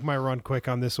I'll make my run quick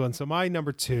on this one. So my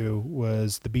number 2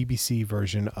 was the BBC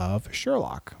version of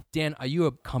Sherlock. Dan, are you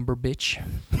a cumber bitch?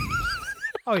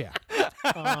 Oh yeah.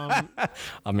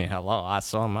 I mean, hello, I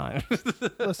saw mine.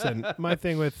 Listen, my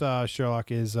thing with Sherlock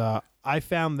is I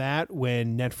found that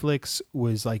when Netflix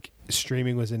was like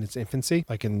streaming was in its infancy,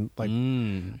 like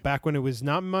back when it was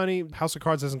not money. House of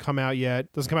Cards doesn't come out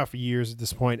yet. Doesn't come out for years at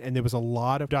this point, and there was a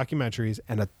lot of documentaries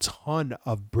and a ton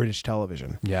of British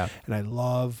television. Yeah, and I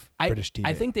love British TV.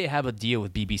 I think they have a deal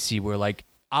with BBC where like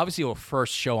obviously our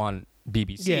first show on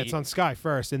BBC. Yeah, it's on Sky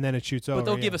first, and then it shoots over. But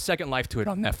they'll give a second life to it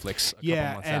on Netflix.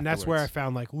 And that's where I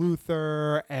found like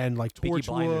Luther and like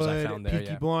Torchwood,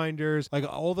 Peaky Blinders,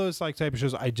 like all those like type of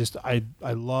shows.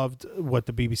 I loved what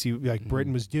the BBC like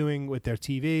Britain was doing with their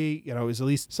TV. You know, it was at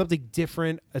least something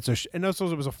different. And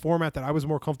also it was a format that I was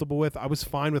more comfortable with. I was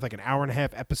fine with like an hour and a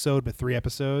half episode, but 3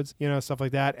 episodes, you know, stuff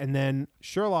like that. And then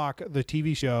Sherlock, the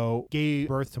TV show, gave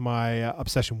birth to my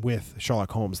obsession with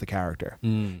Sherlock Holmes, the character.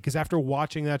 Because after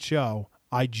watching that show,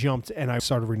 I jumped and I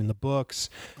started reading the books.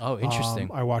 Oh, interesting.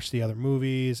 I watched the other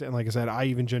movies. And like I said, I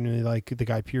even genuinely like the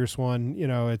Guy Pearce one. You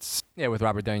know, it's... Yeah, with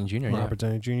Robert Downey Jr. Robert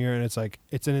Downey Jr. And it's like,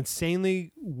 it's an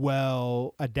insanely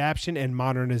well adaptation and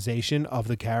modernization of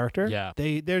the character. Yeah.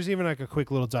 There's even like a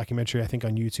quick little documentary, I think,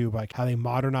 on YouTube, like how they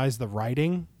modernized the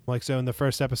writing. Like, so in the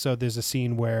first episode, there's a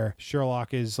scene where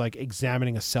Sherlock is like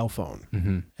examining a cell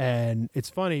phone. And it's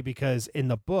funny because in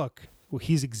the book,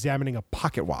 he's examining a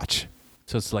pocket watch.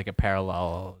 So it's like a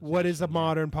parallel. What is a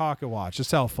modern pocket watch? A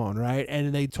cell phone, right?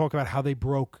 And they talk about how they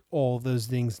broke all those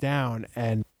things down.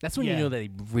 And that's when you know that they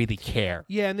really care.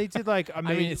 Yeah, and they did like, I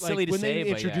mean, it's silly to when say, they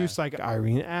introduced like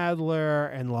Irene Adler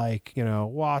and like, you know,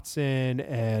 Watson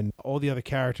and all the other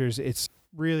characters, it's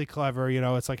really clever. You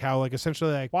know, it's like how like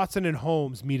essentially like Watson and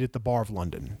Holmes meet at the Bar of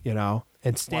London, you know?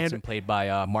 And Watson played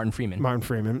by Martin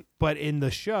Freeman. But in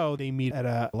the show, they meet at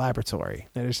a laboratory.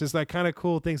 And it's just like kind of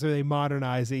cool things where they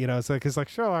modernize it. You know, it's like, because like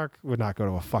Sherlock would not go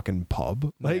to a fucking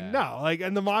pub. Like, no, like,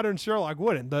 and the modern Sherlock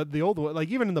wouldn't. The old one, like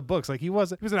even in the books, like he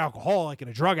was an alcoholic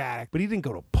and a drug addict, but he didn't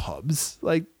go to pubs.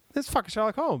 Like, it's fucking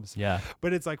Sherlock Holmes. Yeah.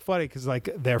 But it's like funny because like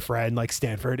their friend, like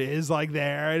Stanford, is like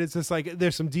there. And it's just like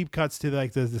there's some deep cuts to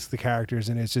like the characters.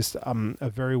 And it's just a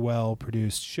very well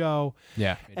produced show.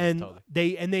 Yeah. And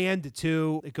they end it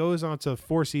too. It goes on to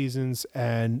 4 seasons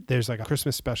and there's like a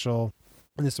Christmas special.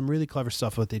 And there's some really clever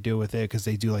stuff what they do with it because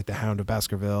they do like the Hound of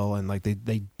Baskerville and like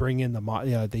they bring in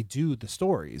they do the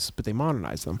stories, but they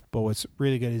modernize them. But what's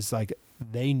really good is like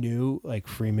they knew like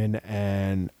Freeman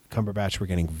and Cumberbatch were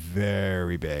getting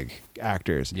very big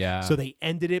actors. Yeah. So they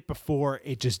ended it before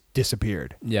it just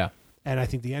disappeared. Yeah. And I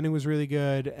think the ending was really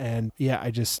good. And yeah,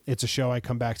 it's a show I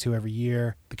come back to every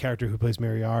year. The character who plays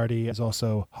Moriarty is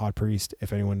also Hod Priest.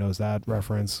 If anyone knows that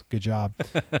reference, good job.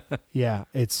 Yeah,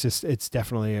 it's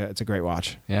definitely it's a great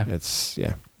watch. Yeah.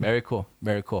 Very cool.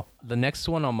 Very cool. The next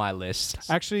one on my list.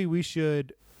 Actually, we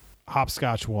should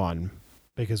hopscotch one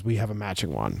because we have a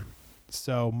matching one.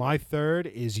 So my third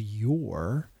is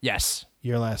your last.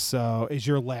 So is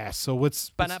your last. So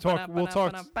let's talk. We'll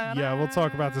talk. Yeah, we'll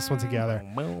talk about this one together.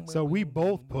 So we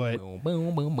both put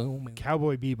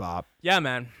Cowboy Bebop. Yeah,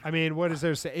 man. I mean, what is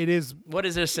there to say? It is. What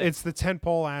is there to say? It's the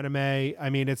tentpole anime. I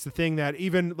mean, it's the thing that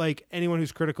even like anyone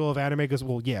who's critical of anime goes,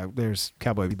 well, yeah, there's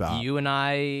Cowboy Bebop. You and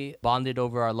I bonded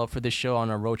over our love for this show on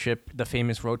a road trip, the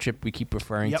famous road trip we keep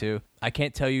referring to. I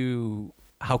can't tell you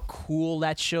how cool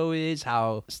that show is,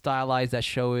 how stylized that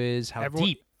show is, how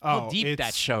deep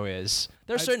that show is.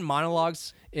 There are certain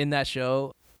monologues in that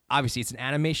show. obviously it's an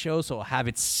anime show, so it'll have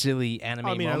its silly anime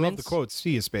moments. I love the quote,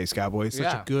 "See you, space cowboy." It's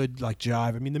such a good like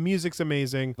jive. I mean, the music's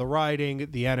amazing. The writing,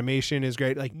 the animation is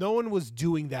great. Like, no one was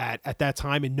doing that at that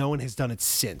time, and no one has done it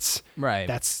since. Right.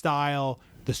 That style,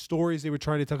 the stories they were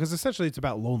trying to tell, because essentially it's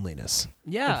about loneliness.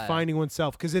 Yeah. And finding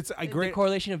oneself, because it's a great... The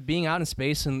correlation of being out in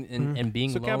space and being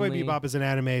lonely. So Cowboy Bebop is an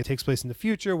anime. It takes place in the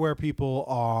future where people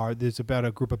are... There's about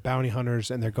a group of bounty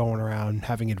hunters, and they're going around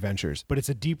having adventures. But it's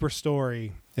a deeper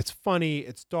story. It's funny.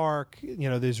 It's dark. You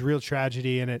know, there's real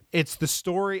tragedy in it. It's the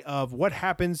story of what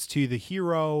happens to the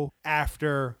hero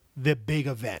after the big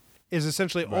event. Is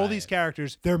essentially all these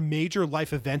characters, their major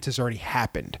life event has already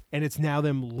happened, and it's now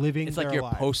them living their life. It's like your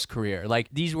post-career. Like,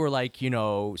 these were like, you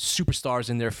know, superstars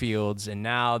in their fields, and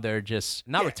now they're just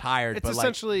not retired, but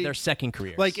essentially like their second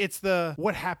careers. Like, it's the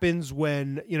what happens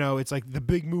when, you know, it's like the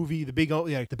big movie, the big,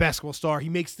 the basketball star, he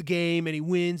makes the game and he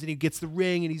wins and he gets the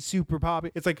ring and he's super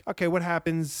popular. It's like, okay, what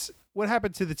happens? What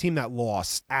happened to the team that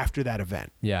lost after that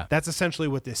event? Yeah. That's essentially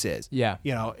what this is. Yeah.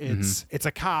 You know, it's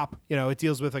a cop, you know, it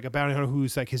deals with like a bounty hunter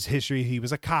who's like his history. He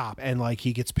was a cop and like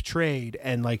he gets betrayed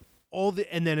and like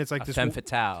and then it's like this femme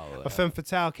fatale. A femme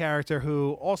fatale character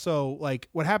who also like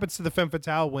what happens to the femme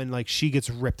fatale when like she gets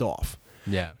ripped off.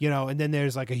 Yeah. You know, and then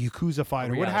there's like a Yakuza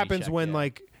fighter. What happens when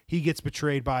like he gets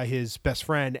betrayed by his best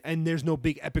friend and there's no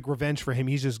big epic revenge for him.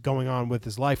 He's just going on with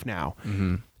his life now.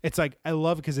 Mm-hmm. It's like, I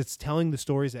love it because it's telling the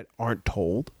stories that aren't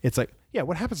told. It's like, yeah,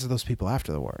 what happens to those people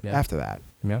after the war? Yeah. After that?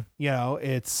 Yeah. You know,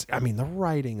 I mean, the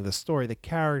writing, the story, the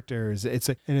characters, it's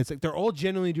like they're all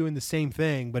genuinely doing the same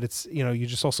thing, but it's, you know, you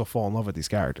just also fall in love with these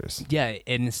characters. Yeah,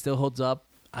 and it still holds up.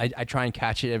 I try and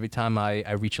catch it every time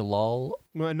I reach a lull.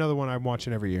 Well, another one I'm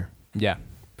watching every year. Yeah,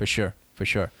 for sure.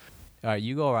 All right,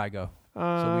 you go or I go?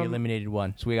 So we eliminated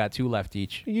one. So we got 2 left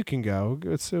each. You can go.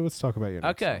 Let's talk about your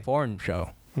next one. Foreign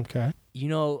show. Okay. You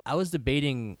know, I was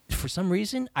debating, for some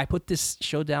reason, I put this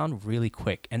show down really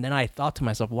quick. And then I thought to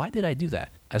myself, why did I do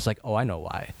that? I was like, oh, I know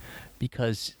why.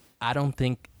 Because I don't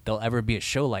think there'll ever be a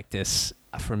show like this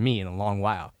for me in a long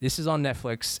while. This is on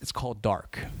Netflix. It's called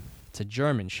Dark. It's a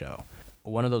German show.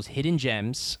 One of those hidden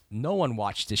gems. No one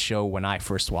watched this show when I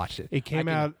first watched it. It came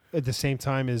out at the same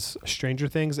time as Stranger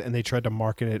Things, and they tried to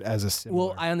market it as a similar.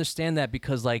 Well, I understand that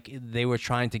because like they were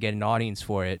trying to get an audience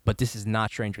for it, but this is not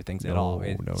Stranger Things at all.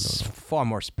 It's far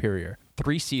more superior.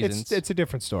 3 seasons. It's a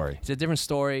different story. It's a different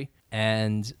story,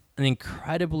 and an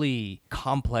incredibly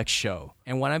complex show.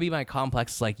 And when I mean by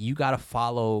complex, it's like you got to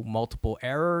follow multiple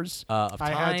errors of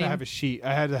time. I had to have a sheet.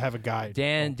 I had to have a guide.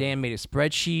 Dan made a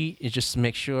spreadsheet. It's just to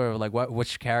make sure like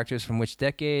which characters from which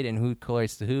decade and who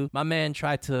correlates to who. My man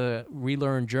tried to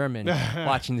relearn German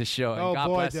watching the show. And God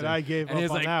bless him. I gave up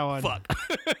on that one. Fuck.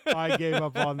 I gave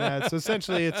up on that. So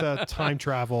essentially, it's a time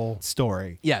travel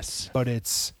story. Yes. But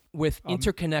it's... with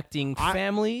interconnecting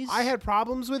families. I had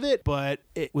problems with it, but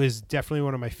it was definitely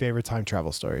one of my favorite time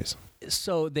travel stories.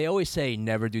 So they always say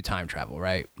never do time travel,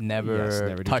 right?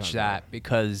 Never touch that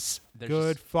because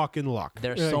there's fucking luck.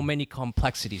 There's so many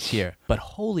complexities here. But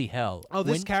holy hell. Oh,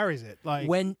 this carries it. Like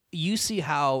when you see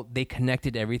how they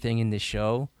connected everything in this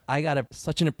show, I got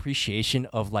such an appreciation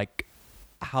of like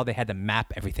how they had to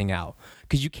map everything out.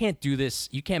 Because you can't do this,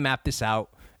 you can't map this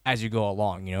out as you go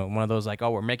along, you know, one of those like, oh,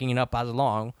 we're making it up as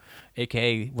along,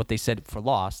 aka what they said for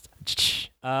Lost.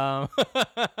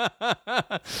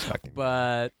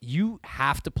 But you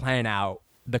have to plan out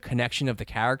the connection of the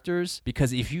characters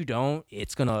because if you don't,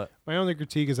 it's gonna. My only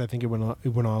critique is I think it went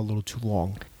on a little too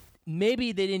long.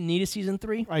 Maybe they didn't need a season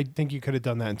 3. I think you could have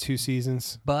done that in 2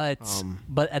 seasons. But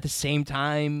at the same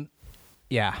time,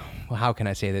 yeah. Well, how can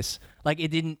I say this? Like it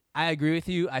didn't. I agree with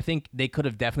you. I think they could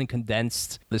have definitely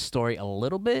condensed the story a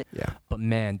little bit. Yeah. But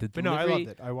man, the delivery,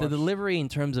 I loved it. The delivery in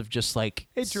terms of just like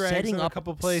it drags setting in up a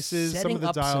couple places. Some of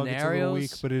the dialogue gets a little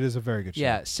weak, but it is a very good show.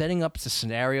 Yeah, setting up the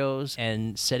scenarios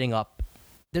and setting up.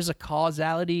 There's a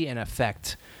causality and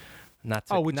effect. Not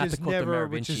to quote the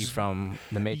Maravinci from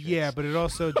The Matrix. Yeah, but it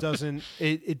also doesn't.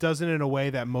 It doesn't in a way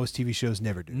that most TV shows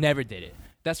never do. Never did it.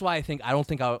 That's why I don't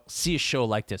think I'll see a show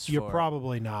like this. You're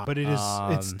probably not, but it is.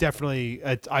 It's definitely.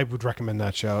 I would recommend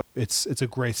that show. It's a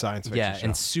great science fiction show.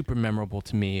 And super memorable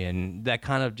to me, and that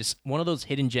kind of just one of those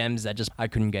hidden gems that just I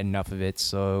couldn't get enough of it.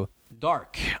 So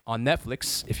Dark on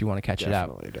Netflix if you want to catch it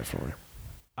out. Definitely.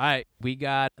 All right, we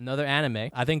got another anime.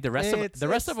 I think the rest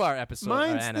of our episodes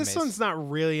are animes. This one's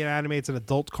not really an anime; it's an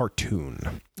adult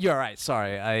cartoon. You're right.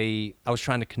 Sorry, I was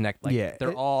trying to connect. Like,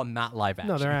 they're all not live action.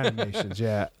 No, they're animations.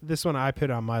 Yeah, this one I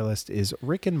put on my list is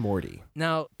Rick and Morty.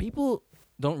 Now, people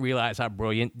don't realize how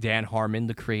brilliant Dan Harmon,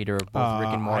 the creator of both Rick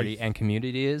and Morty and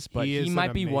Community, is. But he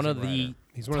might be one of the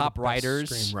He's one top of the writers,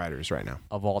 best screenwriters right now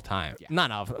of all time. Yeah.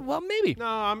 Not of. Well, maybe. No,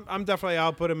 I'm definitely.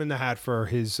 I'll put him in the hat for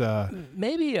his.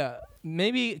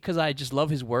 Maybe because I just love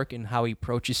his work and how he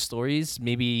approaches stories.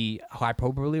 Maybe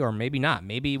hyperbole, or maybe not.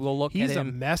 Maybe we'll look at him. He's a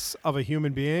mess of a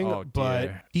human being,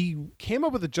 but he came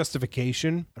up with a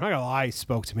justification. I'm not gonna lie, he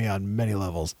spoke to me on many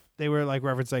levels. They were like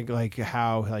referencing like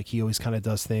how like he always kind of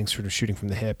does things sort of shooting from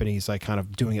the hip, and he's like kind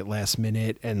of doing it last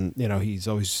minute, and you know he's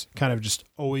always kind of just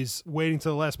always waiting to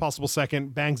the last possible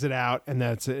second, bangs it out, and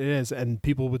that's it is. And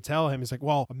people would tell him, he's like,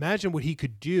 well, imagine what he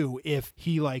could do if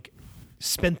he like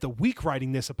spent the week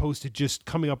writing this opposed to just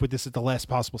coming up with this at the last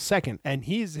possible second. And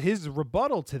his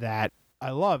rebuttal to that I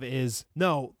love is,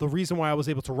 no, the reason why I was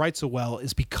able to write so well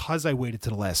is because I waited to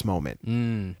the last moment.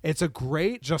 It's a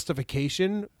great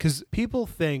justification because people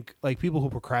think like people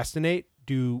who procrastinate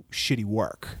do shitty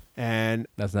work. And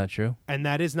that's not true. And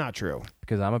that is not true.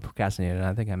 Because I'm a procrastinator and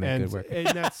I think I make good work. And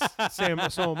that's Sam,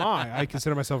 so am I. I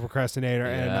consider myself a procrastinator,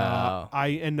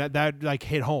 and that like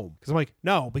hit home. Because I'm like,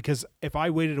 no, because if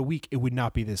I waited a week, it would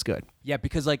not be this good. Yeah,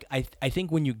 because like I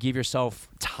think when you give yourself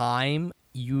time,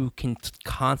 you can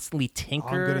constantly tinker.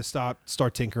 I'm gonna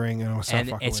start tinkering, and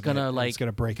it's gonna like it's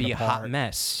gonna break be it a apart. hot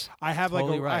mess. I have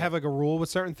I have like a rule with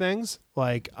certain things.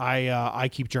 Like I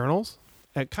keep journals.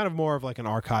 Kind of more of like an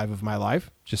archive of my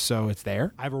life, just so it's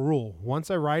there. I have a rule.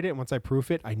 Once I write it, once I proof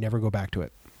it, I never go back to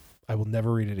it. I will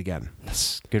never read it again.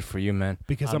 That's good for you, man.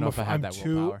 Because I'm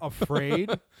too afraid,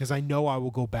 because I know I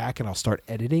will go back and I'll start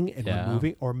editing and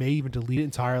removing, or may even delete it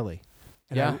entirely.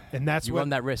 And that's you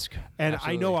run that risk. And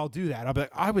Absolutely. I know I'll do that.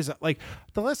 I'll be like,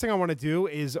 the last thing I want to do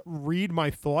is read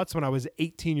my thoughts when I was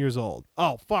 18 years old.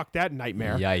 Oh, fuck that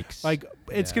nightmare. Yikes. Like,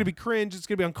 it's going to be cringe. It's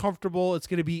going to be uncomfortable. It's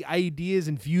going to be ideas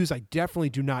and views I definitely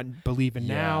do not believe in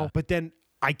now. But then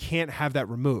I can't have that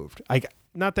removed.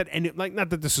 Not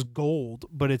that this is gold,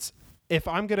 but it's, if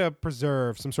I'm going to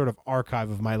preserve some sort of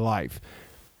archive of my life,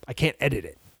 I can't edit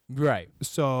it. Right.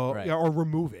 So, or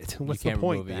remove it. What's the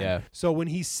point? So when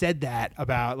he said that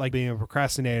about like being a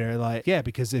procrastinator, like,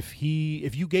 because if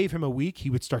you gave him a week, he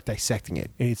would start dissecting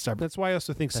it, and he'd start. That's why I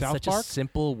also think that's South such Park. A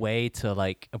simple way to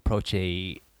like approach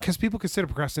because people consider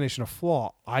procrastination a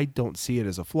flaw. I don't see it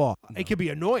as a flaw. No. It can be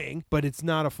annoying, but it's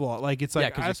not a flaw. Like it's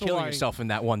like because you're killing yourself in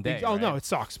that one day. No, it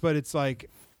sucks. But it's like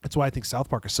that's why I think South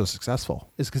Park is so successful.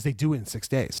 Is because they do it in 6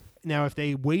 days. Now, if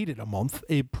they waited a month,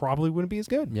 it probably wouldn't be as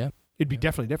good. Yeah, it'd be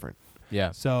definitely different.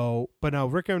 Yeah. So, but no,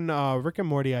 Rick and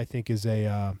Morty, I think is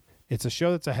it's a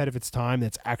show that's ahead of its time.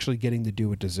 That's actually getting to do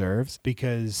what it deserves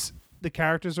because the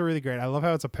characters are really great. I love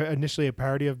how it's initially a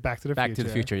parody of Back to the Future. Back to the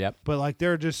Future, yep. But like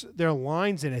there are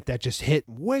lines in it that just hit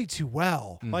way too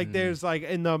well. Mm-hmm. Like there's like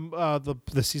in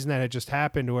the season that had just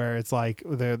happened where it's like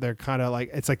they're kind of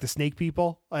like it's like the snake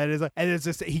people, and it's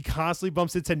just he constantly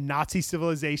bumps into Nazi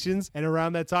civilizations, and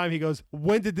around that time he goes,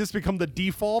 "When did this become the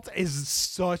default?" Is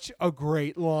such a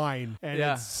great line, and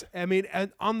it's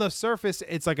and on the surface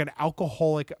it's like an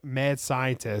alcoholic mad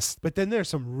scientist, but then there's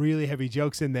some really heavy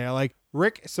jokes in there, like.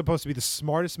 Rick is supposed to be the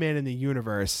smartest man in the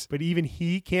universe, but even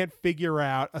he can't figure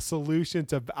out a solution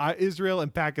to Israel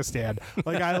and Pakistan.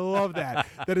 Like, I love that.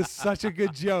 That is such a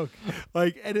good joke.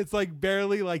 Like, and it's like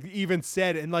barely like even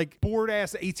said, and like bored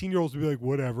ass 18-year-olds would be like,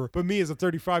 whatever. But me as a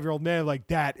 35-year-old man, like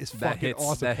that is fucking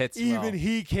awesome. That hits even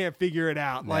he can't figure it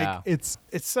out. Like it's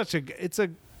just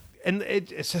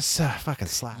fucking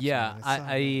slaps.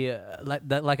 Yeah,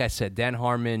 like I said, Dan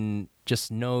Harmon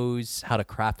just knows how to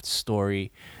craft a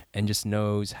story. And just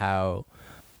knows how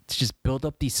to just build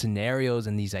up these scenarios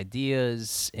and these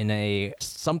ideas in a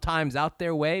sometimes out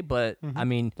there way. But I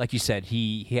mean, like you said,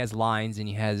 he has lines and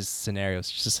he has scenarios.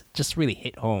 Just really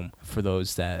hit home for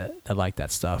those that like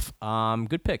that stuff.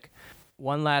 Good pick.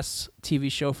 One last TV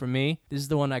show for me. This is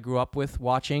the one I grew up with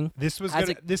watching. This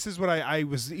is what I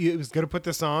was gonna put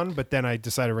this on, but then I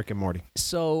decided Rick and Morty.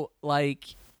 So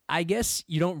like. I guess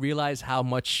you don't realize how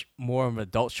much more of an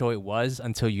adult show it was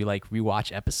until you like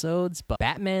rewatch episodes. But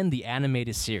Batman, the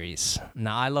animated series.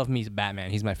 Now, I love me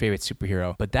Batman. He's my favorite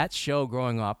superhero. But that show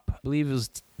growing up, I believe it was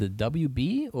the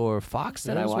WB or Fox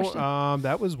that I watched.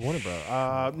 That was Warner Bros.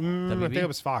 I think it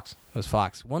was Fox. It was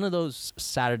Fox. One of those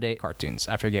Saturday cartoons.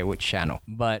 I forget which channel.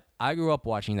 But I grew up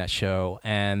watching that show.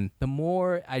 And the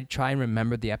more I try and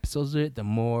remember the episodes of it, the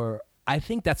more... I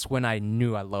think that's when I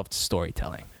knew I loved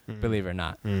storytelling, believe it or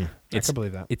not. I can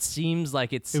believe that. It seems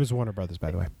like it was Warner Brothers,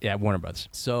 by the way. Yeah, Warner Brothers.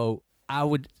 So I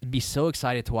would be so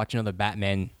excited to watch another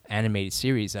Batman animated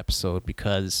series episode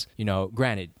because,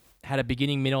 granted, had a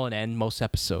beginning, middle, and end, most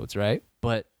episodes, right?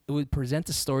 But it would present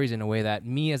the stories in a way that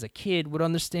me as a kid would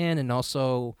understand and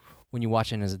also when you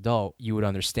watch it as an adult, you would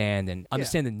understand the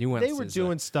nuances. They were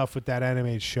doing stuff with that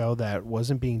animated show that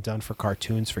wasn't being done for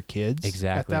cartoons for kids.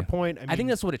 Exactly. At that point, I think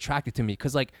that's what attracted to me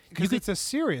because it's a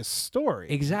serious story.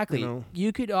 Exactly.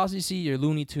 You could also see your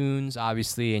Looney Tunes,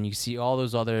 obviously, and you see all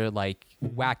those other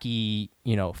wacky,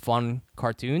 fun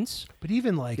cartoons. But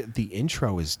even the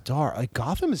intro is dark.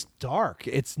 Gotham is dark.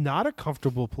 It's not a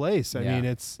comfortable place. I mean,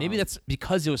 it's maybe that's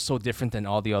because it was so different than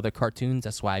all the other cartoons.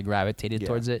 That's why I gravitated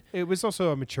towards it. It was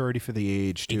also a maturity for the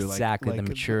age too. Exactly, the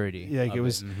maturity. It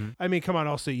was. Mm-hmm. I mean, come on.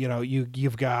 Also,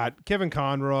 you've got Kevin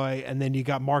Conroy, and then you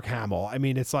got Mark Hamill. I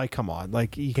mean, it's come on,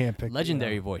 you can't pick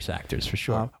legendary voice actors for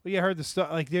sure. Well, you heard the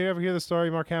story. Did you ever hear the story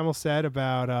Mark Hamill said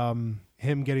about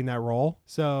him getting that role?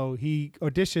 So he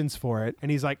auditions for it,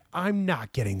 and he's like, "I'm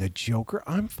not getting the Joker.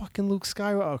 I'm fucking Luke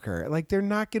Skywalker. They're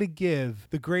not gonna give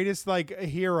the greatest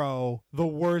hero the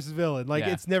worst villain.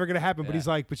 It's never gonna happen." But he's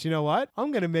like, "But you know what?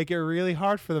 I'm gonna make it really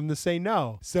hard for them to say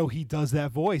no." So he does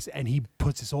that voice, and he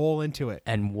puts his all into it.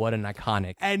 And what an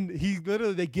iconic! And he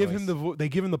literally they give him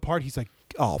the part. He's like,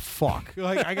 "Oh fuck!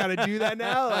 I gotta do that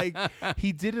now."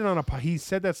 He did it he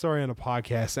said that story on a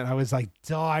podcast, and I was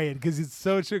dying because it's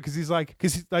so true.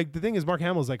 Because the thing is, Mark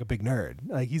Hamill's a big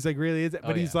nerd. He's really is,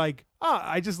 but he's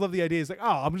I just love the idea. He's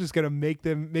I'm just gonna make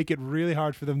it really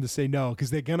hard for them to say no because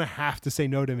they're gonna have to say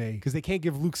no to me because they can't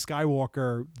give Luke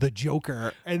Skywalker the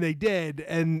Joker, and they did,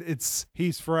 and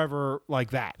he's forever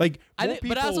like that. More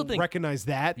people recognize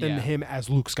that than him as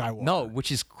Luke Skywalker. No,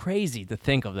 which is crazy to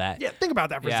think of that. Yeah, think about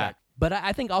that for a sec. But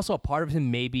I think also a part of him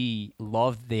maybe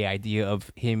loved the idea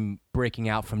of him breaking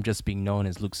out from just being known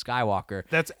as Luke Skywalker.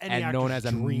 That's and known as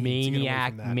a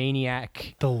maniac,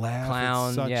 the laugh,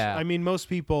 clown. I mean, most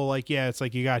people it's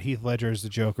you got Heath Ledger as the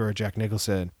Joker or Jack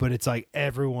Nicholson, but it's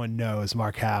everyone knows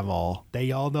Mark Hamill.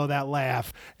 They all know that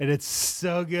laugh, and it's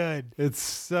so good. It's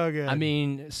so good. I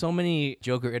mean, so many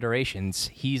Joker iterations.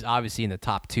 He's obviously in the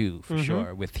top two for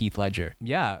sure with Heath Ledger.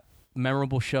 Yeah.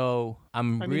 Memorable show.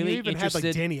 I'm really even interested.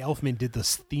 Had Danny Elfman did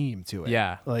this theme to it.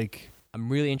 Yeah. I'm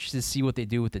really interested to see what they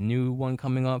do with the new one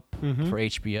coming up for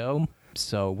HBO.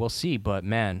 So we'll see. But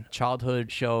man, childhood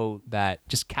show that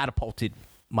just catapulted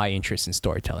my interest in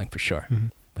storytelling for sure,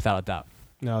 without a doubt.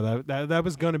 No, that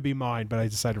was going to be mine, but I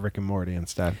decided Rick and Morty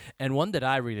instead. And one that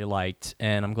I really liked,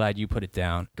 and I'm glad you put it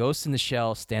down, Ghost in the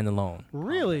Shell Standalone.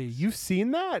 Really? You've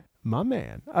seen that? My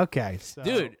man. Okay. So.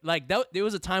 Dude, there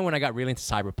was a time when I got really into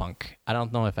cyberpunk. I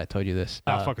don't know if I told you this.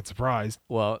 I'm fucking surprised.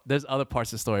 Well, there's other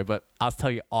parts of the story, but I'll tell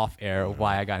you off air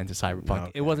why I got into cyberpunk.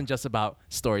 Okay. It wasn't just about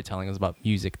storytelling. It was about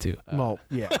music, too. Well,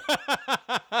 yeah.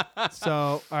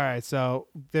 So, all right. So,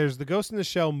 there's the Ghost in the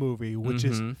Shell movie, which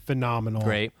is phenomenal.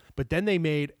 Great. But then they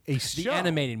made a show. The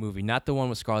animated movie, not the one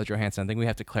with Scarlett Johansson. I think we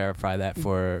have to clarify that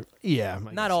for... Yeah.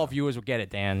 Not all viewers will get it,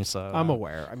 Dan. So I'm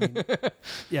aware. I mean,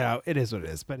 it is what it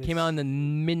is. But came out in the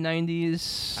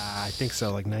mid-90s? I think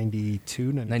so,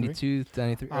 92, 93? 92,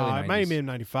 93, early 90s. It might have been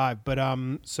 95. But,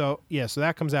 so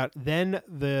that comes out. Then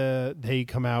they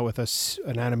come out with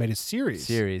an animated series.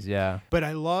 Yeah. But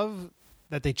I love...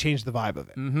 that they changed the vibe of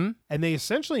it. Mm-hmm. And they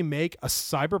essentially make a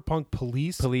cyberpunk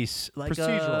police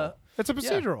procedural. It's a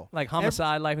procedural. Like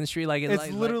Homicide, Life in the Street.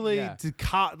 It's literally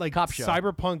cop show.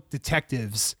 Cyberpunk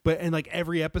detectives. But in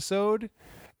every episode...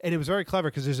 And it was very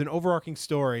clever because there's an overarching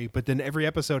story, but then every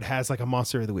episode has a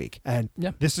monster of the week. And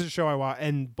this is a show I watch.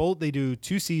 And they do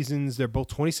 2 seasons. They're both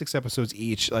 26 episodes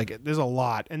each. There's a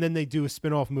lot. And then they do a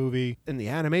spin-off movie. And the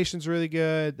animation's really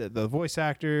good. The voice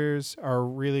actors are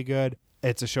really good.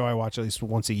 It's a show I watch at least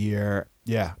once a year.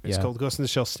 Yeah. It's called Ghost in the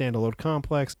Shell Standalone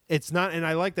Complex. It's not, and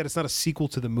I like that it's not a sequel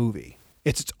to the movie.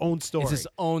 It's its own story. It's its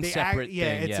own separate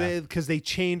thing. It's because they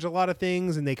change a lot of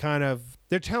things and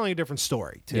they're telling a different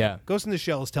story too. Yeah. Ghost in the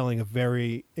Shell is telling a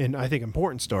very, I think,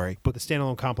 important story, but the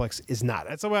Standalone Complex is not.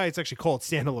 That's why it's actually called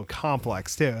Standalone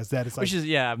Complex too. Is that it's which is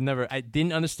I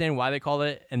didn't understand why they called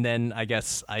it, and then I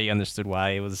guess I understood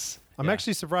why it was. I'm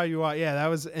actually surprised you watched. Yeah, that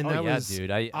was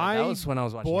dude. That was when I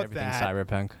was watching everything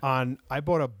Cyberpunk. I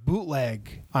bought a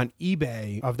bootleg on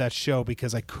eBay of that show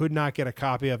because I could not get a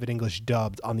copy of it English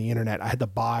dubbed on the internet. I had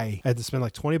to spend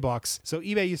 $20. So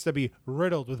eBay used to be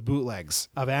riddled with bootlegs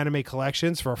of anime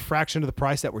collections for a fraction of the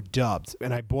price that were dubbed.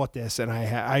 And I bought this, and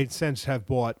I since have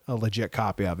bought a legit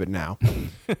copy of it now.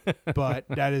 But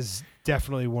that is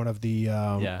definitely one of the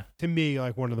to me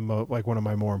one of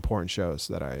my more important shows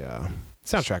that I.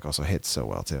 Soundtrack also hits so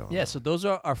well too. Yeah, so those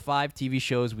are our 5 TV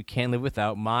shows we can't live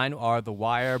without. Mine are The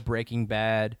Wire, Breaking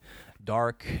Bad,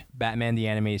 Dark, Batman the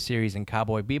Animated Series, and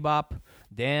Cowboy Bebop.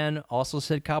 Dan also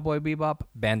said Cowboy Bebop,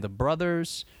 Band of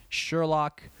Brothers,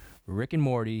 Sherlock, Rick and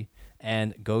Morty,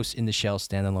 and Ghost in the Shell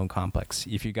Standalone Complex.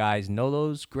 If you guys know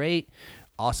those, great.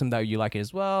 awesome that you like it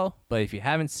as well. But if you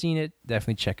haven't seen it,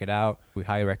 definitely check it out. We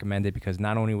highly recommend it because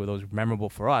not only were those memorable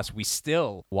for us, we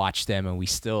still watch them and we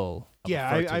still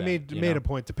I made a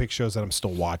point to pick shows that I'm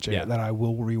still watching that I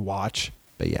will rewatch.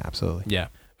 But yeah, absolutely. Yeah.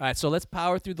 All right, so let's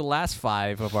power through the last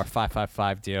 5 of our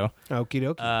 5-5-5 deal. Okie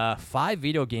dokie. 5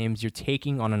 video games you're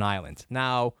taking on an island.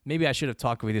 Now, maybe I should have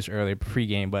talked with this earlier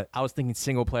pre-game, but I was thinking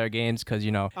single player games because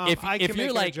if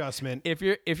you're like adjustment. if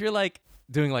you're like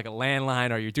doing like a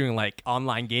landline or you're doing like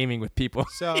online gaming with people.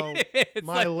 So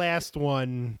my last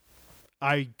one,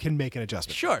 I can make an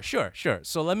adjustment. Sure.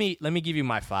 So let me give you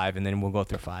my 5 and then we'll go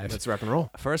through 5. Let's rock and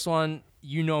roll. First one,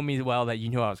 you know me well that you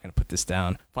knew I was going to put this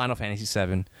down. Final Fantasy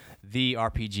VII, the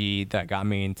RPG that got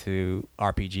me into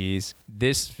RPGs.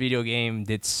 This video game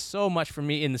did so much for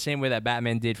me in the same way that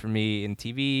Batman did for me in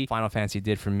TV. Final Fantasy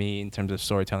did for me in terms of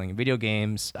storytelling in video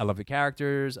games. I love the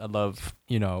characters. I love,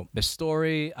 the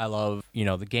story. I love, the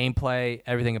gameplay.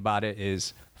 Everything about it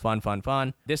is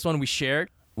fun. This one we shared,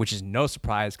 which is no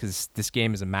surprise because this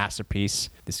game is a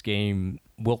masterpiece. This game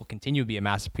will continue to be a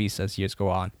masterpiece as years go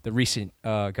on. The recent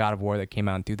God of War that came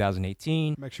out in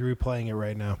 2018. I'm actually replaying it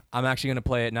right now. I'm actually going to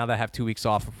play it now that I have 2 weeks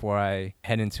off before I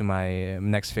head into my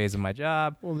next phase of my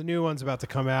job. Well, the new one's about to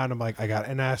come out. I'm like,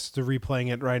 and as to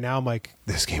replaying it right now, I'm like,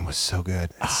 this game was so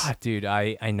good. Dude,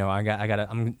 I know.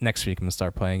 Next week I'm going to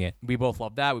start playing it. We both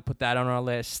love that. We put that on our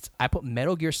list. I put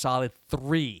Metal Gear Solid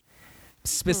 3.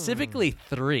 Specifically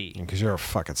 3. Because you're a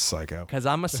fucking psycho. Because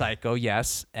I'm a psycho,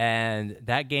 yes. And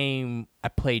that game I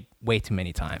played way too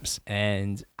many times.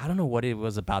 And I don't know what it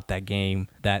was about that game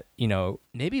that,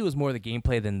 maybe it was more the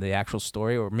gameplay than the actual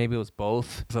story, or maybe it was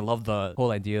both. Because I love the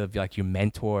whole idea of like your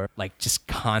mentor, like just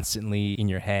constantly in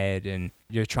your head and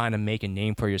you're trying to make a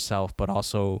name for yourself, but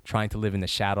also trying to live in the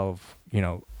shadow of,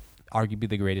 arguably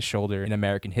the greatest shoulder in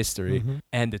American history,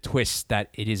 and the twist that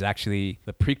it is actually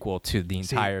the prequel to the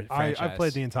entire franchise. I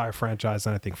played the entire franchise,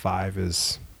 and I think 5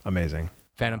 is amazing.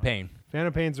 Phantom Pain.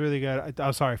 Phantom Pain's really good.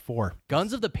 I'm sorry, 4.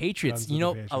 Guns of the Patriots.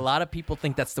 A lot of people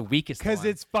think that's the weakest one. Because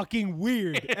it's fucking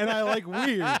weird, and I like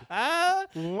weird.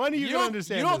 When are you going to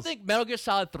understand You don't think Metal Gear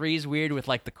Solid 3 is weird with,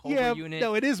 like, the Cobra unit?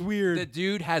 No, it is weird. The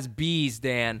dude has bees,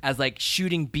 Dan, as, like,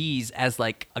 shooting bees as,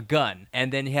 like, a gun.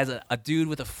 And then he has a dude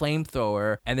with a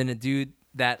flamethrower, and then a dude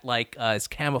that, like, is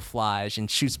camouflage and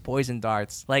shoots poison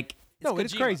darts. Like...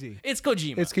 It's crazy. It's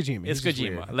Kojima. It's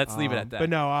Kojima. Let's leave it at that. But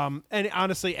no, and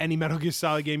honestly, any Metal Gear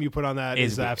Solid game you put on that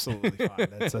is absolutely fine.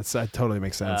 That totally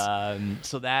makes sense.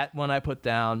 So that one I put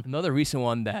down. Another recent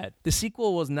one that the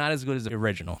sequel was not as good as the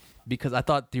original because I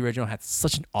thought the original had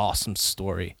such an awesome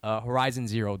story. Horizon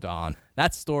Zero Dawn.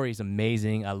 That story is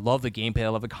amazing. I love the gameplay. I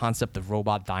love the concept of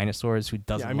robot dinosaurs. Who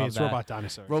doesn't love it's that? robot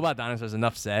dinosaurs. Robot dinosaurs,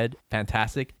 enough said.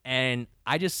 Fantastic. And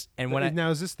now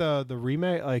is this the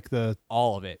remake, like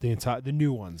all of it, the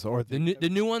new ones or the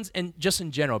new ones, and just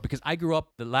in general because I grew up.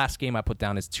 The last game I put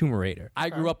down is Tomb Raider. I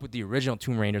grew up with the original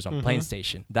Tomb Raiders on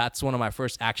PlayStation. That's one of my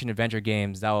first action adventure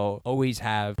games that will always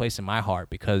have a place in my heart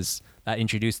because that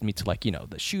introduced me to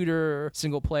the shooter,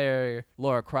 single player,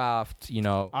 Lara Croft.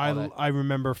 I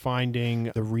remember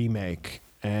finding the remake.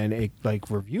 And it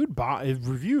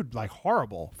reviewed like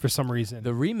horrible for some reason.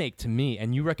 The remake to me,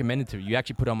 and you recommended to me. You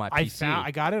actually put it on my PC. I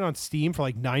got it on Steam for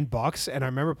like $9, and I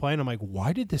remember playing. I'm like,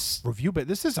 why did this review? But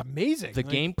this is amazing. The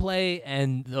gameplay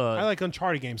and I like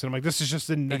Uncharted games, and I'm like, this is just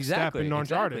the next step in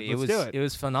Uncharted. Let's do it. It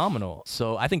was phenomenal.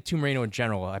 So I think Tomb Raider in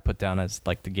general I put down as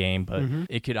like the game, but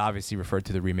it could obviously refer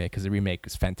to the remake because the remake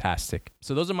is fantastic.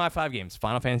 So those are my 5 games: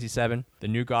 Final Fantasy VII, the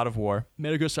new God of War,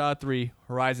 Metal Gear Solid 3,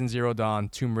 Horizon Zero Dawn,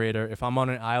 Tomb Raider. If I'm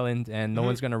on an island and no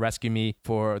one's going to rescue me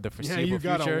for the foreseeable future.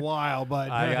 Yeah, you got a while, bud.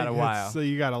 I got a while. So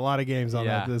you got a lot of games on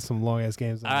that. There's some long-ass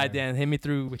games on All right, Dan, hit me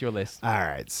through with your list. All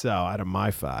right, so out of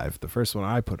my 5, the first one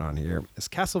I put on here is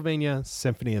Castlevania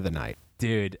Symphony of the Night.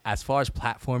 Dude, as far as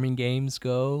platforming games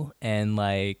go, and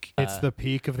it's the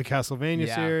peak of the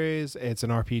Castlevania series. It's an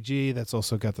RPG that's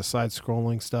also got the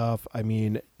side-scrolling stuff. I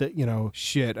mean,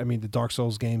 the Dark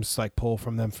Souls games pull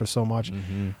from them for so much.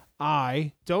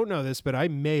 I don't know this, but I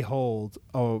may hold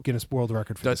a Guinness World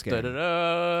Record for this game.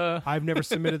 I've never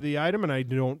submitted the item, and I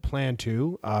don't plan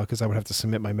to because I would have to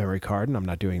submit my memory card, and I'm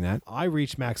not doing that. I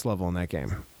reached max level in that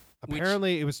game.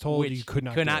 Apparently, it was told you could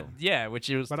not do. Yeah, which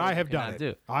it was. But I have done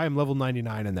it. I am level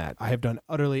 99 in that. I have done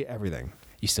utterly everything.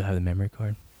 You still have the memory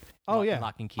card? Oh, yeah.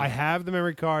 Lock and key. I have the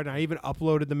memory card, and I even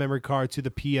uploaded the memory card to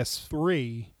the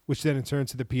PS3, which then in turn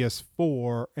to the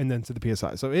PS4, and then to the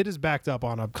PS5. So it is backed up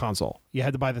on a console. You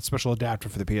had to buy that special adapter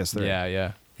for the PS3.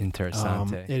 Yeah.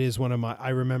 Interessante. It is one of I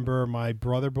remember my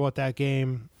brother bought that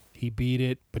game. He beat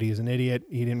it, but he's an idiot.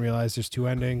 He didn't realize there's 2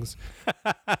 endings.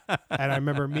 And I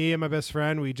remember me and my best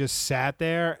friend, we just sat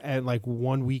there and like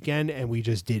one weekend and we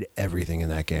just did everything in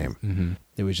that game. Mm-hmm.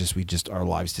 It was just, our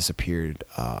lives disappeared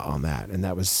on that. And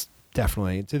that was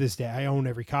definitely, to this day, I own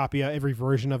every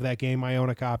version of that game I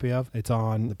own a copy of. It's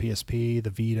on the PSP,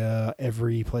 the Vita,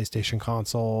 every PlayStation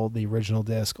console, the original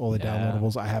disc, all the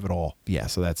downloadables. I have it all. Yeah,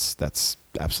 so that's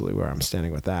absolutely where I'm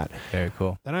standing with that. Very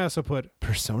cool. Then I also put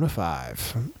Persona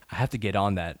 5. I have to get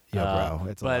on that. Yeah,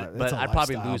 bro. But I'd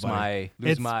probably lose my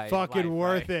fucking life,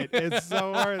 worth it. It's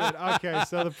so worth it. Okay,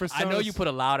 so the Persona. I know you put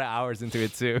a lot of hours into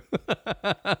it too.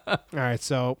 All right,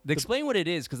 so explain what it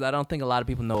is, because I don't think a lot of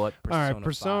people know what Persona. All right,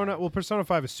 Persona. 5. Well, Persona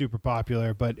 5 is super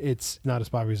popular, but it's not as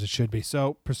popular as it should be.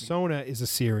 So Persona is a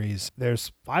series.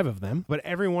 There's 5 of them, but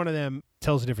every one of them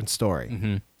tells a different story.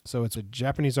 Mm-hmm. So it's a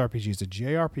Japanese RPG. It's a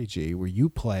JRPG where you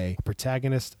play a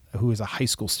protagonist who is a high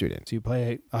school student. So you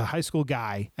play a high school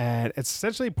guy, and it's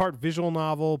essentially part visual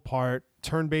novel, part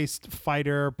turn-based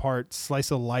fighter, part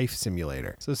slice-of-life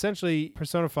simulator. So essentially,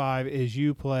 Persona 5 is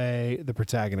you play the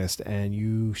protagonist, and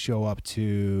you show up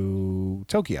to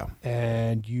Tokyo,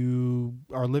 and you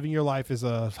are living your life as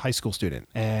a high school student,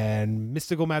 and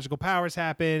mystical magical powers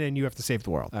happen, and you have to save the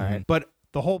world. All right, but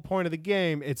the whole point of the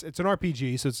game, it's an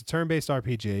RPG, so it's a turn-based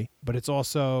RPG, but it's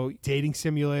also dating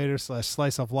simulator /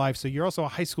 slice of life. So you're also a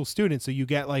high school student, so you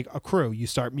get like a crew. You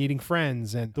start meeting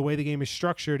friends, and the way the game is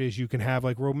structured is you can have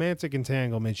like romantic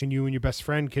entanglements, and you and your best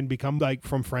friend can become like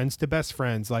from friends to best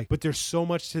friends. Like, but there's so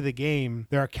much to the game.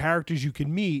 There are characters you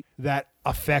can meet that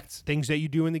affect things that you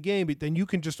do in the game, but then you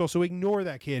can just also ignore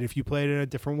that kid if you play it in a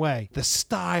different way. The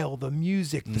style, the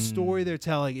music, the story they're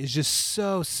telling is just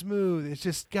so smooth. It's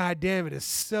just, God damn it, it's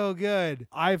so good.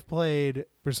 I've played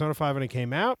Persona 5 when it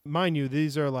came out. Mind you,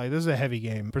 this is a heavy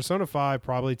game. Persona 5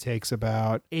 probably takes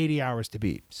about 80 hours to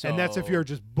beat. So, and that's if you're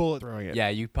just bullet throwing it. Yeah,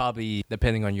 you probably,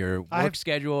 depending on your work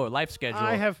schedule or life schedule.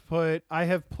 I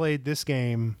have played this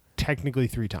game technically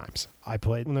 3 times. I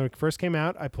played when it first came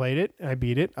out. I played it. I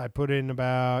beat it. I put in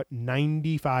about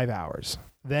 95 hours.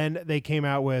 Then they came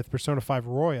out with Persona 5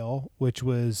 Royal, which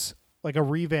was like a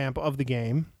revamp of the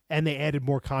game. And they added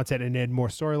more content and added more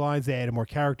storylines. They added more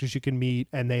characters you can meet,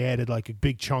 and they added like a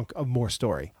big chunk of more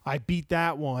story. I beat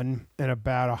that one in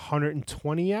about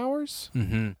 120 hours.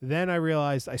 Mm-hmm. Then I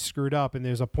realized I screwed up, and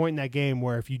there's a point in that game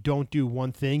where if you don't do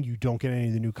one thing, you don't get any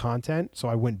of the new content. So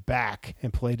I went back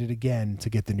and played it again to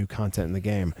get the new content in the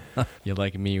game. You're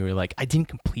like me. You were like, I didn't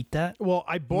complete that? Well,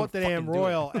 I bought the damn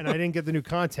Royal, and I didn't get the new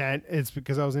content. It's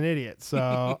because I was an idiot.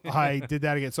 So I did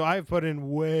that again. So I've put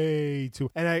in way too...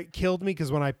 And it killed me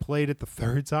because when I played it the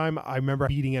 3rd time, I remember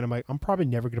beating it. I'm like, I'm probably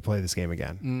never going to play this game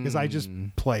again because I just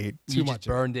played too much.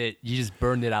 You just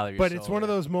burned it out of your soul. But it's one of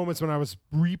those moments when I was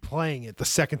replaying it the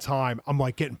 2nd time. I'm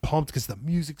like getting pumped because the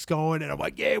music's going, and I'm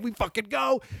like, yeah, we fucking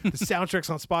go. The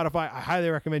soundtrack's on Spotify. I highly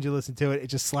recommend you listen to it. It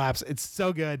just slaps. It's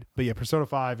so good. But yeah, Persona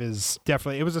 5 is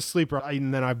definitely, it was a sleeper.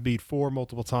 And then I beat 4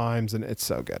 multiple times, and it's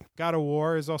so good. God of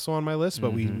War is also on my list,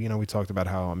 but we talked about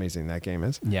how amazing that game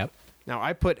is. Yep. Now,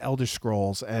 I put Elder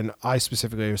Scrolls, and I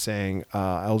specifically was saying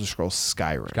Elder Scrolls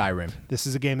Skyrim. This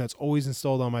is a game that's always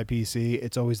installed on my PC.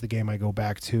 It's always the game I go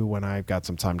back to when I've got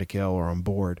some time to kill or I'm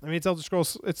bored. I mean, it's Elder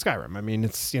Scrolls, it's Skyrim. I mean,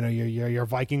 it's, you're a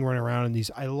Viking running around in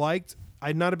these.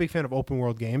 I'm not a big fan of open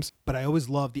world games, but I always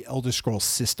love the Elder Scrolls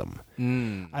system.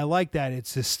 I like that.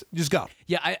 It's just go.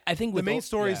 Yeah, I think the main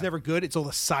story is never good. It's all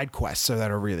the side quests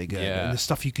that are really good. Yeah. And the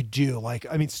stuff you could do. Like,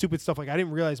 I mean, stupid stuff. Like, I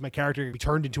didn't realize my character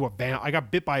turned into a I got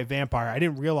bit by a vampire. I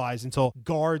didn't realize until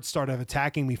guards started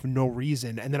attacking me for no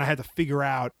reason. And then I had to figure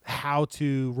out how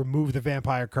to remove the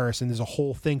vampire curse. And there's a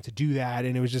whole thing to do that.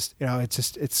 And it was just,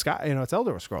 it's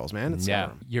Elder Scrolls, man. It's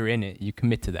Skyrim. You're in it. You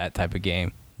commit to that type of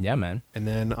game. Yeah, man. And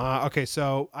then, okay,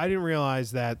 so I didn't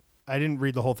realize that. I didn't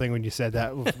read the whole thing when you said that.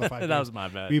 That was my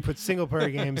bad. You put single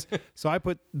player games. So I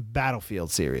put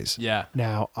Battlefield series. Yeah.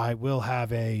 Now, I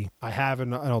have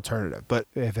an alternative, but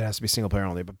if it has to be single player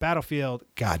only. But Battlefield,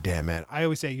 goddamn, man. I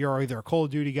always say you're either a Call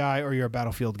of Duty guy or you're a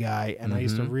Battlefield guy. And I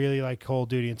used to really like Call of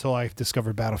Duty until I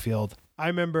discovered Battlefield. I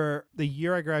remember the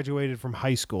year I graduated from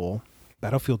high school,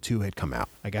 Battlefield 2 had come out.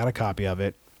 I got a copy of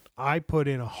it. I put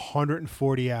in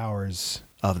 140 hours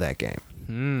of that game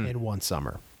in one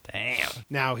summer. Damn.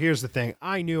 Now, here's the thing.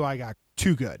 I knew I got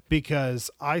too good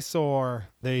because I saw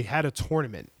they had a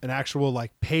tournament, an actual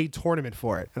like paid tournament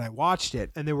for it. And I watched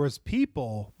it, and there was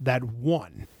people that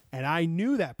won. And I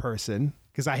knew that person.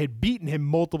 because I had beaten him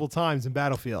multiple times in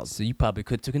Battlefield. So you probably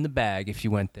could took in the bag if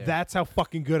you went there. That's how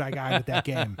fucking good I got at that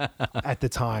game at the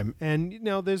time. And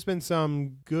there's been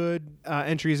some good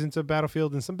entries into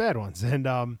Battlefield and some bad ones. And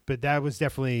but that was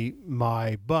definitely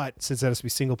but since that has to be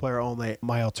single player only,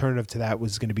 my alternative to that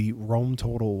was going to be Rome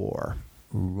Total War.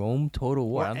 Rome Total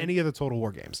War? Or any of the Total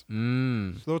War games.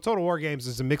 So Total War games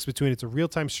is a mix between, it's a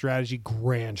real-time strategy,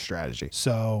 grand strategy.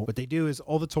 So what they do is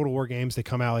all the Total War games, they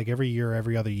come out like every year,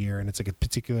 every other year, and it's like a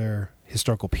particular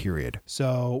historical period.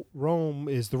 So Rome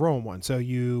is the Rome one. So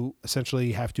you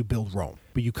essentially have to build Rome,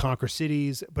 but you conquer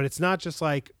cities. But it's not just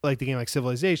like the game like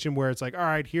Civilization, where it's like, all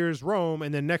right, here's Rome,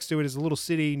 and then next to it is a little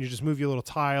city, and you just move your little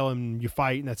tile and you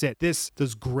fight, and that's it. This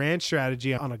does grand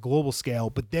strategy on a global scale,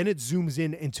 but then it zooms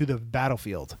in into the battlefield.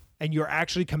 And you're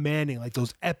actually commanding like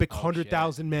those epic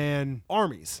 100,000 man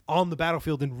armies on the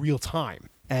battlefield in real time.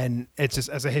 And it's just,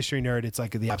 as a history nerd, it's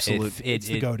like the absolute, it's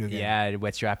the go-to game. Yeah, it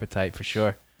whets your appetite for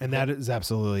sure. And that is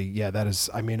absolutely, that is,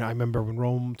 I mean, I remember when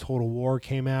Rome Total War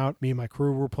came out, me and my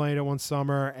crew were playing it one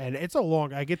summer, and it's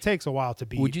it takes a while to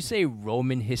beat. Would you say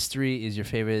Roman history is your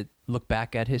favorite look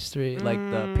back at history, like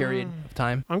the period of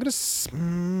time? I'm going to,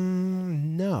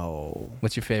 no.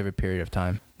 What's your favorite period of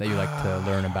time that you like to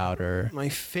learn about? Or my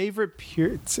favorite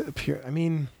period, I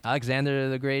mean. Alexander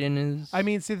the Great in his. I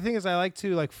mean, see, the thing is, I like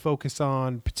to focus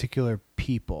on particular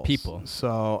people.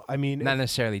 So, I mean. Not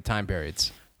necessarily time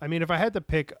periods. I mean, if I had to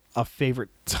pick a favorite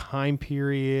time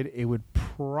period, it would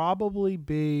probably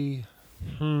be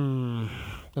the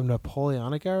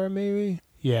Napoleonic era, maybe.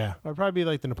 Yeah, it'd probably be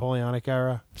like the Napoleonic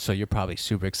era. So you're probably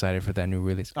super excited for that new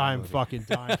release. I'm fucking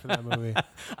dying for that movie.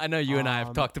 I know you and I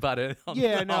have talked about it.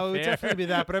 Yeah, no, it would definitely be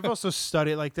that. But I've also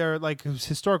studied, there are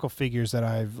historical figures that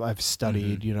I've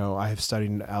studied. Mm-hmm. I have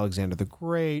studied Alexander the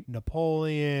Great,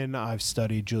 Napoleon. I've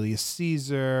studied Julius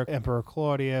Caesar, Emperor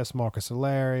Claudius, Marcus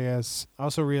Aurelius. I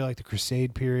also really like the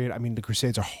Crusade period. I mean, the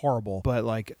Crusades are horrible, but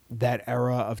that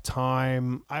era of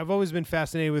time, I've always been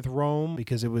fascinated with Rome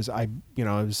because it was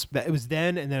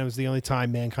then. And then it was the only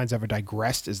time mankind's ever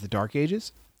digressed is the Dark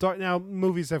Ages. Now,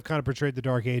 movies have kind of portrayed the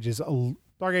Dark Ages.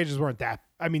 Dark Ages weren't that.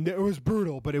 I mean, it was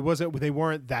brutal, but they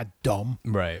weren't that dumb.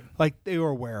 Right. They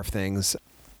were aware of things.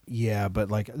 Yeah, but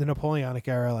the Napoleonic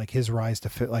era, his rise to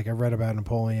fit. I read about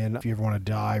Napoleon. If you ever want to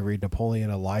die, read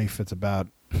Napoleon: A Life. It's about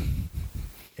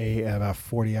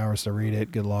 40 hours to read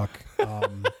it. Good luck.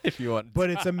 If you want.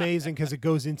 But it's amazing because it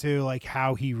goes into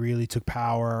how he really took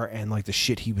power and the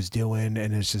shit he was doing,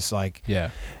 and it's just But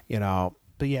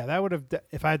yeah, that would have,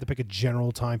 if I had to pick a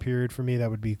general time period for me, that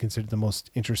would be considered the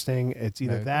most interesting. It's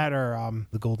either that or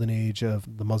the golden age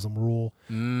of the Muslim rule.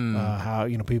 How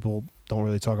people don't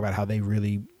really talk about how they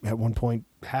really at one point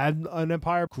had an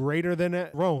empire greater than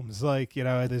Rome's.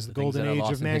 There's the golden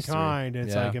age of mankind. And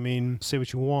it's say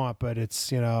what you want, but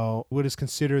it's, what is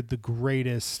considered the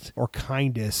greatest or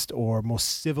kindest or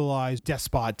most civilized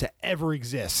despot to ever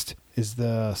exist is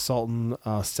the Sultan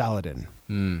Saladin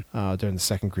during the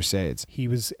Second Crusades. He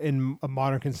was, in a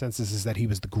modern consensus, is that he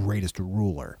was the greatest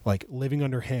ruler. Living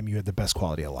under him, you had the best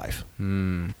quality of life.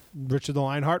 Richard the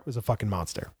Lionheart was a fucking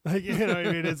monster. You know what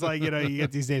I mean? It's you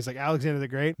get these names like Alexander the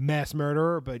Great, mass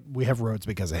murderer, but we have roads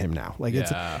because of him now.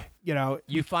 It's,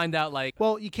 you find out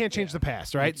well, you can't change the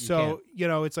past, right? It's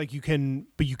you can,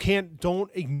 but you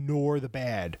don't ignore the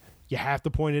bad. You have to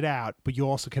point it out, but you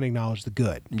also can acknowledge the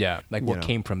good. Yeah, what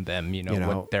came from them,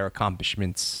 what their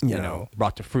accomplishments,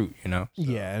 brought to fruit, So.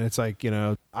 Yeah, and it's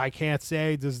I can't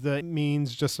say does the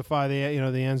means justify the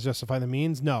ends justify the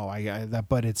means. No,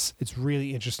 but it's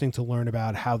really interesting to learn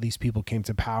about how these people came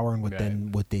to power and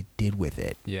what they did with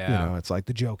it. Yeah, it's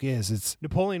the joke is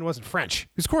Napoleon wasn't French; he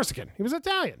was Corsican, he was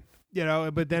Italian.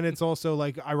 But then it's also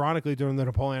ironically during the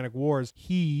Napoleonic Wars,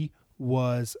 he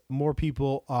was more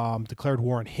people declared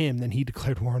war on him than he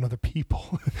declared war on other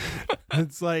people.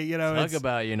 It's talk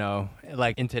about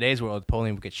in today's world,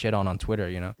 Napoleon would get shit on Twitter.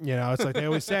 It's they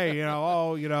always say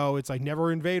it's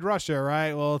never invade Russia,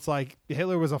 right? Well, it's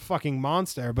Hitler was a fucking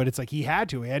monster, but it's he had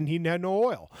to, he had no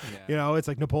oil. Yeah. It's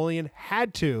Napoleon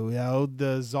had to.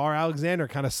 The Tsar Alexander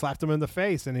kind of slapped him in the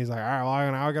now and he's all right,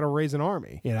 well, I got to raise an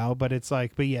army. But it's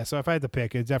but yeah. So if I had to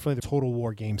pick, it's definitely the Total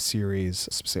War game series.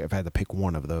 If I had to pick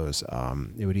one of those.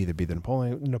 It would either be the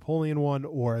Napoleon one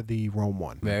or the Rome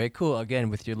one. Very cool. Again,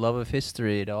 with your love of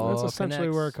history, it all That's essentially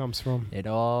connects. where it comes from. It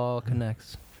all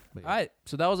connects. All right,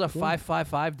 so that was a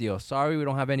 5-5-5 deal. Sorry we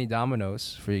don't have any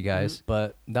Dominos for you guys,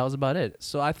 but that was about it.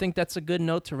 So I think that's a good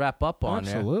note to wrap up on.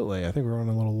 Absolutely. I think we're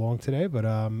running a little long today, but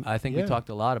I think we talked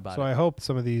a lot about it. So I hope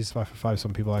some of these 5-5,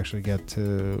 some people actually get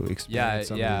to experience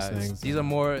some of these things. These are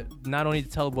more not only to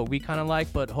tell what we kind of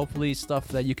like, but hopefully stuff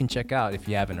that you can check out if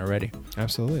you haven't already.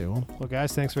 Absolutely. Well,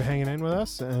 guys, thanks for hanging in with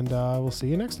us, and we'll see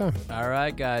you next time. All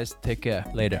right, guys. Take care.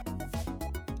 Later.